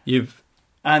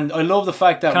 And I love the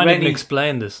fact that Rennie even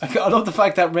explain this. I love the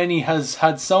fact that Rennie has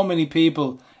had so many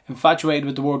people infatuated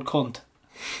with the word cunt.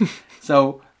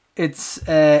 So it's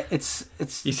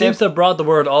he seems to have brought the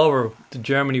word over to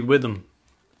Germany with him.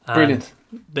 Brilliant.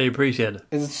 They appreciate it.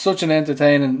 It's such an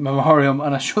entertaining memoriam,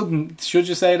 and I shouldn't. Should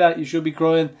you say that? You should be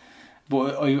crying.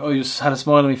 But I just had a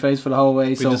smile on my face for the whole way.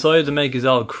 We decided to make us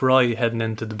all cry heading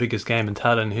into the biggest game in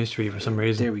Tala in history for some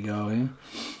reason. There we go. Yeah.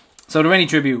 So the Rennie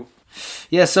tribute.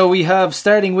 Yeah, so we have,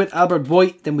 starting with Albert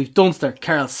White, then we've Dunster,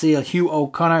 Carl Seal, Hugh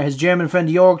O'Connor, his German friend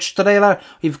Jörg Strehler,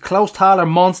 we've Klaus Thaler,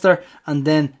 Monster, and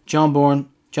then John Bourne,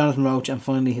 Jonathan Roach, and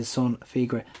finally his son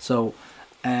Figre. So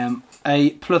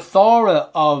a plethora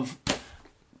of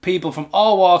people from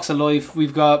all walks of life.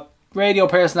 We've got radio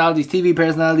personalities, TV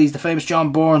personalities, the famous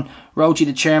John Bourne, Roachy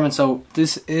the chairman. So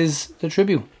this is the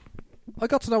tribute. I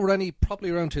got to know Rennie probably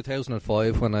around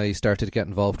 2005 when I started to get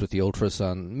involved with the Ultras,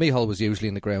 and Michal was usually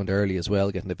in the ground early as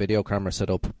well, getting the video camera set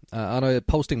up. And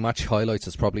posting match highlights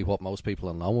is probably what most people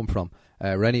will know him from.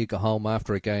 Rennie would go home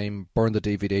after a game, burn the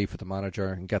DVD for the manager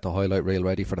and get the highlight reel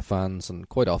ready for the fans, and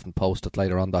quite often post it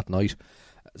later on that night.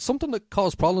 Something that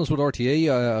caused problems with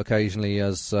RTE occasionally,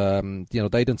 as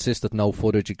they'd insist that no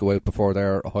footage would go out before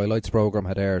their highlights programme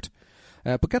had aired.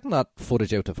 But getting that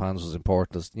footage out to fans was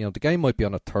important, as the game might be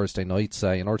on a Thursday night,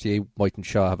 say, and RTE mightn't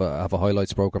have a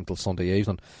highlights programme till Sunday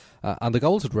evening, and the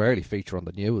goals would rarely feature on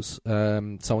the news.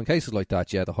 So in cases like that,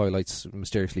 the highlights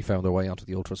mysteriously found their way onto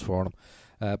the Ultras forum.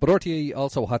 But RTE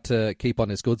also had to keep on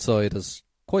his good side, as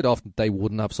quite often they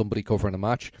wouldn't have somebody covering a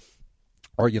match,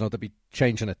 or they'd be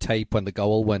changing a tape when the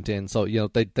goal went in, so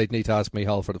they'd need to ask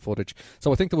Michal for the footage.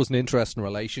 So I think there was an interesting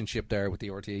relationship there with the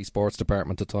RTE sports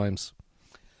department at times.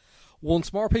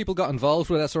 Once more people got involved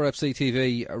with SRFC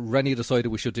TV, Rennie decided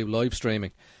we should do live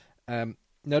streaming. Now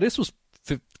this was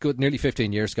nearly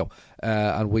 15 years ago,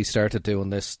 and we started doing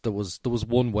this. There was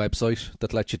one website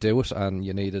that let you do it, and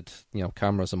you needed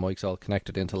cameras and mics all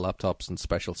connected into laptops and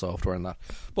special software and that.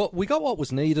 But we got what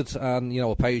was needed, and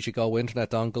a pay-as-you-go internet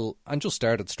dongle, and just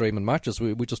started streaming matches.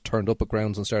 We just turned up at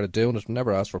grounds and started doing it.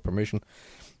 Never asked for permission.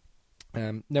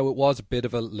 Now it was a bit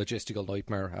of a logistical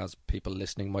nightmare, as people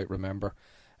listening might remember.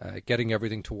 Getting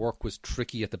everything to work was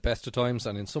tricky at the best of times,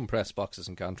 and in some press boxes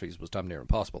and gantries was damn near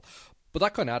impossible. But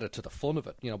that kind of added to the fun of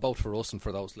it, both for us and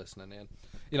for those listening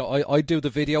in. I do the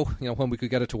video, when we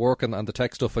could get it to work, and the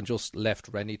tech stuff, and just left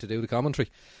Rennie to do the commentary.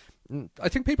 I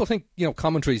think people think,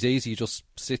 commentary is easy, you just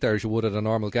sit there as you would at a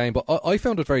normal game, but I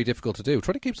found it very difficult to do.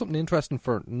 Try to keep something interesting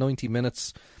for 90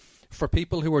 minutes for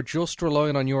people who are just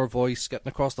relying on your voice, getting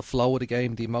across the flow of the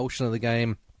game, the emotion of the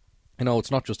game.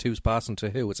 It's not just who's passing to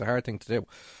who. It's a hard thing to do.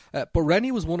 But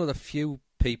Rennie was one of the few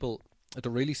people that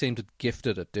really seemed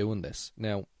gifted at doing this.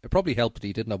 Now, it probably helped that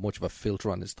he didn't have much of a filter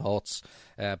on his thoughts,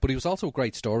 but he was also a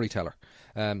great storyteller.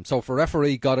 So if a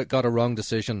referee got a wrong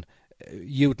decision,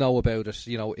 you'd know about it,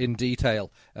 in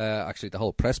detail. Actually, the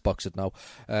whole press box would know.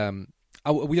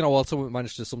 Also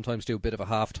managed to sometimes do a bit of a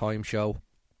half-time show.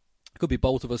 It could be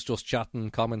both of us just chatting,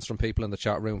 comments from people in the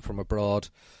chat room from abroad.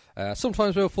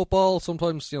 Sometimes about football,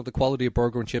 sometimes the quality of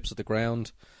burger and chips at the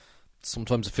ground.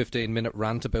 Sometimes a 15-minute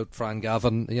rant about Fran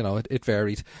Gavin. It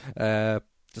varied.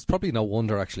 There's probably no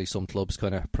wonder actually some clubs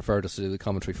kind of preferred us to do the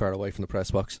commentary far away from the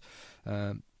press box.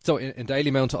 So in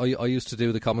Dalymount, I used to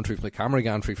do the commentary from the camera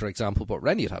gantry, for example, but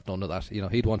Rennie would have none of that.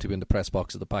 He'd want to be in the press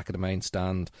box at the back of the main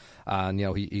stand, and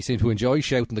he seemed to enjoy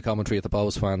shouting the commentary at the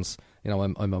Bows fans.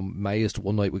 I'm amazed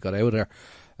one night we got out of there.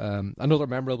 Another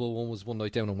memorable one was one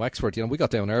night down in Wexford. We got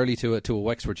down early to a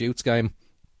Wexford Youths game.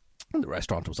 And the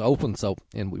restaurant was open, so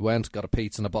in we went, got a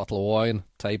pizza and a bottle of wine,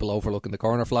 table overlooking the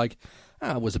corner flag.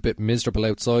 It was a bit miserable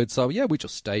outside, so we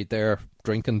just stayed there,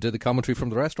 drinking, did the commentary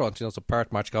from the restaurant. So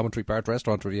part match commentary, part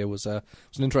restaurant review. Was an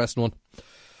interesting one.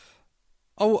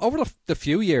 Over the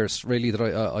few years, really, that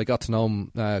I got to know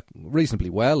him reasonably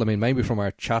well. I mean, maybe from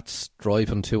our chats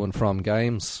driving to and from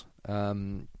games.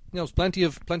 There's plenty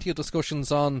of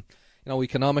discussions on,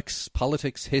 economics,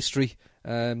 politics, history.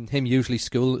 Him usually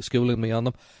schooling me on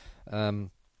them.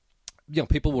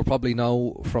 People will probably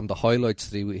know from the highlights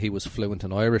that he was fluent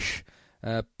in Irish,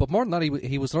 but more than that,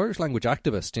 he was an Irish language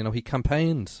activist. He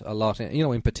campaigned a lot,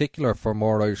 in particular for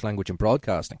more Irish language in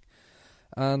broadcasting.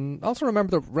 And also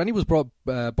remember that Rennie was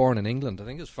born in England. I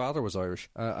think his father was Irish,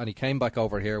 and he came back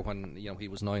over here when he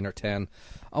was 9 or 10.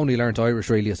 Only learnt Irish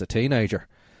really as a teenager.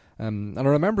 And I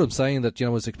remember him saying that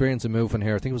his experience in moving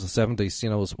here, I think it was the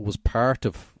 70s, was part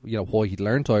of why he'd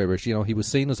learnt Irish. He was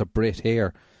seen as a Brit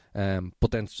here.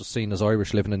 But then it's just seen as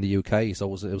Irish living in the UK, so it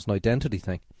was an identity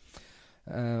thing.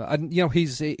 And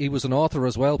he was an author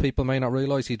as well. People may not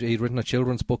realise he'd written a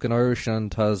children's book in Irish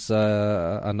and has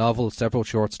a novel, several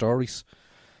short stories.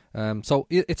 So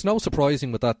it's no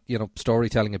surprising with that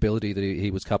storytelling ability that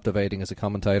he was captivating as a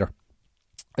commentator.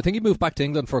 I think he moved back to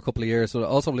England for a couple of years, but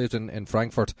also lived in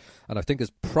Frankfurt, and I think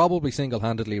is probably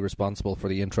single-handedly responsible for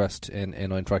the interest in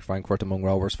Eintracht Frankfurt among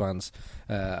Rovers fans,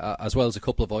 as well as a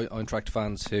couple of Eintracht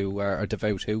fans who are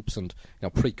devout hoops and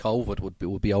pre-COVID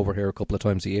would be over here a couple of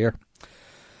times a year.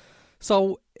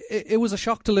 So it was a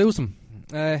shock to lose him.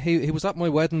 He was at my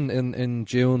wedding in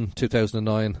June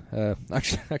 2009.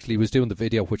 Actually, he was doing the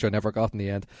video, which I never got in the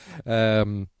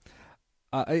end.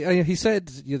 He said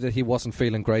that he wasn't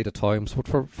feeling great at times, but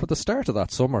for the start of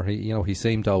that summer, he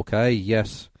seemed okay.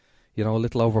 Yet, a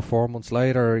little over 4 months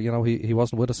later, he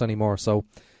wasn't with us anymore. So,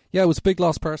 it was a big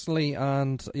loss personally,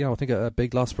 and I think a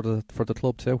big loss for the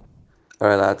club too. All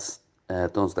right, lads,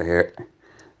 Dunster here.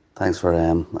 Thanks for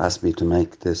asking me to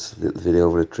make this little video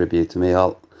with a tribute to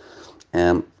Michal.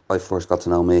 I first got to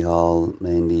know Micheál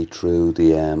mainly through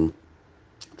the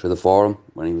forum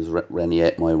when he was Rennie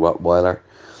my Rottweiler.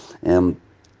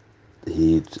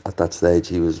 He at that stage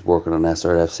he was working on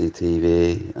SRFC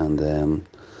TV, and I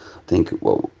think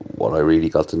what I really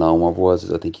got to know him of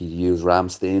was I think he used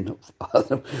Rammstein,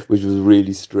 which was a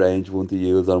really strange one to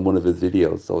use on one of his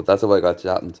videos. So that's how I got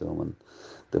chatting to him, and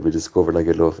then we discovered like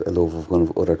a love of kind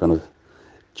of other kind of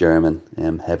German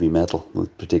heavy metal,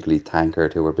 particularly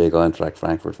Tankard, who were big Eintracht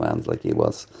Frankfurt fans like he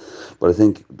was. But I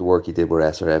think the work he did with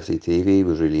SRFC TV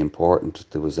was really important.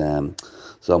 There was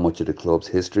so much of the club's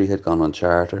history had gone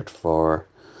uncharted for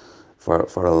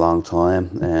a long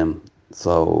time.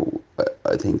 So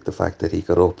I think the fact that he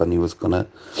got up and he was going to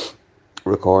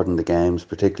recording the games,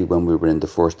 particularly when we were in the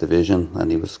first division,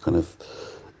 and he was kind of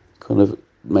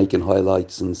making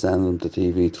highlights and sending them to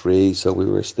TV3. So we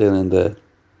were still in the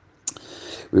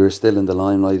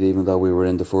limelight, even though we were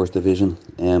in the first division.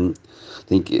 I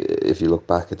think if you look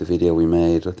back at the video we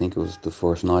made, I think it was the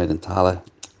first night in Tallaght,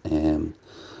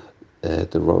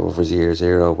 the Rovers Year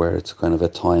Zero, where it's kind of a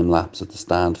time lapse at the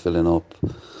stand filling up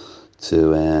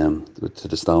to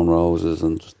the Stone Roses,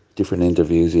 and just different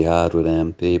interviews he had with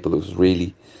people. It was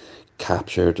really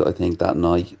captured, I think, that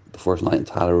night, the first night in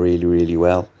Tallaght, really, really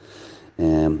well.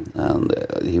 And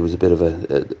he was a bit of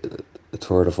a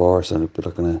tour de force, and a bit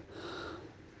of kind of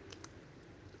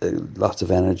lots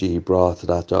of energy he brought to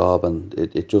that job, and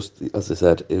it just, as I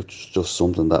said, it's just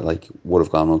something that like would have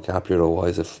gone uncaptured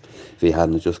otherwise if he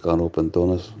hadn't just gone up and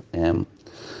done it.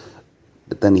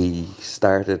 But then he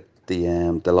started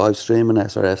the live streaming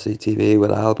SRFC TV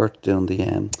with Albert, doing the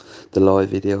live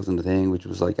videos and the thing, which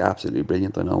was like absolutely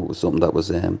brilliant. I know it was something that was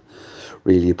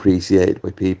really appreciated by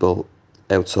people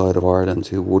outside of Ireland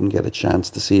who wouldn't get a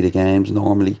chance to see the games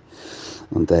normally.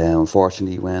 And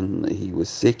unfortunately, when he was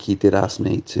sick, he did ask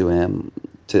me to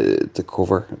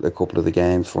cover a couple of the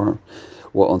games for him,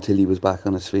 until he was back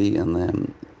on his feet.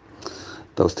 And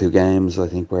those two games, I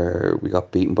think, where we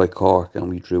got beaten by Cork and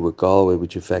we drew with Galway,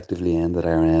 which effectively ended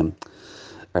our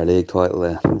league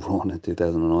title run in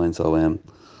 2009. So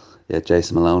yeah,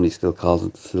 Jason Maloney still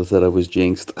said I was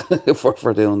jinxed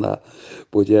for doing that.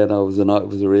 But yeah, no, it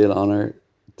was a real honour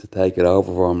to take it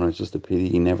over for him, and it's just a pity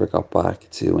he never got back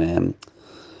to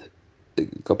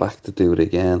do it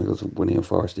again, because when he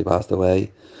unfortunately passed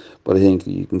away. But I think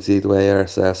you can see the way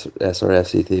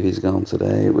SRFC TV is going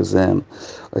today. It was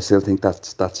I still think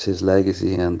that's his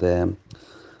legacy, and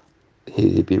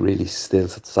he'd be really still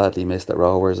sadly missed at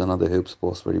Rovers and on the Hoops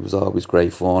bus, where he was always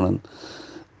great fun.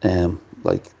 And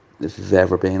like, if you've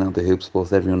ever been on the Hoops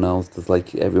bus, everyone knows that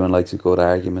like everyone likes a good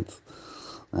argument,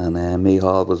 and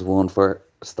Micheál was one for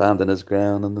standing his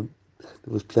ground, and there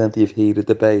was plenty of heated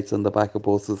debates on the back of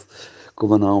buses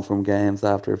coming home from games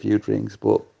after a few drinks.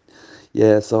 But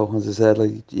yeah, so as I said,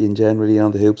 like in generally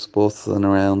on the Hoops bus and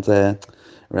around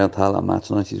Tallaght match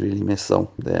nights, he's really missed.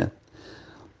 So yeah,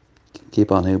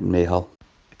 keep on hooping, Micheál.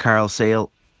 Carl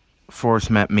Sale first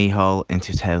met Micheál in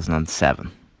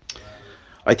 2007.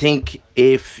 I think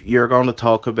if you're going to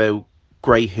talk about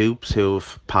great hoops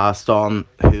who've passed on,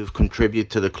 who've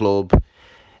contributed to the club,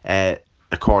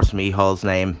 of course Micheál's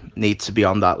name needs to be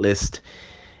on that list.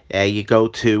 You go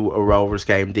to a Rovers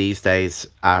game these days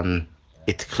and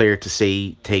it's clear to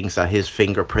see things that his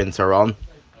fingerprints are on.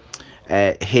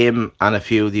 Him and a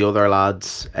few of the other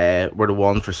lads were the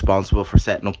ones responsible for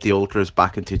setting up the Ultras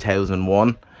back in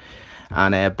 2001.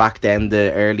 And back then,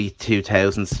 the early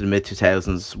 2000s to the mid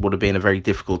 2000s would have been a very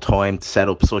difficult time to set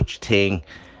up such a thing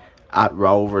at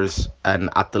Rovers and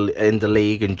in the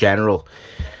league in general.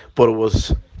 But it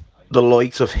was the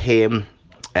likes of him,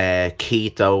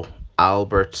 Keito,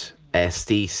 Albert,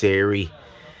 Steve Seary,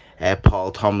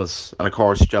 Paul Thomas, and of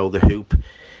course Joe the Hoop,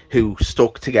 who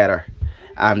stuck together.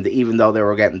 And even though they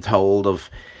were getting told of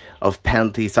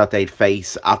penalties that they'd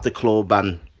face at the club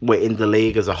and within the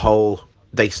league as a whole,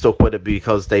 they stuck with it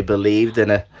because they believed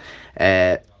in it.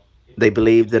 They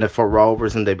believed in it for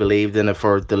Rovers, and they believed in it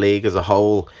for the league as a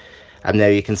whole. And now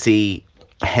you can see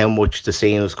how much the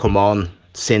scene has come on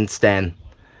since then.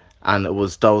 And it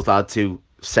was those lads who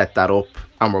set that up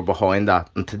and were behind that.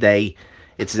 And today,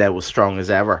 it's now as strong as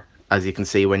ever, as you can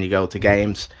see when you go to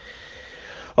games.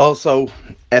 Also,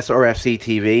 SRFC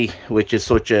TV, which is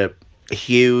such a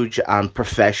huge and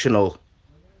professional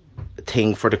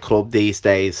thing for the club these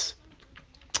days,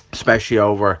 especially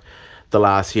over the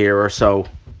last year or so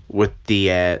with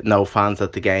the no fans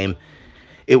at the game.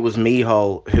 It was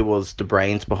Micheál who was the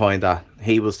brains behind that.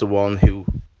 He was the one who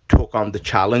took on the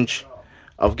challenge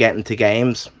of getting to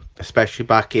games, especially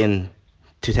back in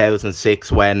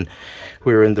 2006 when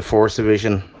we were in the first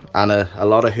division, and a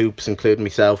lot of hoops, including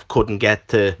myself, couldn't get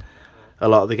to a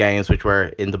lot of the games which were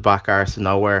in the back arse of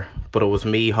nowhere. But it was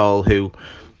Micheál who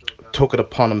took it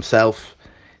upon himself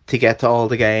to get to all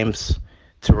the games,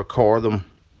 to record them,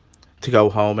 to go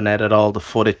home and edit all the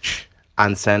footage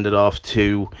and send it off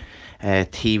to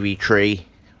TV3,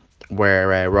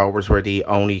 where Rovers were the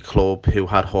only club who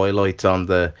had highlights on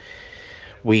the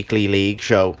weekly league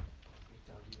show.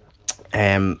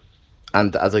 And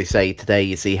as I say, today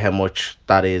you see how much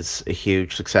that is a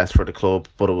huge success for the club,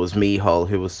 but it was Micheál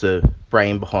who was the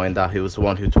brain behind that, who was the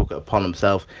one who took it upon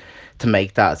himself to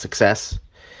make that a success.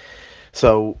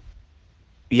 So,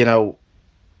 you know,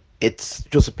 it's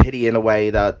just a pity in a way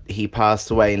that he passed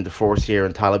away in the first year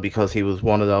in Tallaght, because he was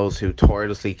one of those who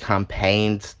tirelessly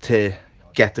campaigned to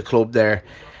get the club there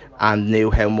and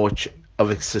knew how much of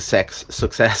a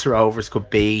success Rovers could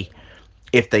be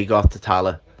if they got to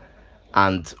Tallaght,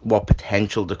 and what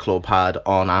potential the club had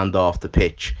on and off the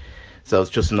pitch. So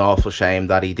it's just an awful shame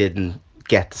that he didn't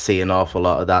get to see an awful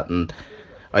lot of that, and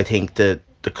I think that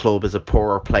the club is a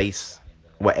poorer place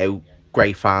without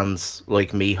great fans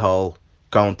like Micheál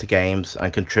going to games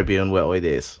and contributing with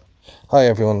ideas. Hi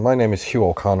everyone, my name is Hugh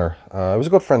O'Connor. I was a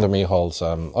good friend of Micheál's.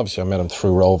 Obviously I met him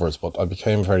through Rovers, but I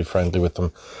became very friendly with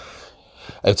him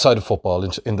outside of football,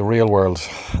 in the real world.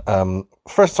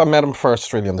 First, I met him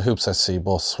first really on the Hoops SC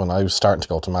bus when I was starting to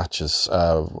go to matches,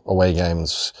 away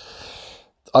games.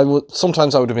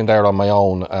 Sometimes I would have been there on my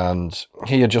own, and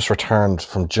he had just returned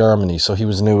from Germany, so he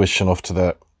was newish enough to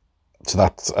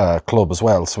that club as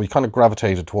well. So we kind of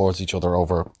gravitated towards each other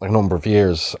over a number of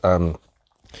years. Some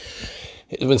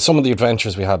of the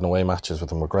adventures we had in away matches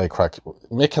with him were great crack.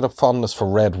 Mick had a fondness for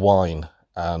red wine,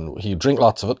 and he'd drink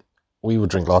lots of it. We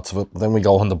would drink lots of it. Then we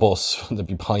go on the bus, and there'd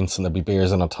be pints and there'd be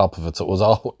beers in on top of it.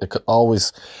 So it could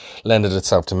always lended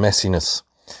itself to messiness.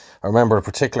 I remember a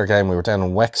particular game, we were down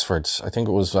in Wexford. I think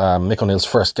it was Mick O'Neill's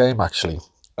first game, actually.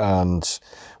 And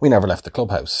we never left the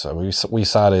clubhouse. So we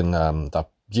sat in that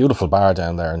beautiful bar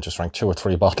down there and just drank 2 or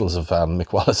 3 bottles of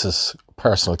Mick Wallace's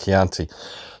personal Chianti.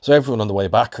 So everyone on the way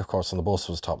back, of course, on the bus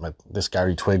was talking about this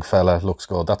Gary Twigg fella looks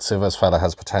good, that Sivas fella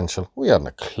has potential. We hadn't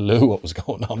a clue what was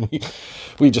going on.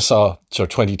 We just saw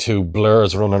 22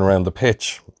 blurs running around the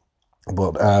pitch.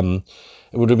 But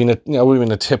it would have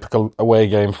been a typical away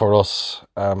game for us.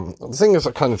 The thing is,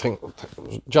 I kind of think,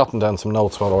 jotting down some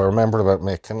notes what I remembered about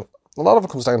Mick, and a lot of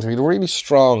it comes down to he had a really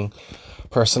strong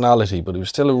personality, but he was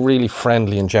still a really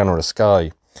friendly and generous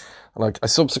guy. And I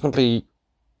subsequently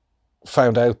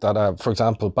found out that, for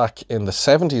example, back in the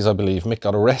 70s, I believe, Mick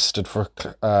got arrested for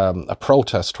a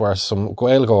protest where some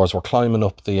Gaeilgeoirs were climbing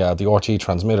up the RT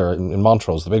transmitter in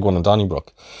Montrose, the big one in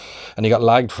Donnybrook, and he got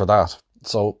lagged for that.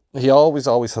 So he always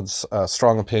had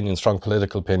strong opinions, strong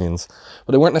political opinions,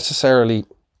 but they weren't necessarily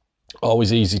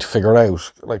always easy to figure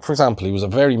out. Like, for example, he was a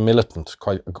very militant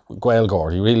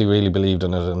Gaeilgeoir. He really, really believed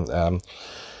in it, and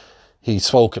he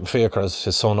spoke in Fiachra, as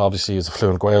his son obviously is a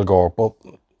fluent Gaeilgeoir, but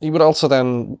he would also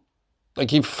then,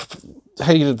 he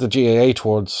hated the GAA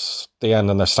towards the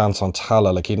end and their stance on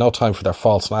Tallaght. He had no time for their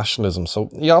false nationalism, so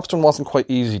he often wasn't quite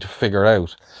easy to figure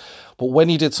out. But when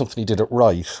he did something, he did it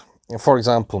right. For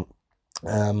example,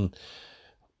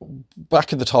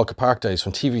 back in the Talca Park days,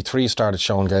 when TV3 started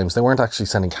showing games, they weren't actually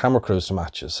sending camera crews to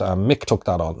matches. Mick took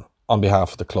that on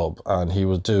behalf of the club, and he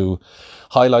would do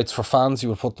highlights for fans. He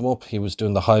would put them up. He was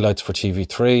doing the highlights for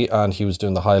TV3, and he was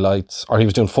doing he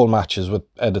was doing full matches with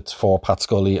edits for Pat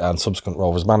Scully and subsequent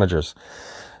Rovers managers.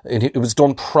 It was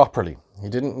done properly. He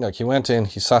didn't, he went in,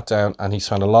 he sat down, and he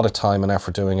spent a lot of time and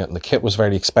effort doing it, and the kit was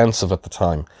very expensive at the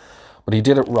time, but he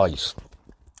did it right.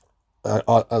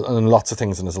 And lots of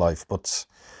things in his life. But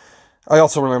I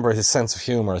also remember his sense of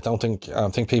humour. I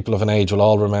think people of an age will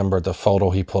all remember the photo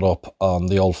he put up on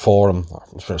the old forum,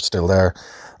 which are still there,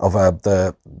 of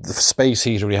the space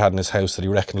heater he had in his house that he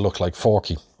reckoned looked like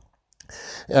Forky.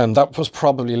 And that was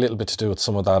probably a little bit to do with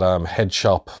some of that head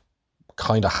shop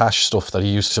kind of hash stuff that he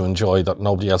used to enjoy that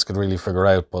nobody else could really figure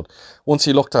out. But once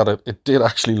he looked at it, it did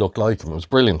actually look like him. It was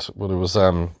brilliant. But it was,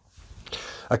 I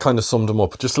kind of summed him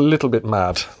up, just a little bit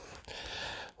mad.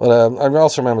 But I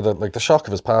also remember that, the shock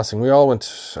of his passing,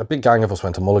 a big gang of us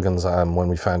went to Mulligan's when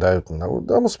we found out, and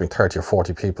there must have been 30 or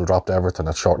 40 people dropped everything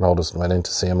at short notice and went in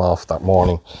to see him off that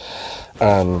morning.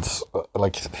 And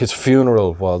his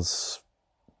funeral was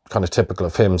kind of typical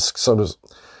of him, sort of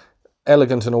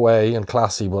elegant in a way and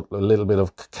classy, but a little bit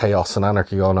of chaos and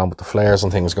anarchy going on with the flares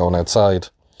and things going outside.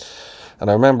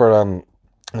 And I remember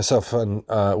myself and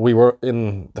we were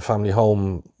in the family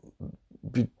home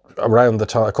around a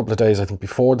couple of days, I think,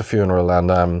 before the funeral,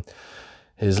 and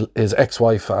his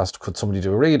ex-wife asked, could somebody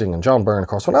do a reading? And John Byrne, of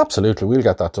course, went, absolutely, we'll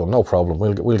get that done, no problem.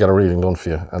 We'll get a reading done for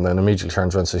you. And then immediately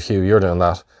turns around and says, Hugh, you're doing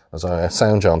that. As I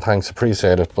sound, John, thanks,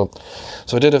 appreciate it. But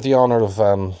so I did have the honour of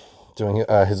doing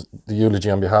the eulogy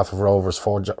on behalf of Rovers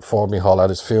for Micheál at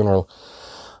his funeral.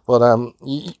 But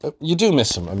you do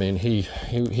miss him. I mean, he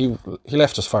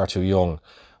left us far too young.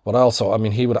 But also, I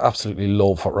mean, he would absolutely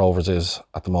love what Rovers is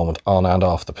at the moment, on and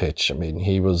off the pitch. I mean,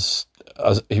 he was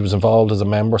involved as a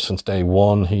member since day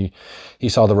one. He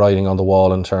saw the writing on the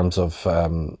wall in terms of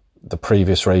the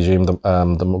previous regime,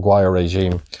 the Maguire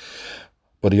regime.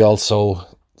 But he also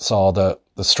saw the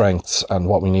strengths and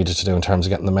what we needed to do in terms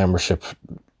of getting the membership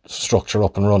structure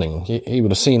up and running. He would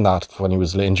have seen that when he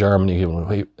was in Germany. He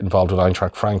was involved with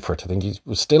Eintracht Frankfurt. I think he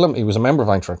was a member of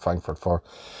Eintracht Frankfurt for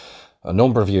a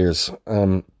number of years.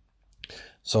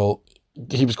 So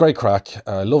he was great crack.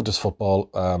 I loved his football,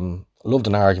 loved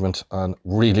an argument, and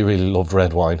really, really loved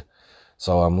red wine.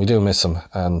 So we do miss him,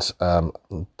 and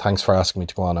thanks for asking me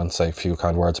to go on and say a few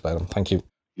kind words about him. Thank you.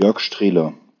 Jörg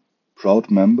Strehler,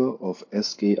 proud member of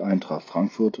SG Eintracht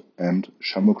Frankfurt and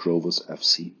Shamrock Rovers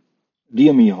FC.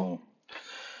 Dear Micheál,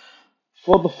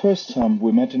 for the first time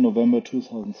we met in November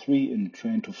 2003 in the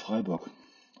train to Freiburg.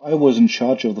 I was in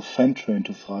charge of the fan train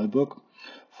to Freiburg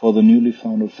for the newly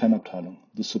founded Fanabteilung,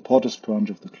 the supporters branch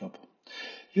of the club.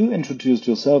 You introduced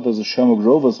yourself as a Shamrock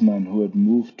Rovers man who had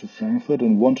moved to Frankfurt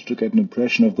and wanted to get an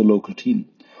impression of the local team.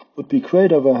 Would be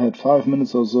great if I had 5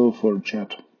 minutes or so for a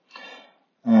chat.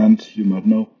 And you might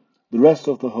know, the rest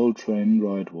of the whole train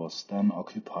ride was then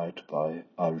occupied by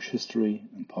Irish history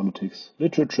and politics,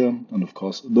 literature, and of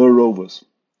course the Rovers.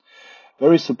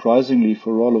 Very surprisingly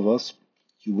for all of us,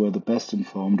 you were the best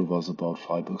informed of us about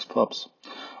Freiburg's pubs.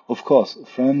 Of course, a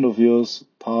friend of yours,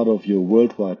 part of your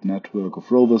worldwide network of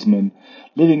Roversmen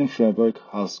living in Freiburg,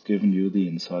 has given you the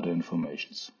insider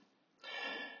informations.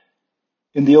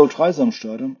 In the old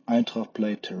Dreisamstadion, Eintracht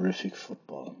played terrific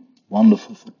football,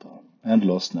 wonderful football, and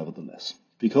lost nevertheless.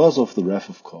 Because of the ref,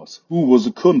 of course, who was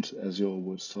a cunt, as you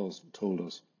always told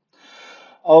us.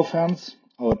 Our fans,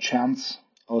 our chants,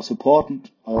 our support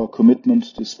and our commitment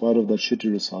despite of that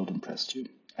shitty result impressed you.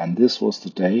 And this was the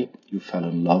day you fell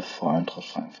in love for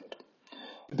Eintracht Frankfurt.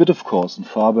 A bit of course, and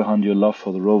far behind your love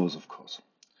for the Rovers, of course.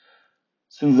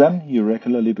 Since then, you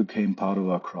regularly became part of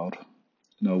our crowd.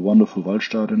 In our wonderful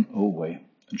Waldstadion, away,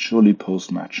 and surely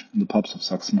post-match, in the pubs of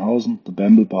Sachsenhausen, the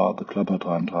Bamble Bar, the Klapper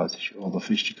 33, or the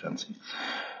Fichte-Grenze,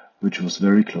 which was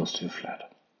very close to your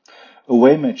flat.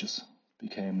 Away matches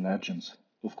became legends.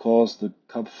 Of course, the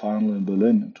Cup final in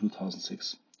Berlin in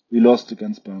 2006. We lost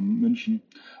against Bayern München,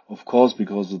 of course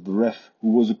because of the ref,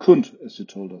 who was a cunt, as you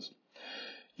told us.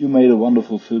 You made a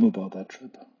wonderful film about that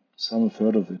trip. Some have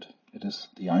heard of it. It is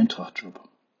the Eintracht trip.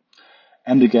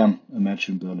 And again, a match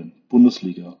in Berlin,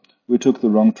 Bundesliga. We took the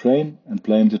wrong train and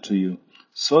blamed it to you.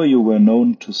 So you were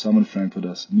known to some in Frankfurt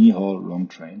as Micheál Wrong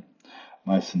Train.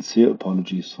 My sincere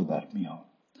apologies for that, Micheál.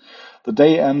 The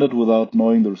day ended without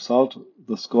knowing the result,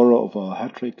 the scorer of our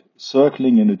hat-trick,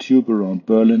 circling in a tube around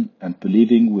Berlin and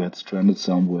believing we had stranded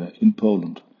somewhere in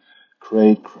Poland.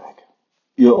 Great crack.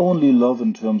 Your only love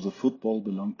in terms of football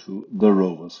belonged to the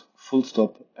Rovers. Full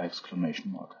stop,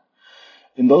 exclamation mark.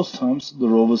 In those times, the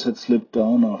Rovers had slipped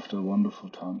down after wonderful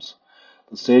times.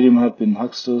 The stadium had been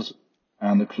hucksters,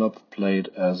 and the club played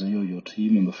as a yo-yo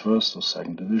team in the first or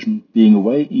second division, being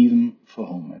away even for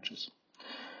home matches.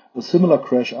 A similar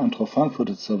crash Eintracht Frankfurt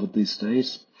itself at these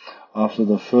days, after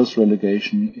their first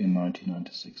relegation in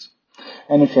 1996.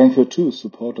 And in Frankfurt too,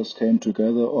 supporters came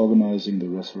together organizing the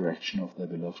resurrection of their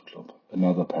beloved club,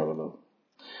 another parallel.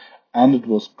 And it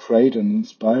was great and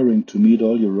inspiring to meet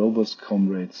all your Rovers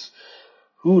comrades,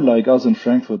 who, like us in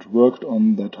Frankfurt, worked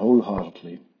on that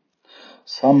wholeheartedly.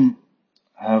 Some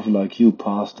have, like you,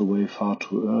 passed away far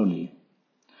too early.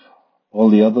 All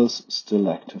the others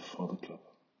still active for the club.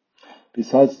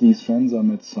 Besides these friends, I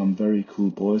met some very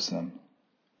cool boys then.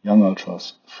 Young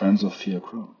ultras, friends of Fear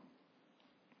Crow.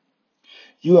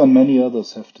 You and many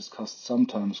others have discussed,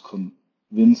 sometimes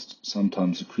convinced,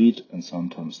 sometimes agreed, and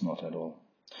sometimes not at all.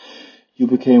 You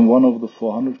became one of the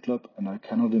 400 Club, and I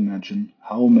cannot imagine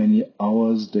how many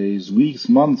hours, days, weeks,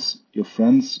 months your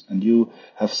friends and you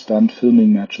have spent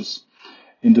filming matches,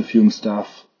 interviewing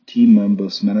staff, team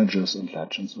members, managers and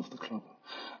legends of the club.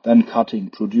 Then cutting,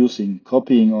 producing,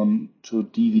 copying on to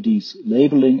DVDs,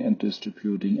 labeling and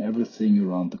distributing everything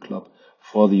around the club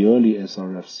for the early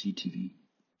SRFC TV.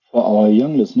 For our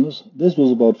young listeners, this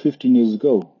was about 15 years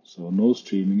ago, so no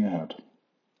streaming ahead.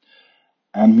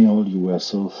 And Micheál, you were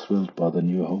so thrilled by the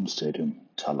new home stadium,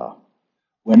 Tala.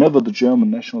 Whenever the German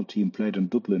national team played in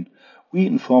Dublin, we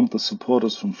informed the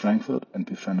supporters from Frankfurt and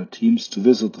befriended teams to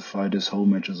visit the Friday's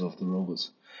home matches of the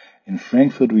Rovers. In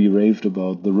Frankfurt we raved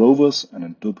about the Rovers and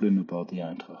in Dublin about the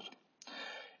Eintracht.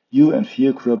 You and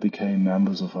Fiacre became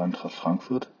members of Eintracht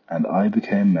Frankfurt and I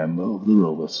became a member of the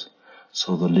Rovers,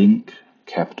 so the link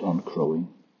kept on growing.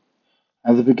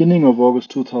 At the beginning of August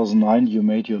 2009 you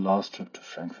made your last trip to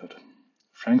Frankfurt.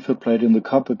 Frankfurt played in the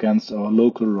cup against our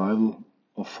local rival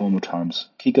of former times,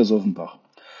 Kickers Offenbach.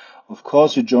 Of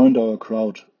course you joined our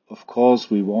crowd, of course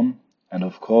we won, and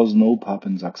of course no pub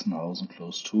in Sachsenhausen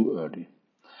closed too early.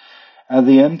 At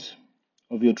the end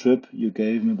of your trip you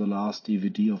gave me the last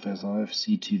DVD of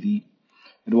SAFC TV.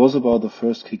 It was about the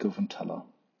first kickoff in Talla.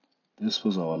 This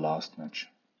was our last match.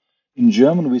 In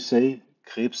German we say,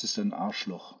 Krebs ist ein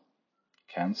Arschloch.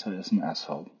 Cancer is an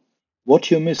asshole. What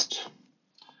you missed.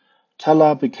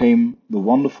 Talla became the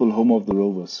wonderful home of the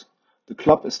Rovers. The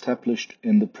club established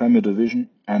in the Premier Division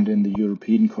and in the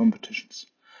European competitions.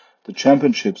 The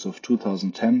championships of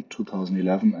 2010,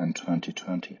 2011 and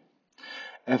 2020.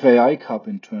 FAI Cup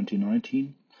in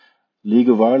 2019, League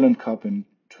of Ireland Cup in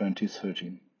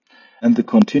 2013. And the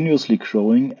continuously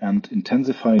growing and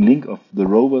intensifying link of the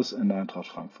Rovers and Eintracht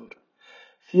Frankfurt.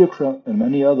 Fiacre and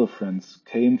many other friends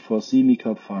came for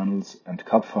semi-cup finals and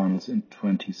cup finals in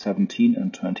 2017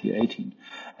 and 2018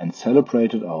 and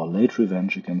celebrated our late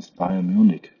revenge against Bayern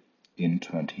Munich in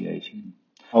 2018.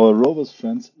 Our Rovers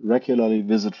friends regularly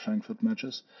visit Frankfurt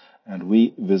matches and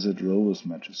we visit Rovers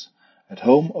matches, at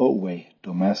home or away,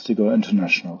 domestic or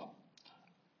international.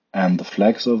 And the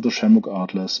flags of the Shamrock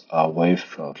Atlas are waved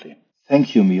proudly.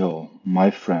 Thank you, Miho, my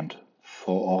friend,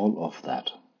 for all of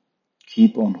that.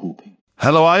 Keep on hooping.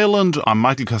 Hello Ireland, I'm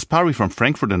Michael Kaspari from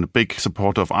Frankfurt and a big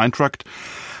supporter of Eintracht.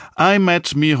 I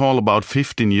met Michal about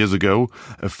 15 years ago.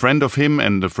 A friend of him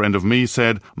and a friend of me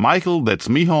said, Michael, that's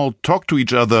Michal, talk to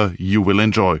each other, you will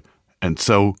enjoy. And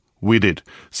so we did.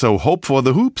 So hope for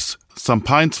the hoops, some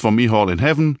pints for Michal in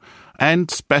heaven, and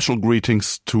special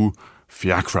greetings to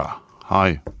Fiacre.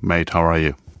 Hi, mate, how are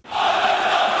you?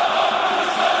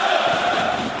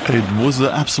 It was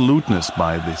the absoluteness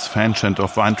by this fan chant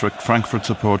of Eintracht Frankfurt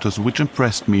supporters which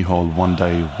impressed Michal one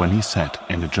day when he sat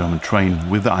in a German train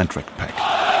with the Eintracht pack.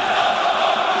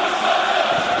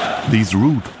 These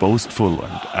rude, boastful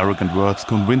and arrogant words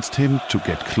convinced him to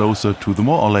get closer to the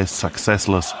more or less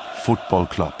successless football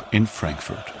club in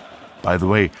Frankfurt. By the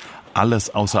way,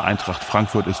 alles außer Eintracht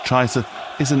Frankfurt ist scheiße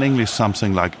is in English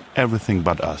something like everything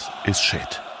but us is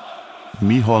shit.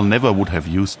 Michal never would have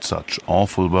used such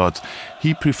awful words.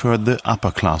 He preferred the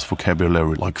upper-class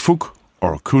vocabulary like fuck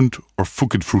or kunt or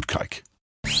fucking fruitcake.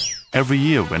 Every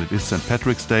year when it is St.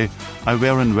 Patrick's Day, I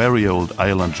wear a very old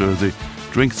Ireland jersey,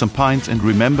 drink some pints and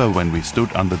remember when we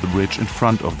stood under the bridge in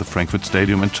front of the Frankfurt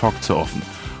Stadium and talked so often,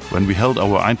 when we held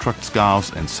our Eintracht scarves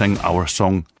and sang our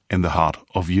song In the Heart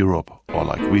of Europe, or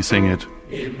like we sing it.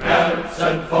 Im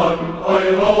Herzen von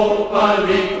Europa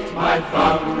liegt mein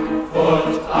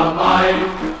Frankfurt am Main.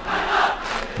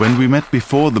 When we met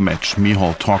before the match,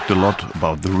 Michal talked a lot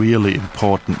about the really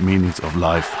important meanings of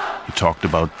life. He talked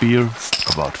about beer,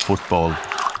 about football,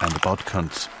 and about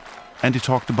cunts. And he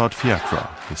talked about Fiacre,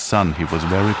 his son he was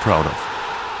very proud of.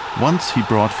 Once he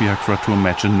brought Fiacre to a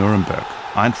match in Nuremberg.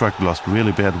 Eintracht lost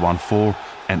really bad 1-4,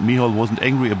 and Michal wasn't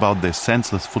angry about this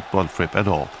senseless football trip at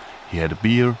all. He had a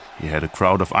beer, he had a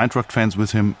crowd of Eintracht fans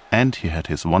with him, and he had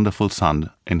his wonderful son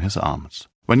in his arms.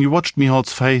 When you watched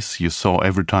Michal's face, you saw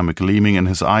every time a gleaming in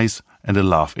his eyes and a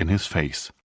laugh in his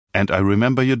face. And I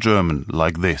remember your German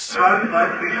like this.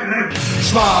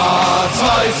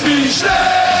 Schwarz-Weiß wie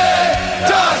Schnee,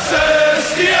 das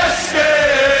ist die SG.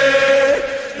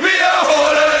 Wir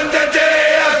holen den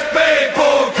DFB-Pokal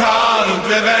und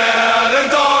wir werden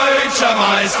deutscher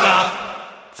Meister.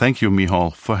 Thank you,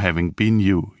 Michal, for having been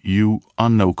you. You are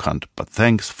no cunt, but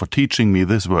thanks for teaching me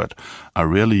this word. I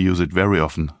really use it very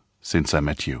often since I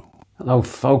met you. Hello,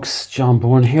 folks. John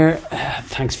Bourne here.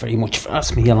 Thanks very much for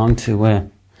asking me along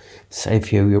to say a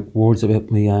few words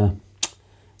about my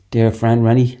dear friend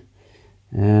Rennie,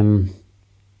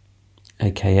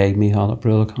 aka Michal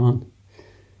Abdullah.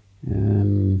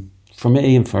 For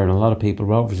me and for a lot of people,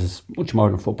 Rovers is much more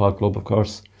than a football club, of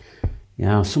course. You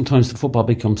know, sometimes the football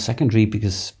becomes secondary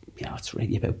because, you know, it's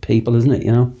really about people, isn't it,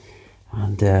 you know?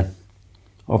 And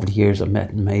over the years I've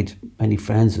met and made many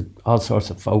friends with all sorts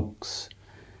of folks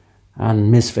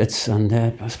and misfits, and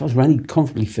I suppose Rennie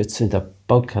comfortably fits into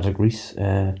both categories.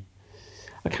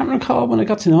 I can't recall when I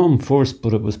got to know him first,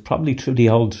 but it was probably through the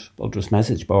old Ultras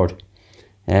message board.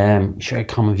 We shared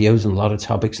common views on a lot of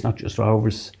topics, not just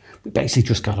Rovers. We basically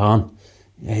just got on.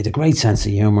 He had a great sense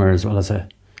of humour as well as a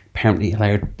apparently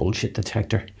hilarious bullshit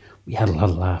detector, we had a lot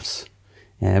of laughs.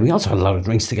 We also had a lot of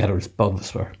drinks together as both of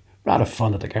us were rather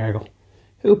fun at the Gargle.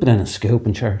 Hooping in and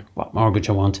scooping, sure, what more could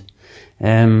you want?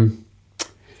 One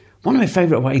of my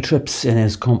favourite away trips in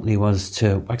his company was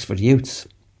to Wexford Youths.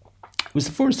 It was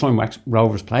the first time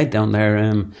Rovers played down there.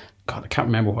 God, I can't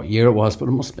remember what year it was, but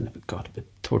it must have been about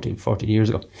 13, 14 years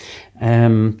ago.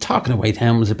 Talking away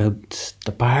then was about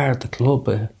the bar at the club.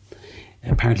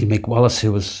 Apparently Mick Wallace,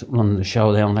 who was running the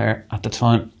show down there at the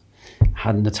time,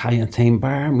 had an Italian themed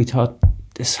bar, and we thought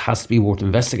this has to be worth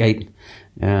investigating.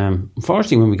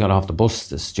 Unfortunately, when we got off the bus,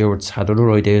 the stewards had other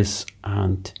ideas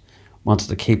and wanted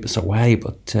to keep us away,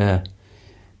 but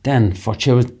then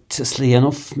fortuitously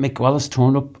enough, Mick Wallace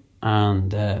turned up,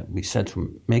 and we said to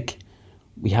him, Mick,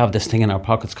 we have this thing in our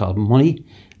pockets called money,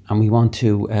 and we want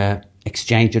to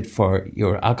exchange it for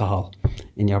your alcohol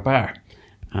in your bar.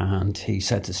 And he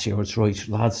said to the stewards, right,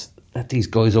 lads, let these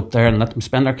guys up there and let them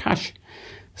spend their cash.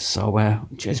 So,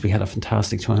 we had a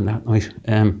fantastic time that night.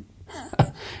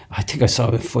 I think I saw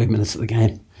about 5 minutes of the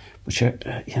game. But sure,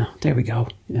 there we go.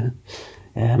 Yeah.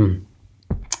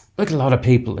 Like a lot of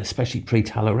people, especially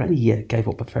pre-Tallaght, Rennie gave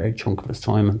up a fair chunk of his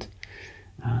time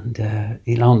and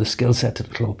he loaned the skill set to the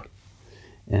club.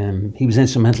 He was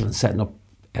instrumental in setting up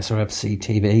SRFC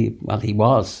TV. Well, he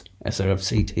was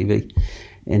SRFC TV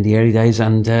in the early days,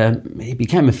 and he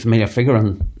became a familiar figure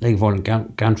on League of Ireland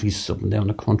gantries up and down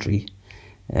the country.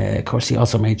 Of course, he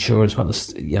also made sure, as well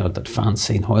as that fans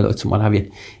seeing highlights and what have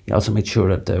you, he also made sure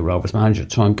that the Rovers manager at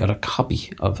the time got a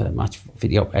copy of a match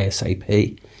video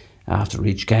ASAP after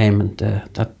each game, and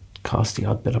that cost the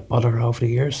odd bit of bother over the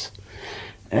years.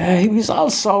 He was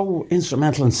also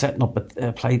instrumental in setting up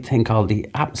a play thing called the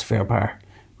Atmosphere Bar,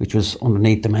 which was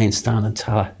underneath the main stand in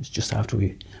Tallaght. It was just after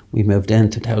we moved in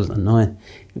 2009.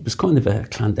 It was kind of a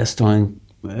clandestine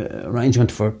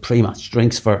arrangement for pre-match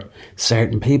drinks for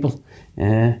certain people.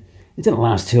 It didn't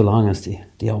last too long, as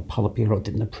the old Politburo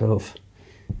didn't approve.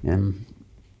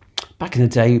 Back in the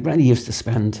day, Rennie used to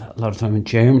spend a lot of time in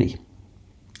Germany,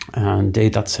 and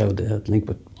that's how the link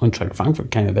with Eintracht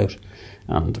Frankfurt came about,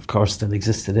 and of course still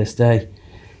exists to this day.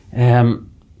 When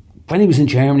he was in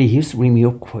Germany, he used to ring me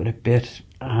up quite a bit,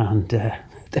 and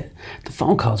the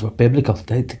phone calls were biblical.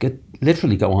 They could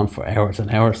literally go on for hours and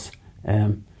hours.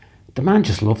 The man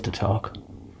just loved to talk.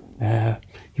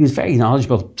 He was very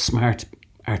knowledgeable, smart,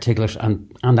 articulate,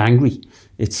 and angry.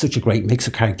 It's such a great mix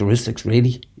of characteristics,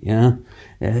 really. Yeah,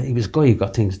 he was a guy who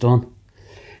got things done.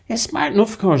 Yeah, smart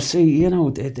enough, of course.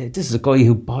 This is a guy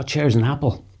who bought shares in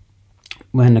Apple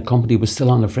when the company was still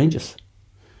on the fringes.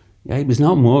 Yeah, he was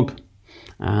no mug.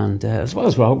 And as well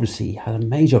as Rovers, he had a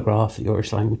major graph for the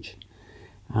Irish language.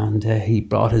 And he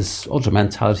brought his ultra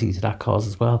mentality to that cause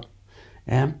as well.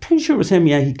 I'm pretty sure it was him,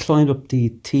 he climbed up the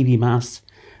TV mast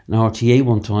in RTE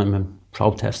one time and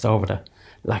protested over the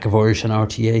lack of Irish in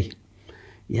RTE.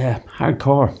 Yeah,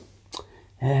 hardcore.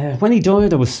 When he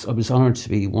died, I was honoured to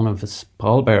be one of his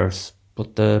pallbearers.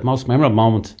 But the most memorable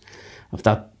moment of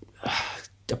that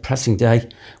depressing day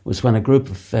was when a group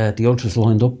of the ultras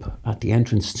lined up at the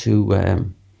entrance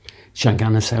to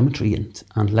Shangana Cemetery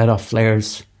and let off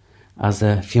flares as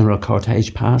the funeral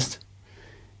cortege passed.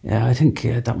 I think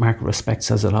that mark of respect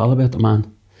says it all about the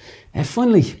man.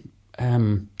 Finally,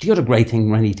 the other great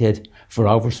thing Rennie did for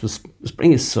Rovers was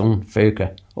bring his son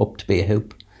Fuka up to be a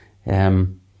hoop.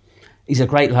 He's a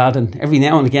great lad, and every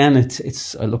now and again,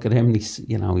 it's I look at him and he's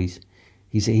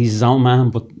his own man,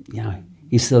 but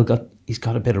he's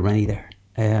got a bit of Rennie there.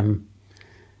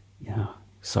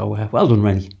 So well done,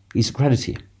 Rennie. He's a credit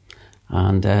to you,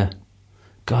 and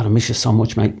God, I miss you so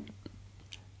much, mate.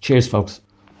 Cheers, folks.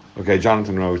 Okay,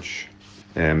 Jonathan Roach,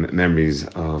 memories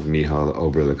of Micheál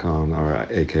Oberle-Con, or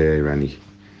aka Rennie.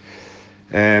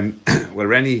 Well,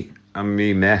 Rennie and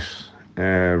me met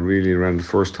really around the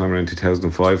first time around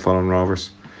 2005 following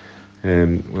Rovers,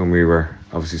 when we were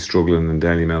obviously struggling in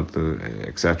Dalymount,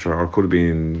 etc., or could have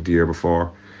been the year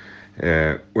before,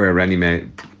 where Rennie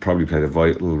probably played a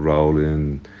vital role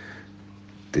in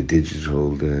the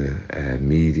digital,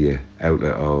 media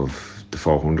outlet of the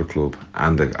 400 Club,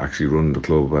 and actually running the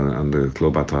club and the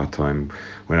club at that time,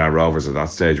 when our Rovers at that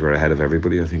stage were ahead of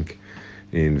everybody, I think,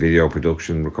 in video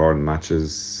production, recording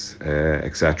matches,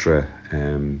 etc.,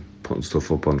 putting stuff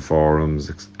up on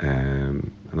forums,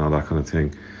 and all that kind of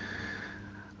thing.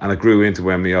 And it grew into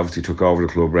when we obviously took over the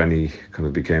club, Rennie kind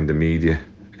of became the media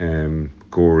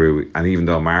guru, and even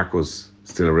though Mark was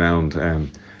still around,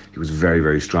 he was very,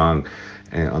 very strong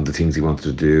on the things he wanted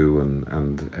to do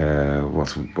and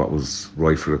what was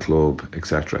right for the club,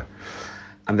 etc.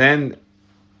 And then,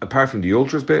 apart from the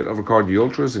Ultras bit, I've recorded the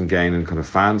Ultras and gaining kind of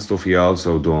fan stuff, he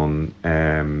also done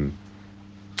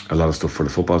a lot of stuff for the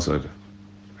football side.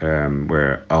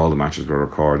 where all the matches were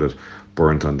recorded,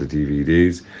 burnt onto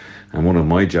DVDs. And one of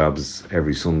my jobs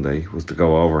every Sunday was to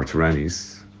go over to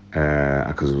Rennie's,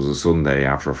 because it was a Sunday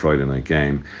after a Friday night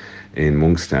game in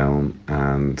Monkstown,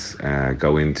 and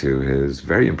go into his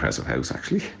very impressive house,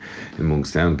 actually, in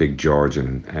Monkstown, big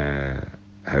Georgian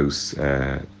house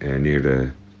near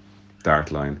the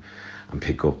Dart line, and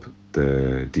pick up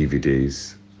the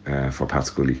DVDs for Pat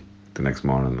Scully the next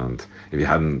morning. And if you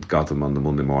hadn't got them on the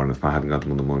Monday morning, if Pat hadn't got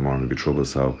them on the Monday morning, it'd be trouble.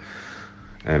 So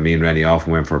me and Rennie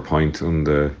often went for a pint on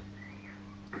the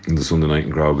Sunday night in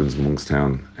Grogan's in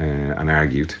Monkstown, and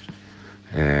argued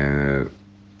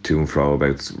to and fro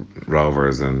about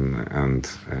Rovers and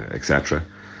etc.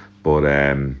 But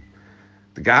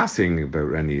the gas thing about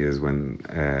Rennie is when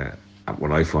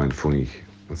I find funny,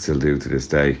 and still do to this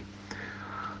day,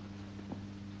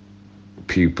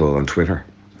 people on Twitter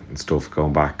and stuff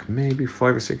going back maybe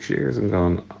 5 or 6 years and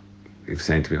going, you've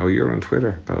saying to me, oh, you're on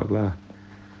Twitter, blah blah blah.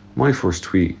 My first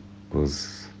tweet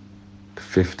was the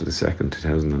 5th of the 2nd,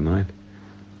 2009. I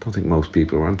don't think most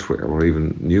people were on Twitter or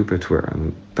even knew about Twitter,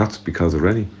 and that's because of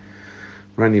Rennie.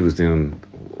 Rennie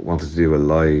wanted to do a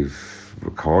live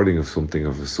recording of something,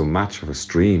 of some match, of a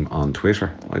stream on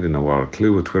Twitter. I didn't know what a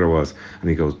clue what Twitter was, and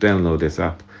he goes, download this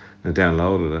app. And I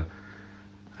downloaded it,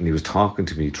 and he was talking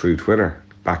to me through Twitter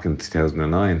back in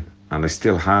 2009, and I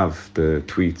still have the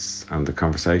tweets and the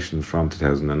conversations from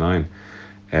 2009.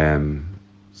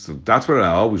 So that's where I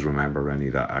always remember Rennie,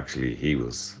 that actually he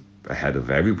was ahead of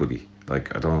everybody.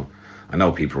 Like, I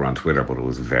know people were on Twitter, but it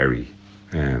was very,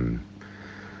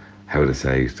 how to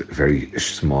say, very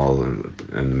small and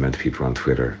amount of people on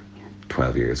Twitter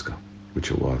 12 years ago,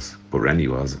 which it was. But Rennie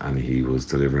was, and he was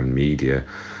delivering media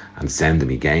and sending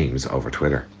me games over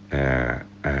Twitter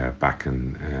back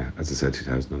in, as I said,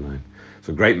 2009.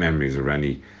 So great memories of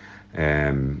Rennie.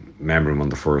 Remember him on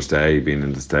the first day, being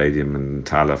in the stadium in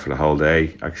Tallaght for the whole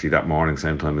day, actually that morning,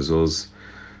 same time as us,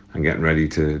 and getting ready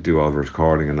to do all the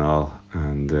recording and all.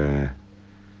 And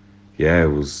it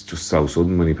was just so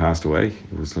sudden when he passed away.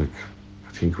 It was like,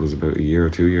 I think it was about a year or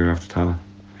 2 years after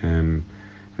Tallaght.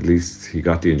 At least he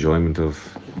got the enjoyment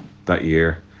of that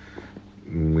year.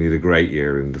 We had a great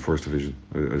year in the first division,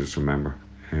 I just remember.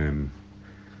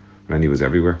 Rennie was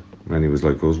everywhere. Rennie was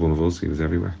like us, one of us, he was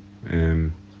everywhere.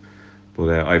 But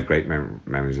I have great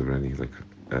memories of Rennie,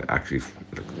 actually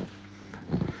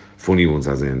funny ones,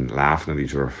 as in laughing at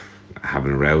each other,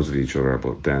 having rows with each other,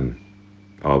 but then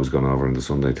always going over on the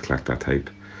Sunday to collect that tape,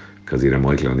 because either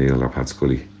Michael O'Neill or Pat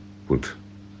Scully would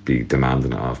be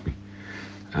demanding it of me.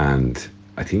 And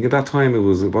I think at that time it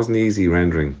wasn't easy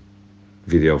rendering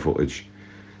video footage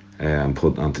and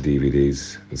putting onto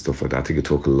DVDs and stuff like that. I think it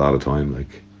took a lot of time,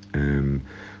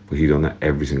 but he done that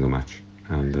every single match,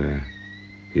 and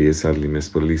he is sadly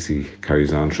missed, but at least he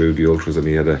carries on through the ultras, and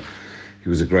he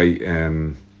was a great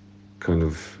kind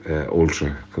of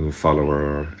ultra kind of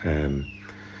follower,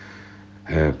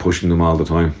 pushing them all the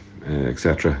time,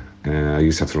 etc. I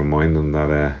used to have to remind them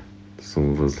that some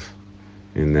of us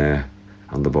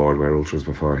on the board were ultras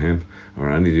before him, or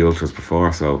any of the ultras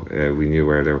before, so we knew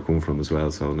where they were coming from as well.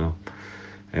 So no,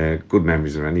 good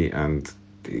memories of Rennie, and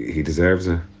he deserves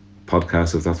a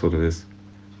podcast if that's what it is.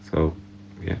 So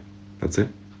yeah, that's it.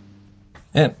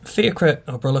 Fiacre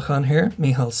O'Brulachan here,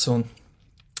 Michal's son.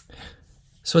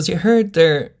 So as you heard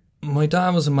there, my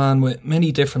dad was a man with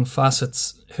many different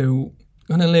facets who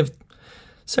kind of lived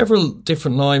several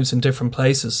different lives in different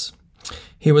places.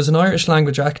 He was an Irish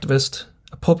language activist,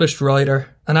 a published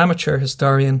writer, an amateur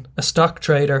historian, a stock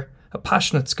trader, a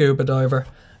passionate scuba diver,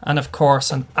 and of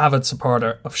course an avid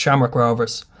supporter of Shamrock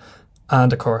Rovers,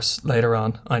 and of course later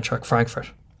on Eintracht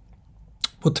Frankfurt.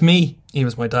 But to me, he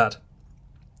was my dad.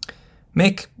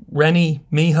 Mick, Rennie,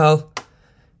 Michal,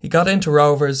 he got into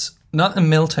Rovers not in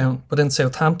Milltown but in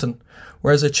Southampton,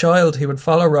 where as a child he would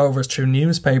follow Rovers through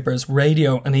newspapers,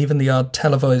 radio and even the odd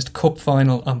televised cup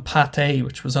final on Pathé,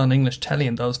 which was on English telly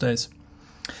in those days.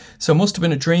 So it must have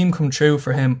been a dream come true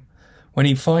for him when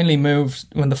the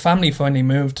family finally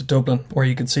moved to Dublin, where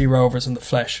you could see Rovers in the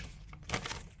flesh.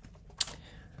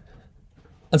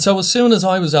 And so as soon as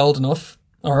I was old enough,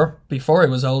 or before I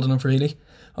was old enough really,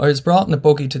 I was brought in a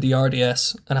buggy to the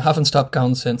RDS, and I haven't stopped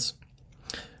going since.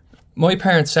 My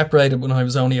parents separated when I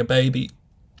was only a baby.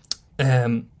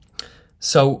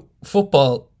 So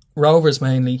football, Rovers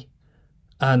mainly,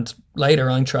 and later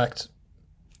Eintracht,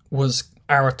 was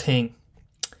our thing.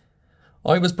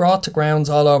 I was brought to grounds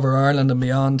all over Ireland and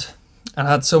beyond, and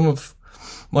had some of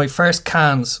my first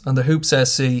cans on the Hoops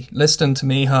SC, listening to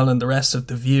Michal and the rest of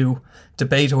The View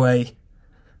debate away.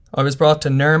 I was brought to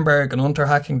Nuremberg and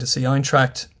Unterhaching to see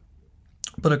Eintracht,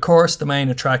 but of course the main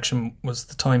attraction was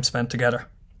the time spent together.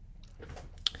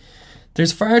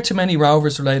 There's far too many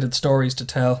Rovers related stories to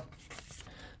tell,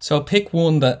 so I'll pick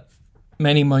one that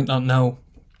many might not know.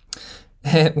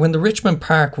 When the Richmond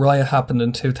Park riot happened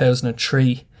in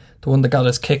 2003, the one that got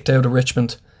us kicked out of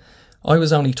Richmond, I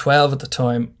was only 12 at the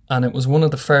time, and it was one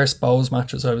of the first Bows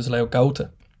matches I was allowed to go to.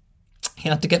 He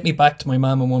had to get me back to my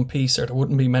mum in one piece, or there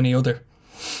wouldn't be many other.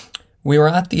 We were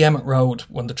at the Emmett Road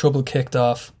when the trouble kicked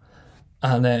off,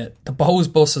 and the Bows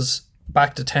buses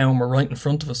back to town were right in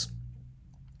front of us.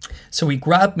 So he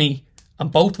grabbed me,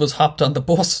 and both of us hopped on the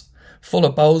bus full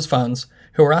of Bows fans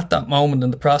who were at that moment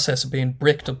in the process of being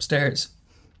bricked upstairs.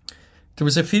 There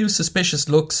was a few suspicious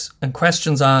looks and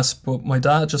questions asked, but my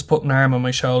dad just put an arm on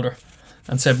my shoulder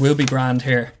and said, "We'll be grand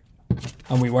here."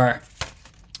 And we were.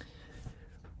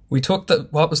 We took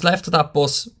what was left of that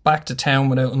bus back to town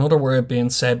without another word being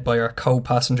said by our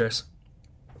co-passengers.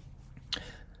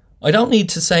 I don't need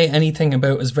to say anything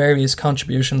about his various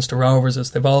contributions to Rovers,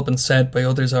 as they've all been said by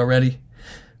others already,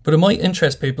 but it might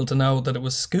interest people to know that it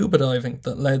was scuba diving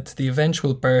that led to the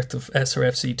eventual birth of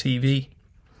SRFC TV.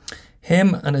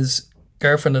 Him and his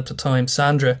girlfriend at the time,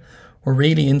 Sandra, were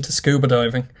really into scuba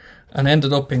diving and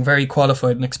ended up being very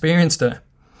qualified and experienced in it.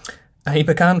 And he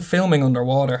began filming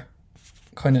underwater,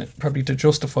 kind of probably to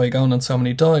justify going on so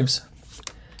many dives.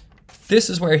 This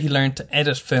is where he learned to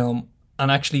edit film, and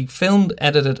actually filmed,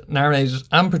 edited, narrated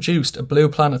and produced a Blue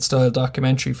Planet style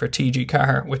documentary for TG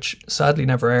Carr, which sadly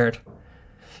never aired.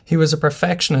 He was a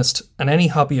perfectionist, and any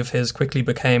hobby of his quickly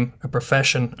became a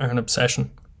profession or an obsession.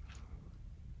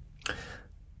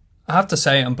 I have to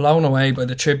say, I'm blown away by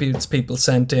the tributes people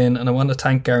sent in, and I want to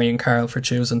thank Gary and Carl for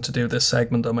choosing to do this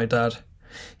segment on my dad.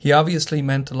 He obviously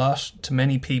meant a lot to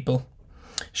many people,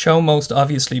 shown most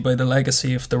obviously by the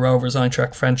legacy of the Rovers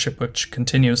Eintracht friendship, which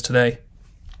continues today.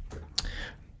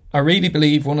 I really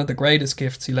believe one of the greatest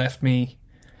gifts he left me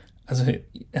as an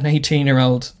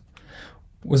 18-year-old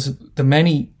was the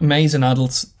many amazing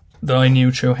adults that I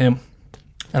knew through him,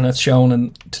 and that's shown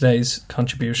in today's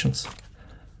contributions.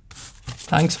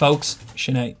 Thanks, folks.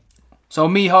 Sinead. So,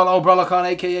 Micheál O'Brolachan,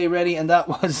 aka Reddy, and that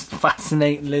was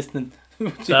fascinating listening.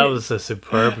 That was a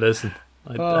superb listen.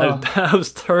 That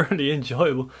was thoroughly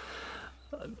enjoyable.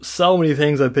 So many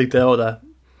things I picked out of that.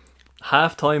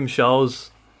 Halftime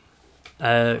shows,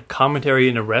 commentary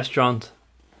in a restaurant,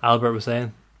 Albert was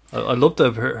saying. I'd love to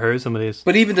have heard some of these.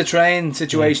 But even the train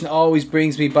situation always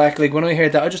brings me back. Like, when I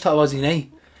heard that, I just thought it was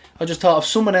Ine. I just thought of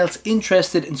someone else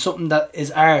interested in something that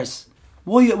is ours.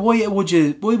 Why would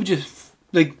you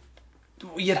like?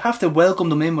 You'd have to welcome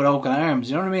them in with open arms.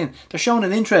 You know what I mean? They're showing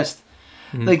an interest.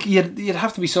 Like, you'd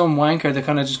have to be some wanker that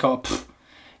kind of just go, pfft.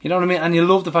 You know what I mean? And you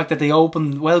love the fact that they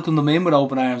welcomed them in with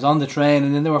open arms on the train,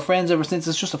 and then they were friends ever since.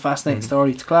 It's just a fascinating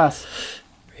story. It's class.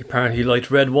 Apparently he liked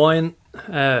red wine,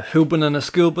 hooping and a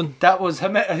scooping. That was,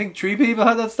 I think 3 people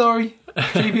had that story.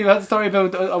 3 people had the story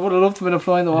about, I would have loved to have been a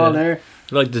fly on the wall there.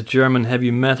 He liked the German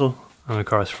heavy metal, and of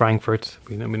course Frankfurt.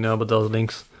 We know about those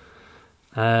links.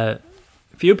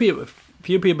 Few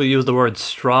people use the word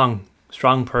strong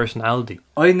personality.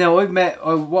 I know. I've met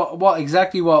what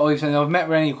exactly what I've said. I've met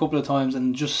Rennie a couple of times,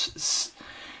 and just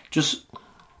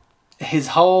his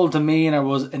whole demeanour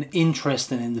was an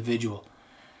interesting individual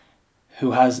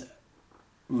who has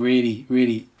really,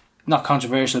 really not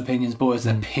controversial opinions, but is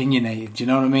opinionated. Do you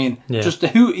know what I mean? Yeah.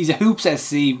 He's a Hoops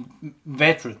SC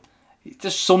veteran. It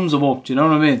just sums him up. Do you know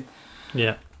what I mean?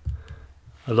 Yeah.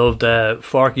 I loved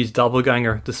Forky's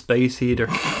doppelganger, the space heater.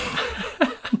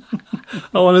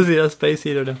 I want to see that space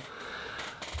heater now.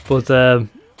 But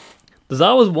there's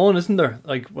always one, isn't there?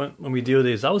 Like when we do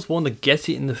these, that was one that gets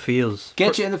you in the fields.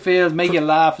 You in the fields, make you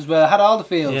laugh as well. Had all the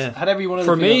fields. Yeah. Had every one of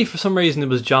the fields. For me, for some reason, it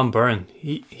was John Byrne.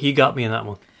 He got me in that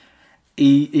one.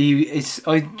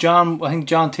 I think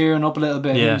John tearing up a little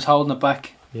bit. Yeah. He was holding it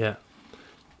back. Yeah.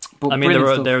 But I mean, they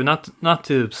were not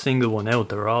to single one out.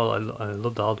 They were all. I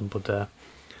loved all of them. But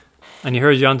and you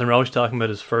heard Jonathan Roche talking about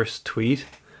his first tweet.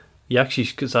 He actually,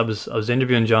 because I was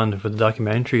interviewing Jonathan for the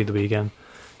documentary the weekend,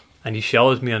 and he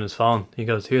shows me on his phone. He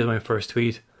goes, "Here's my first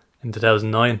tweet in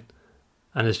 2009,"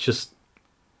 and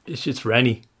it's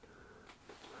Rennie.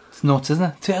 It's nuts, isn't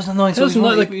it? 2009. So he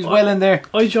was well in there.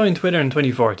 I joined Twitter in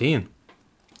 2014.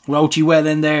 Roachy well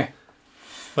in there.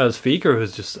 Well, Feaker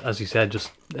was just, as you said,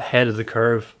 just ahead of the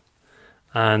curve,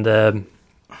 and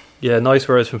nice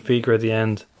words from Feaker at the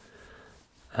end.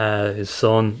 His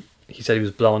son, he said he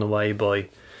was blown away by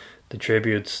the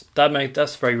tributes.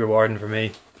 That's very rewarding for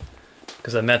me,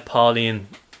 because I met Pauline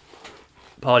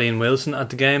Wilson at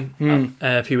the game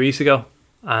a few weeks ago,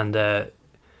 and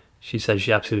she said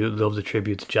she absolutely loved the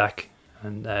tribute to Jack,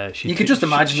 and you could just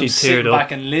imagine them sitting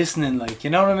back and listening, like, you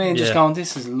know what I mean, just going,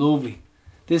 this is lovely,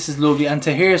 and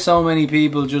to hear so many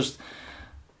people just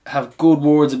have good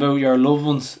words about your loved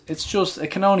ones,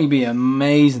 it can only be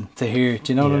amazing to hear.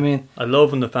 Do you know what I mean? I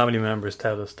love when the family members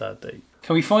tell us that they...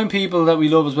 Can we find people that we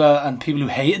love as well and people who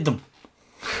hated them?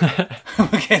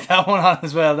 We'll get that one on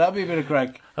as well. That'd be a bit of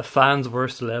crack. A fan's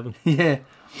worst 11. Yeah.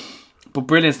 But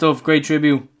brilliant stuff. Great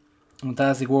tribute.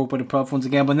 Fantastic work by the Prof once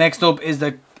again. But next up is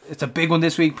it's a big one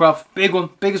this week, Prof. Big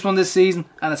one. Biggest one this season.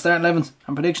 And it's starting 11s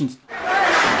and predictions.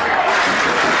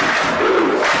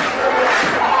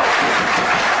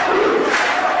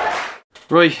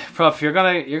 Right, Prof, you're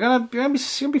gonna be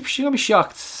shocked. You're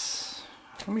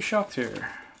gonna be shocked here.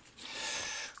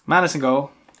 Madison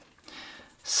goal.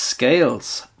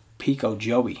 Scales, Pico,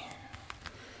 Joey.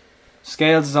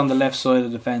 Scales is on the left side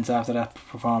of the defence after that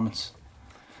performance.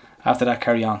 After that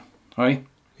carry on, right?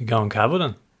 You going Cavill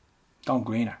then? Going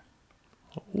Greener.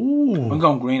 Ooh. I'm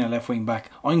going Greener left wing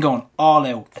back. I'm going all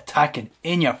out, attacking,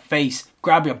 in your face,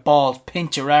 grab your balls,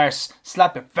 pinch your arse,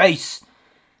 slap your face.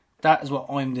 That is what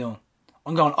I'm doing.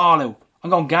 I'm going all out.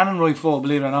 I'm going Gannon right full,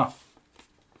 believe it or not.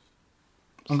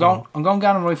 I'm going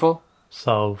Gannon right full.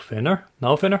 So Finner?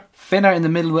 No Finner? Finner in the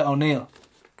middle with O'Neill.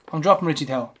 I'm dropping Richie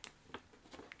Towell.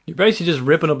 You're basically just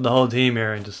ripping up the whole team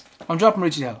here and just... I'm dropping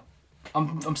Richie Towell.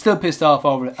 I'm still pissed off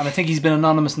over it, and I think he's been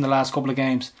anonymous in the last couple of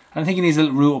games, and I think he needs a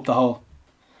little root up the hole.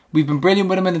 We've been brilliant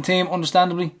with him in the team,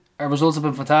 understandably. Our results have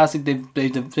been fantastic.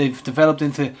 They've developed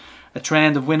into a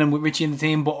trend of winning with Richie in the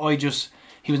team, but he was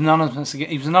anonymous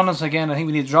again. I think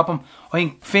we need to drop him. I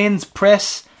think Finn's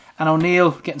press and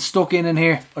O'Neill getting stuck in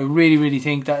here, I really, really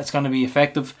think that it's going to be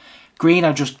effective. Green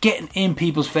are just getting in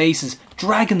people's faces,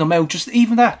 dragging them out, just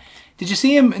even that. Did you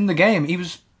see him in the game? He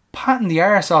was patting the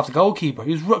arse off the goalkeeper.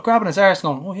 He was grabbing his arse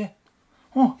going, oh yeah,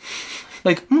 oh,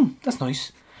 like, that's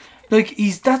nice. Like,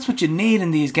 that's what you need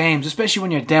in these games, especially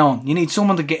when you're down. You need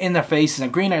someone to get in their faces,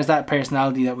 and Greener is that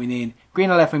personality that we need.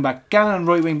 Greener left wing back, Gannon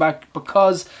right wing back,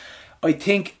 because I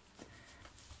think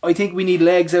we need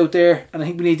legs out there, and I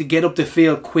think we need to get up the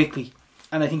field quickly.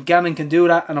 And I think Gannon can do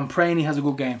that, and I'm praying he has a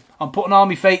good game. I'm putting all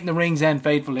my faith in the Rings End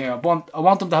faithful here. I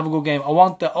want him to have a good game. I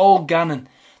want the old Gannon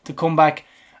to come back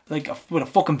with a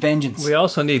fucking vengeance. We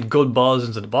also need good balls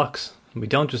into the box. We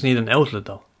don't just need an outlet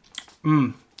though.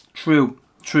 True.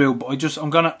 But I'm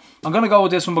gonna go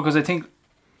with this one because I think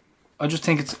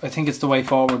it's the way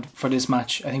forward for this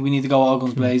match. I think we need to go all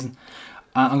guns blazing.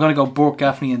 I'm gonna go Burke,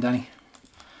 Gaffney, and Danny.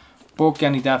 Burke,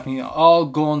 Gaffney, Daphne, all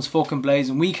guns fucking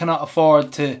blazing. We cannot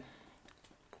afford to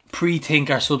pre-think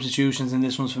our substitutions in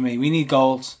this one's for me. We need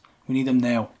goals. We need them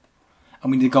now.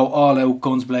 And we need to go all out,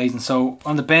 guns blazing. So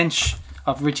on the bench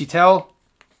of Richie Towell,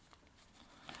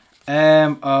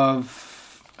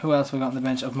 of who else have we got on the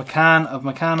bench? Of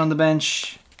McCann on the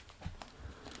bench,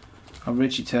 of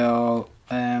Richie Towell.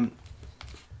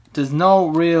 There's no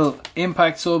real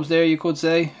impact subs there, you could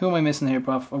say. Who am I missing here,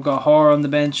 Prof? I've got Hoare on the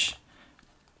bench.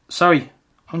 Sorry,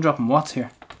 I'm dropping Watts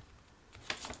here.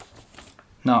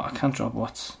 No, I can't drop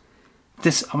Watts.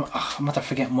 I'm not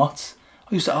forgetting Watts.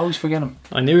 I used to always forget him.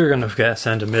 I knew you were going to forget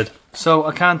centre mid. So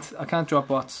I can't drop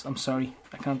Watts. I'm sorry,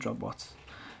 I can't drop Watts.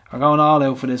 We're going all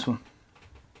out for this one.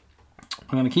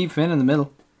 I'm going to keep Finn in the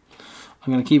middle.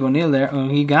 I'm going to keep O'Neill there. I'm going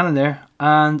to keep Gannon there,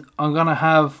 and I'm going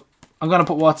to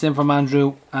put Watts in from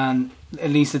Andrew. And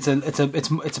at least it's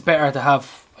better to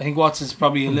have. I think Watts is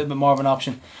probably a little bit more of an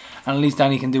option, and at least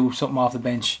Danny can do something off the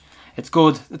bench. It's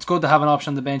good to have an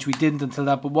option on the bench. We didn't until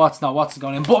that, but Watts is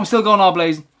going in. But I'm still going all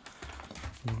blazing.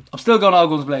 I'm still going all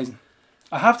guns blazing.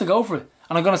 I have to go for it.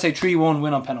 And I'm going to say 3-1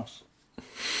 win on penalties.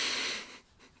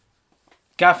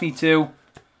 Gaffney 2,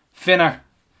 Finner,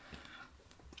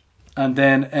 and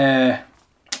then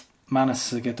Manis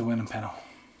to get the win on penalty.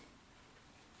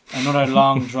 Another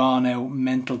long, drawn out,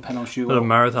 mental penalty shoot. A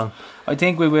marathon. I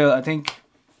think we will.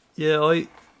 Yeah,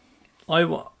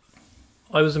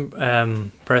 I was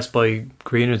impressed by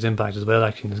Greener's impact as well,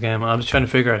 actually, in this game. I was trying to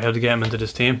figure out how to get him into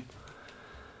this team.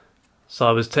 So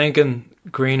I was thinking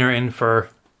Greener in for...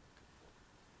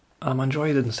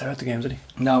 Mandroy didn't start the game, did he?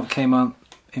 No, it came on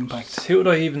impact. Who would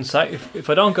I even sacrifice? If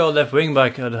I don't go left wing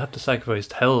back, I'd have to sacrifice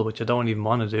Towell, which I don't even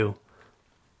want to do.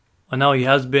 I know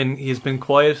he's been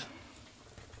quiet,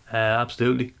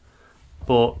 absolutely.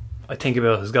 But I think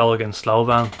about his goal against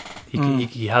Slovan.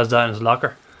 He has that in his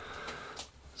locker.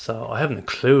 So I haven't a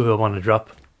clue who I want to drop.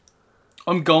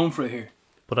 I'm going for it here.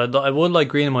 But I would like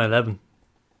Green in my 11.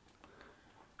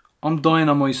 I'm dying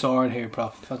on my sword here,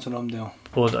 Prof. That's what I'm doing.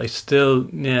 But I would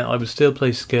still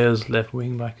play Scales left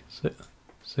wing back. So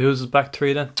who's his back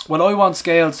three then? Well, I want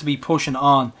Scales to be pushing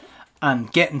on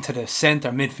and getting to the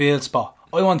centre midfield spot.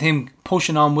 I want him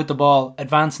pushing on with the ball,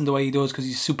 advancing the way he does, because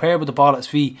he's superb with the ball at his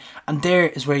feet. And there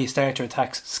is where you start your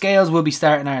attacks. Scales will be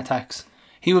starting our attacks.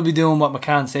 He will be doing what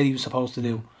McCann said he was supposed to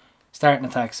do. starting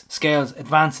attacks. Scales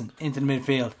advancing into the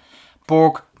midfield.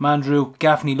 Burke, Mandrew,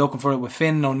 Gaffney looking for it with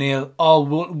Finn and O'Neill, all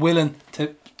willing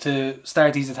to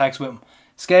start these attacks with him.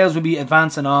 Scales would be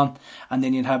advancing on, and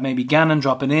then you'd have maybe Gannon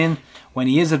dropping in when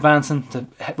he is advancing to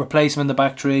replace him in the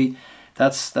back three.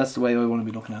 That's the way I want to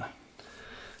be looking at it.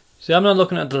 See, I'm not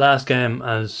looking at the last game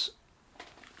as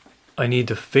I need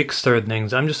to fix certain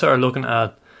things. I'm just sort of looking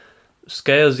at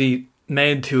Scales. He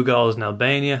made 2 goals in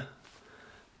Albania.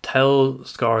 Tell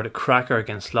scored a cracker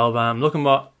against Slovan. I'm looking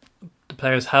what the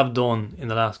players have done in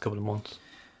the last couple of months.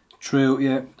 True,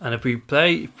 yeah. And if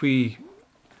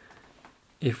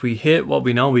we hit what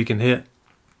we know we can hit,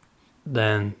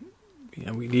 then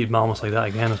we need moments like that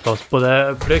again, I suppose.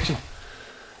 But prediction: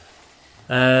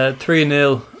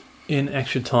 3-0 in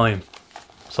extra time.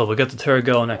 So we'll get the third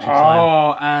goal in extra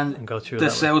time. And go through the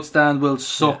that south stand will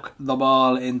suck the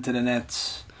ball into the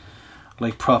nets,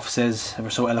 like Prof says ever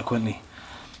so eloquently.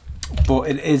 But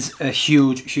it is a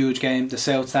huge game. The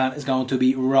south stand is going to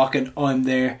be rocking. I'm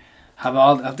there.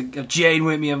 Have Jane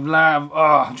with me. Have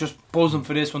Lara. Just buzzing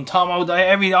for this one. Tom, all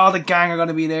the gang are going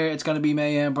to be there. It's going to be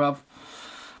mayhem, Prof.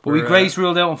 But we Grace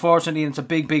ruled out, unfortunately, and it's a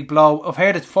big blow. I've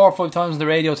heard it 4 or 5 times on the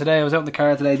radio today. I was out in the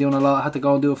car today doing a lot. I had to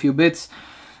go and do a few bits.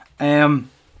 The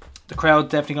crowd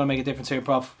definitely going to make a difference here,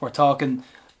 Prof. We're talking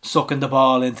sucking the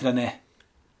ball into the net.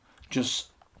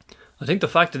 I think the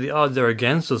fact that the odds are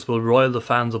against us will rile the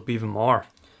fans up even more.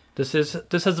 This has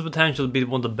the potential to be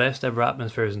one of the best ever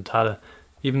atmospheres in Tallaght,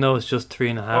 even though it's just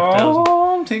 3,500.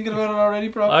 Oh, I'm thinking about it already,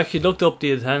 Prof. I actually looked up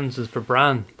the attendances for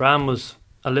Bran. Bran was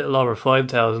a little over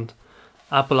 5,000.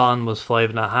 Apollon was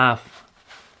 5,500.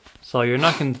 So you're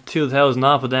knocking 2,000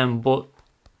 off of them, but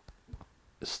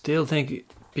still think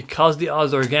because the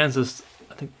odds are against us,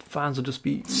 I think fans will just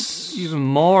be even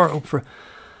more up for.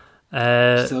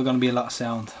 Still going to be a lot of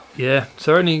sound. Yeah,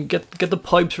 certainly get the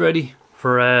pipes ready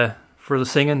for the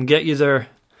singing. Get user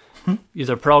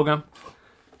program.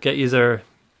 Get user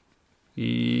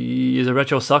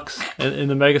retro socks in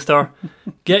the Megastore.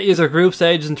 Get user group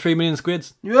stages and 3 million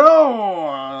squids.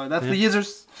 Yo, that's the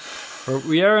users.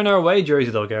 We are in our away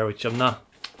jersey though, Gary, which I'm not.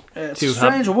 It's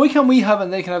strange. Why can't we have it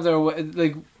and they can have their away?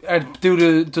 Like,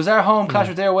 does our home clash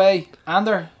with their away and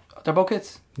their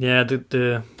buckets? Yeah,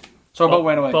 So both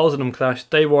went away. Both of them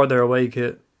clashed. They wore their away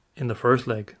kit in the first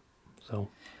leg. So,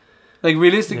 like,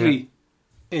 realistically,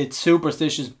 it's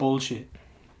superstitious bullshit.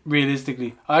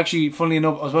 Realistically, actually, funnily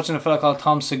enough, I was watching a fella called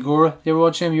Tom Segura. You ever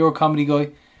watch him? You're a comedy guy.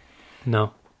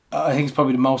 No. I think it's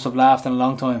probably the most I've laughed in a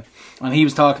long time. And he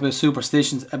was talking about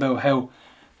superstitions, about how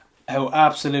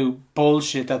absolute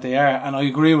bullshit that they are. And I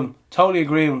agree with him. Totally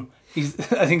agree with him.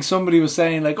 I think somebody was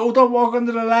saying, like, oh, don't walk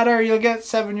under the ladder, you'll get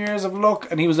 7 years of luck.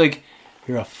 And he was like,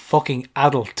 you're a fucking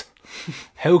adult.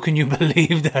 How can you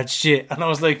believe that shit? And I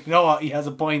was like, you know what, he has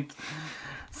a point.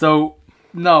 So,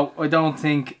 no, I don't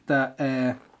think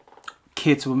that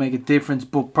kits will make a difference,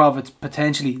 but Profit's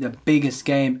potentially the biggest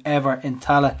game ever in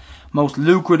Tallaght, most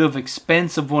lucrative,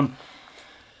 expensive one.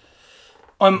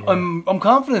 I'm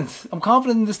confident. I'm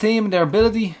confident in this team and their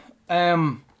ability.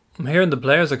 I'm hearing the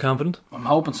players are confident. I'm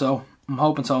hoping so. I'm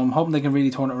hoping they can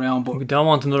really turn it around. But we don't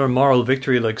want another moral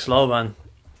victory like Slovan.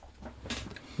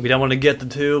 We don't want to get the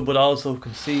 2 but also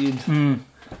concede and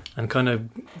kind of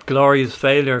glorious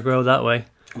failure grow that way.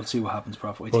 We'll see what happens,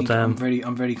 Prof. I'm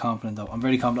very confident though. I'm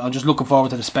very confident. I'm just looking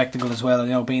forward to the spectacle as well.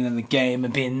 You know, being in the game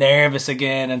and being nervous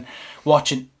again and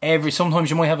watching sometimes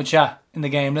you might have a chat in the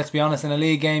game. Let's be honest, in a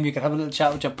league game you could have a little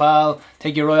chat with your pal,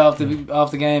 take your eye off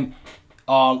the game.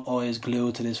 All eyes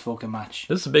glued to this fucking match.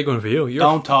 This is a big one for you.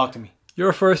 Don't talk to me.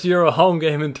 Your first Euro home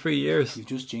game in 3 years. You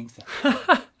just jinxed it.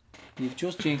 You've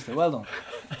just jinxed it. Well done.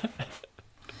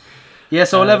 Yeah,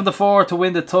 so 11-4 to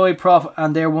win the tie, Prof,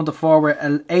 and they're 1-4. We're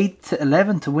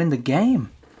 8-11 to win the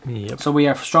game. Yep. So we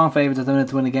are strong favourites at the minute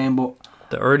to win the game, but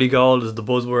the early goal is the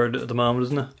buzzword at the moment,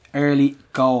 isn't it? Early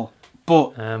goal,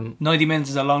 but 90 minutes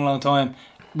is a long time.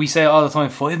 We say all the time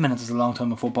 5 minutes is a long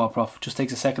time in football, Prof. It just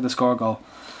takes a second to score a goal.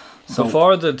 So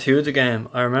before the Tuesday game,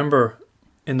 I remember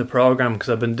in the programme, because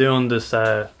I've been doing this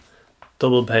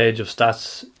double page of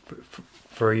stats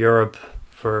for Europe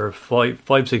for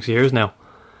 5-6 years now,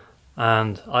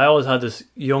 and I always had this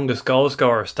youngest goal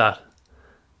scorer stat,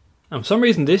 and for some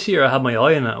reason this year I had my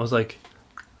eye on it. I was like,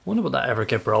 I wonder will that ever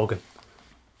get broken,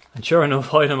 and sure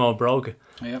enough I don't broke it.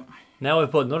 Yep. Now I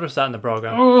put another stat in the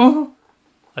programme.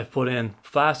 I've put in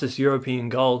fastest European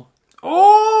goal.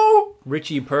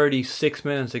 Richie Purdy 6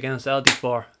 minutes against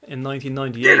Altispor in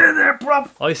 1998. Get in there,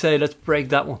 Prof. I say let's break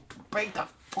that one. Break that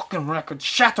fucking record.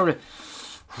 Shatter it.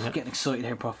 Yep. I'm getting excited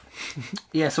here, Prof.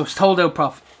 Yeah, so it's told out,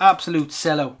 Prof. Absolute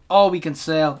sellout. All we can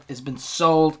sell has been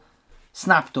sold,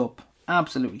 snapped up,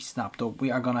 absolutely snapped up.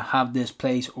 We are going to have this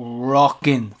place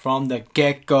rocking from the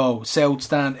get-go. South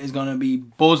Stand is going to be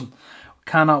buzzing.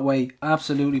 Cannot wait.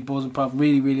 Absolutely buzzing, Prof.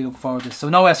 Really, really looking forward to this. So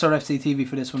no SRFC TV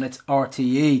for this one. It's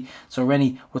RTE. So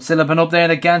Rennie would still have been up there in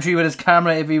the gantry with his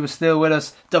camera if he was still with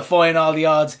us, defying all the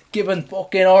odds, giving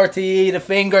fucking RTE the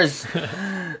fingers.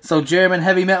 So German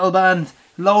heavy metal band,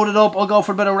 loaded up. I'll go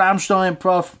for a bit of Rammstein,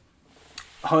 Prof.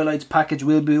 Highlights package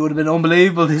would have been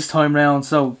unbelievable this time round.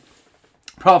 So,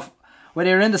 Prof, whether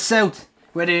you're in the south,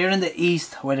 whether you're in the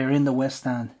east, whether you're in the west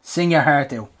stand, sing your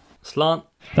heart out. Slán.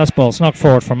 That's ball snuck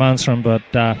forward for Manstrom, but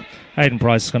Aidan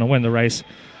Price is going to win the race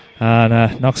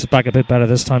and knocks it back a bit better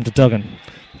this time to Duggan.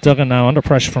 Duggan now under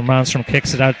pressure from Manstrom,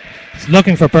 kicks it out. He's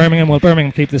looking for Birmingham. Will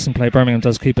Birmingham keep this in play? Birmingham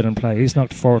does keep it in play. He's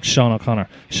knocked forward Sean O'Connor.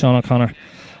 Sean O'Connor.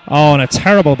 Oh, and a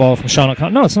terrible ball from Sean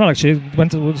O'Connor. No, it's not actually.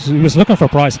 He was looking for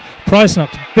Price. Price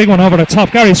knocked big one over the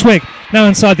top. Gary Twigg now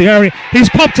inside the area. He's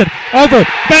popped it over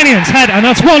Bannion's head, and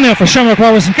that's 1-0 for Shamrock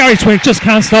Rovers. And Gary Twigg just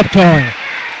can't stop touring.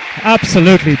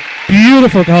 Absolutely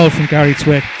beautiful goal from Gary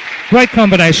Twigg. Great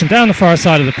combination down the far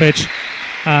side of the pitch,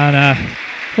 and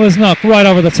was knocked right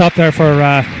over the top there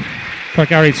for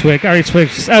Gary Twigg. Gary Twigg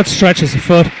just outstretches the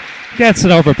foot, gets it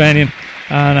over Bannion,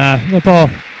 and the ball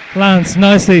lands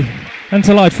nicely and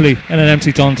delightfully in an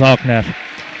empty Dundalk net.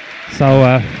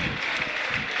 So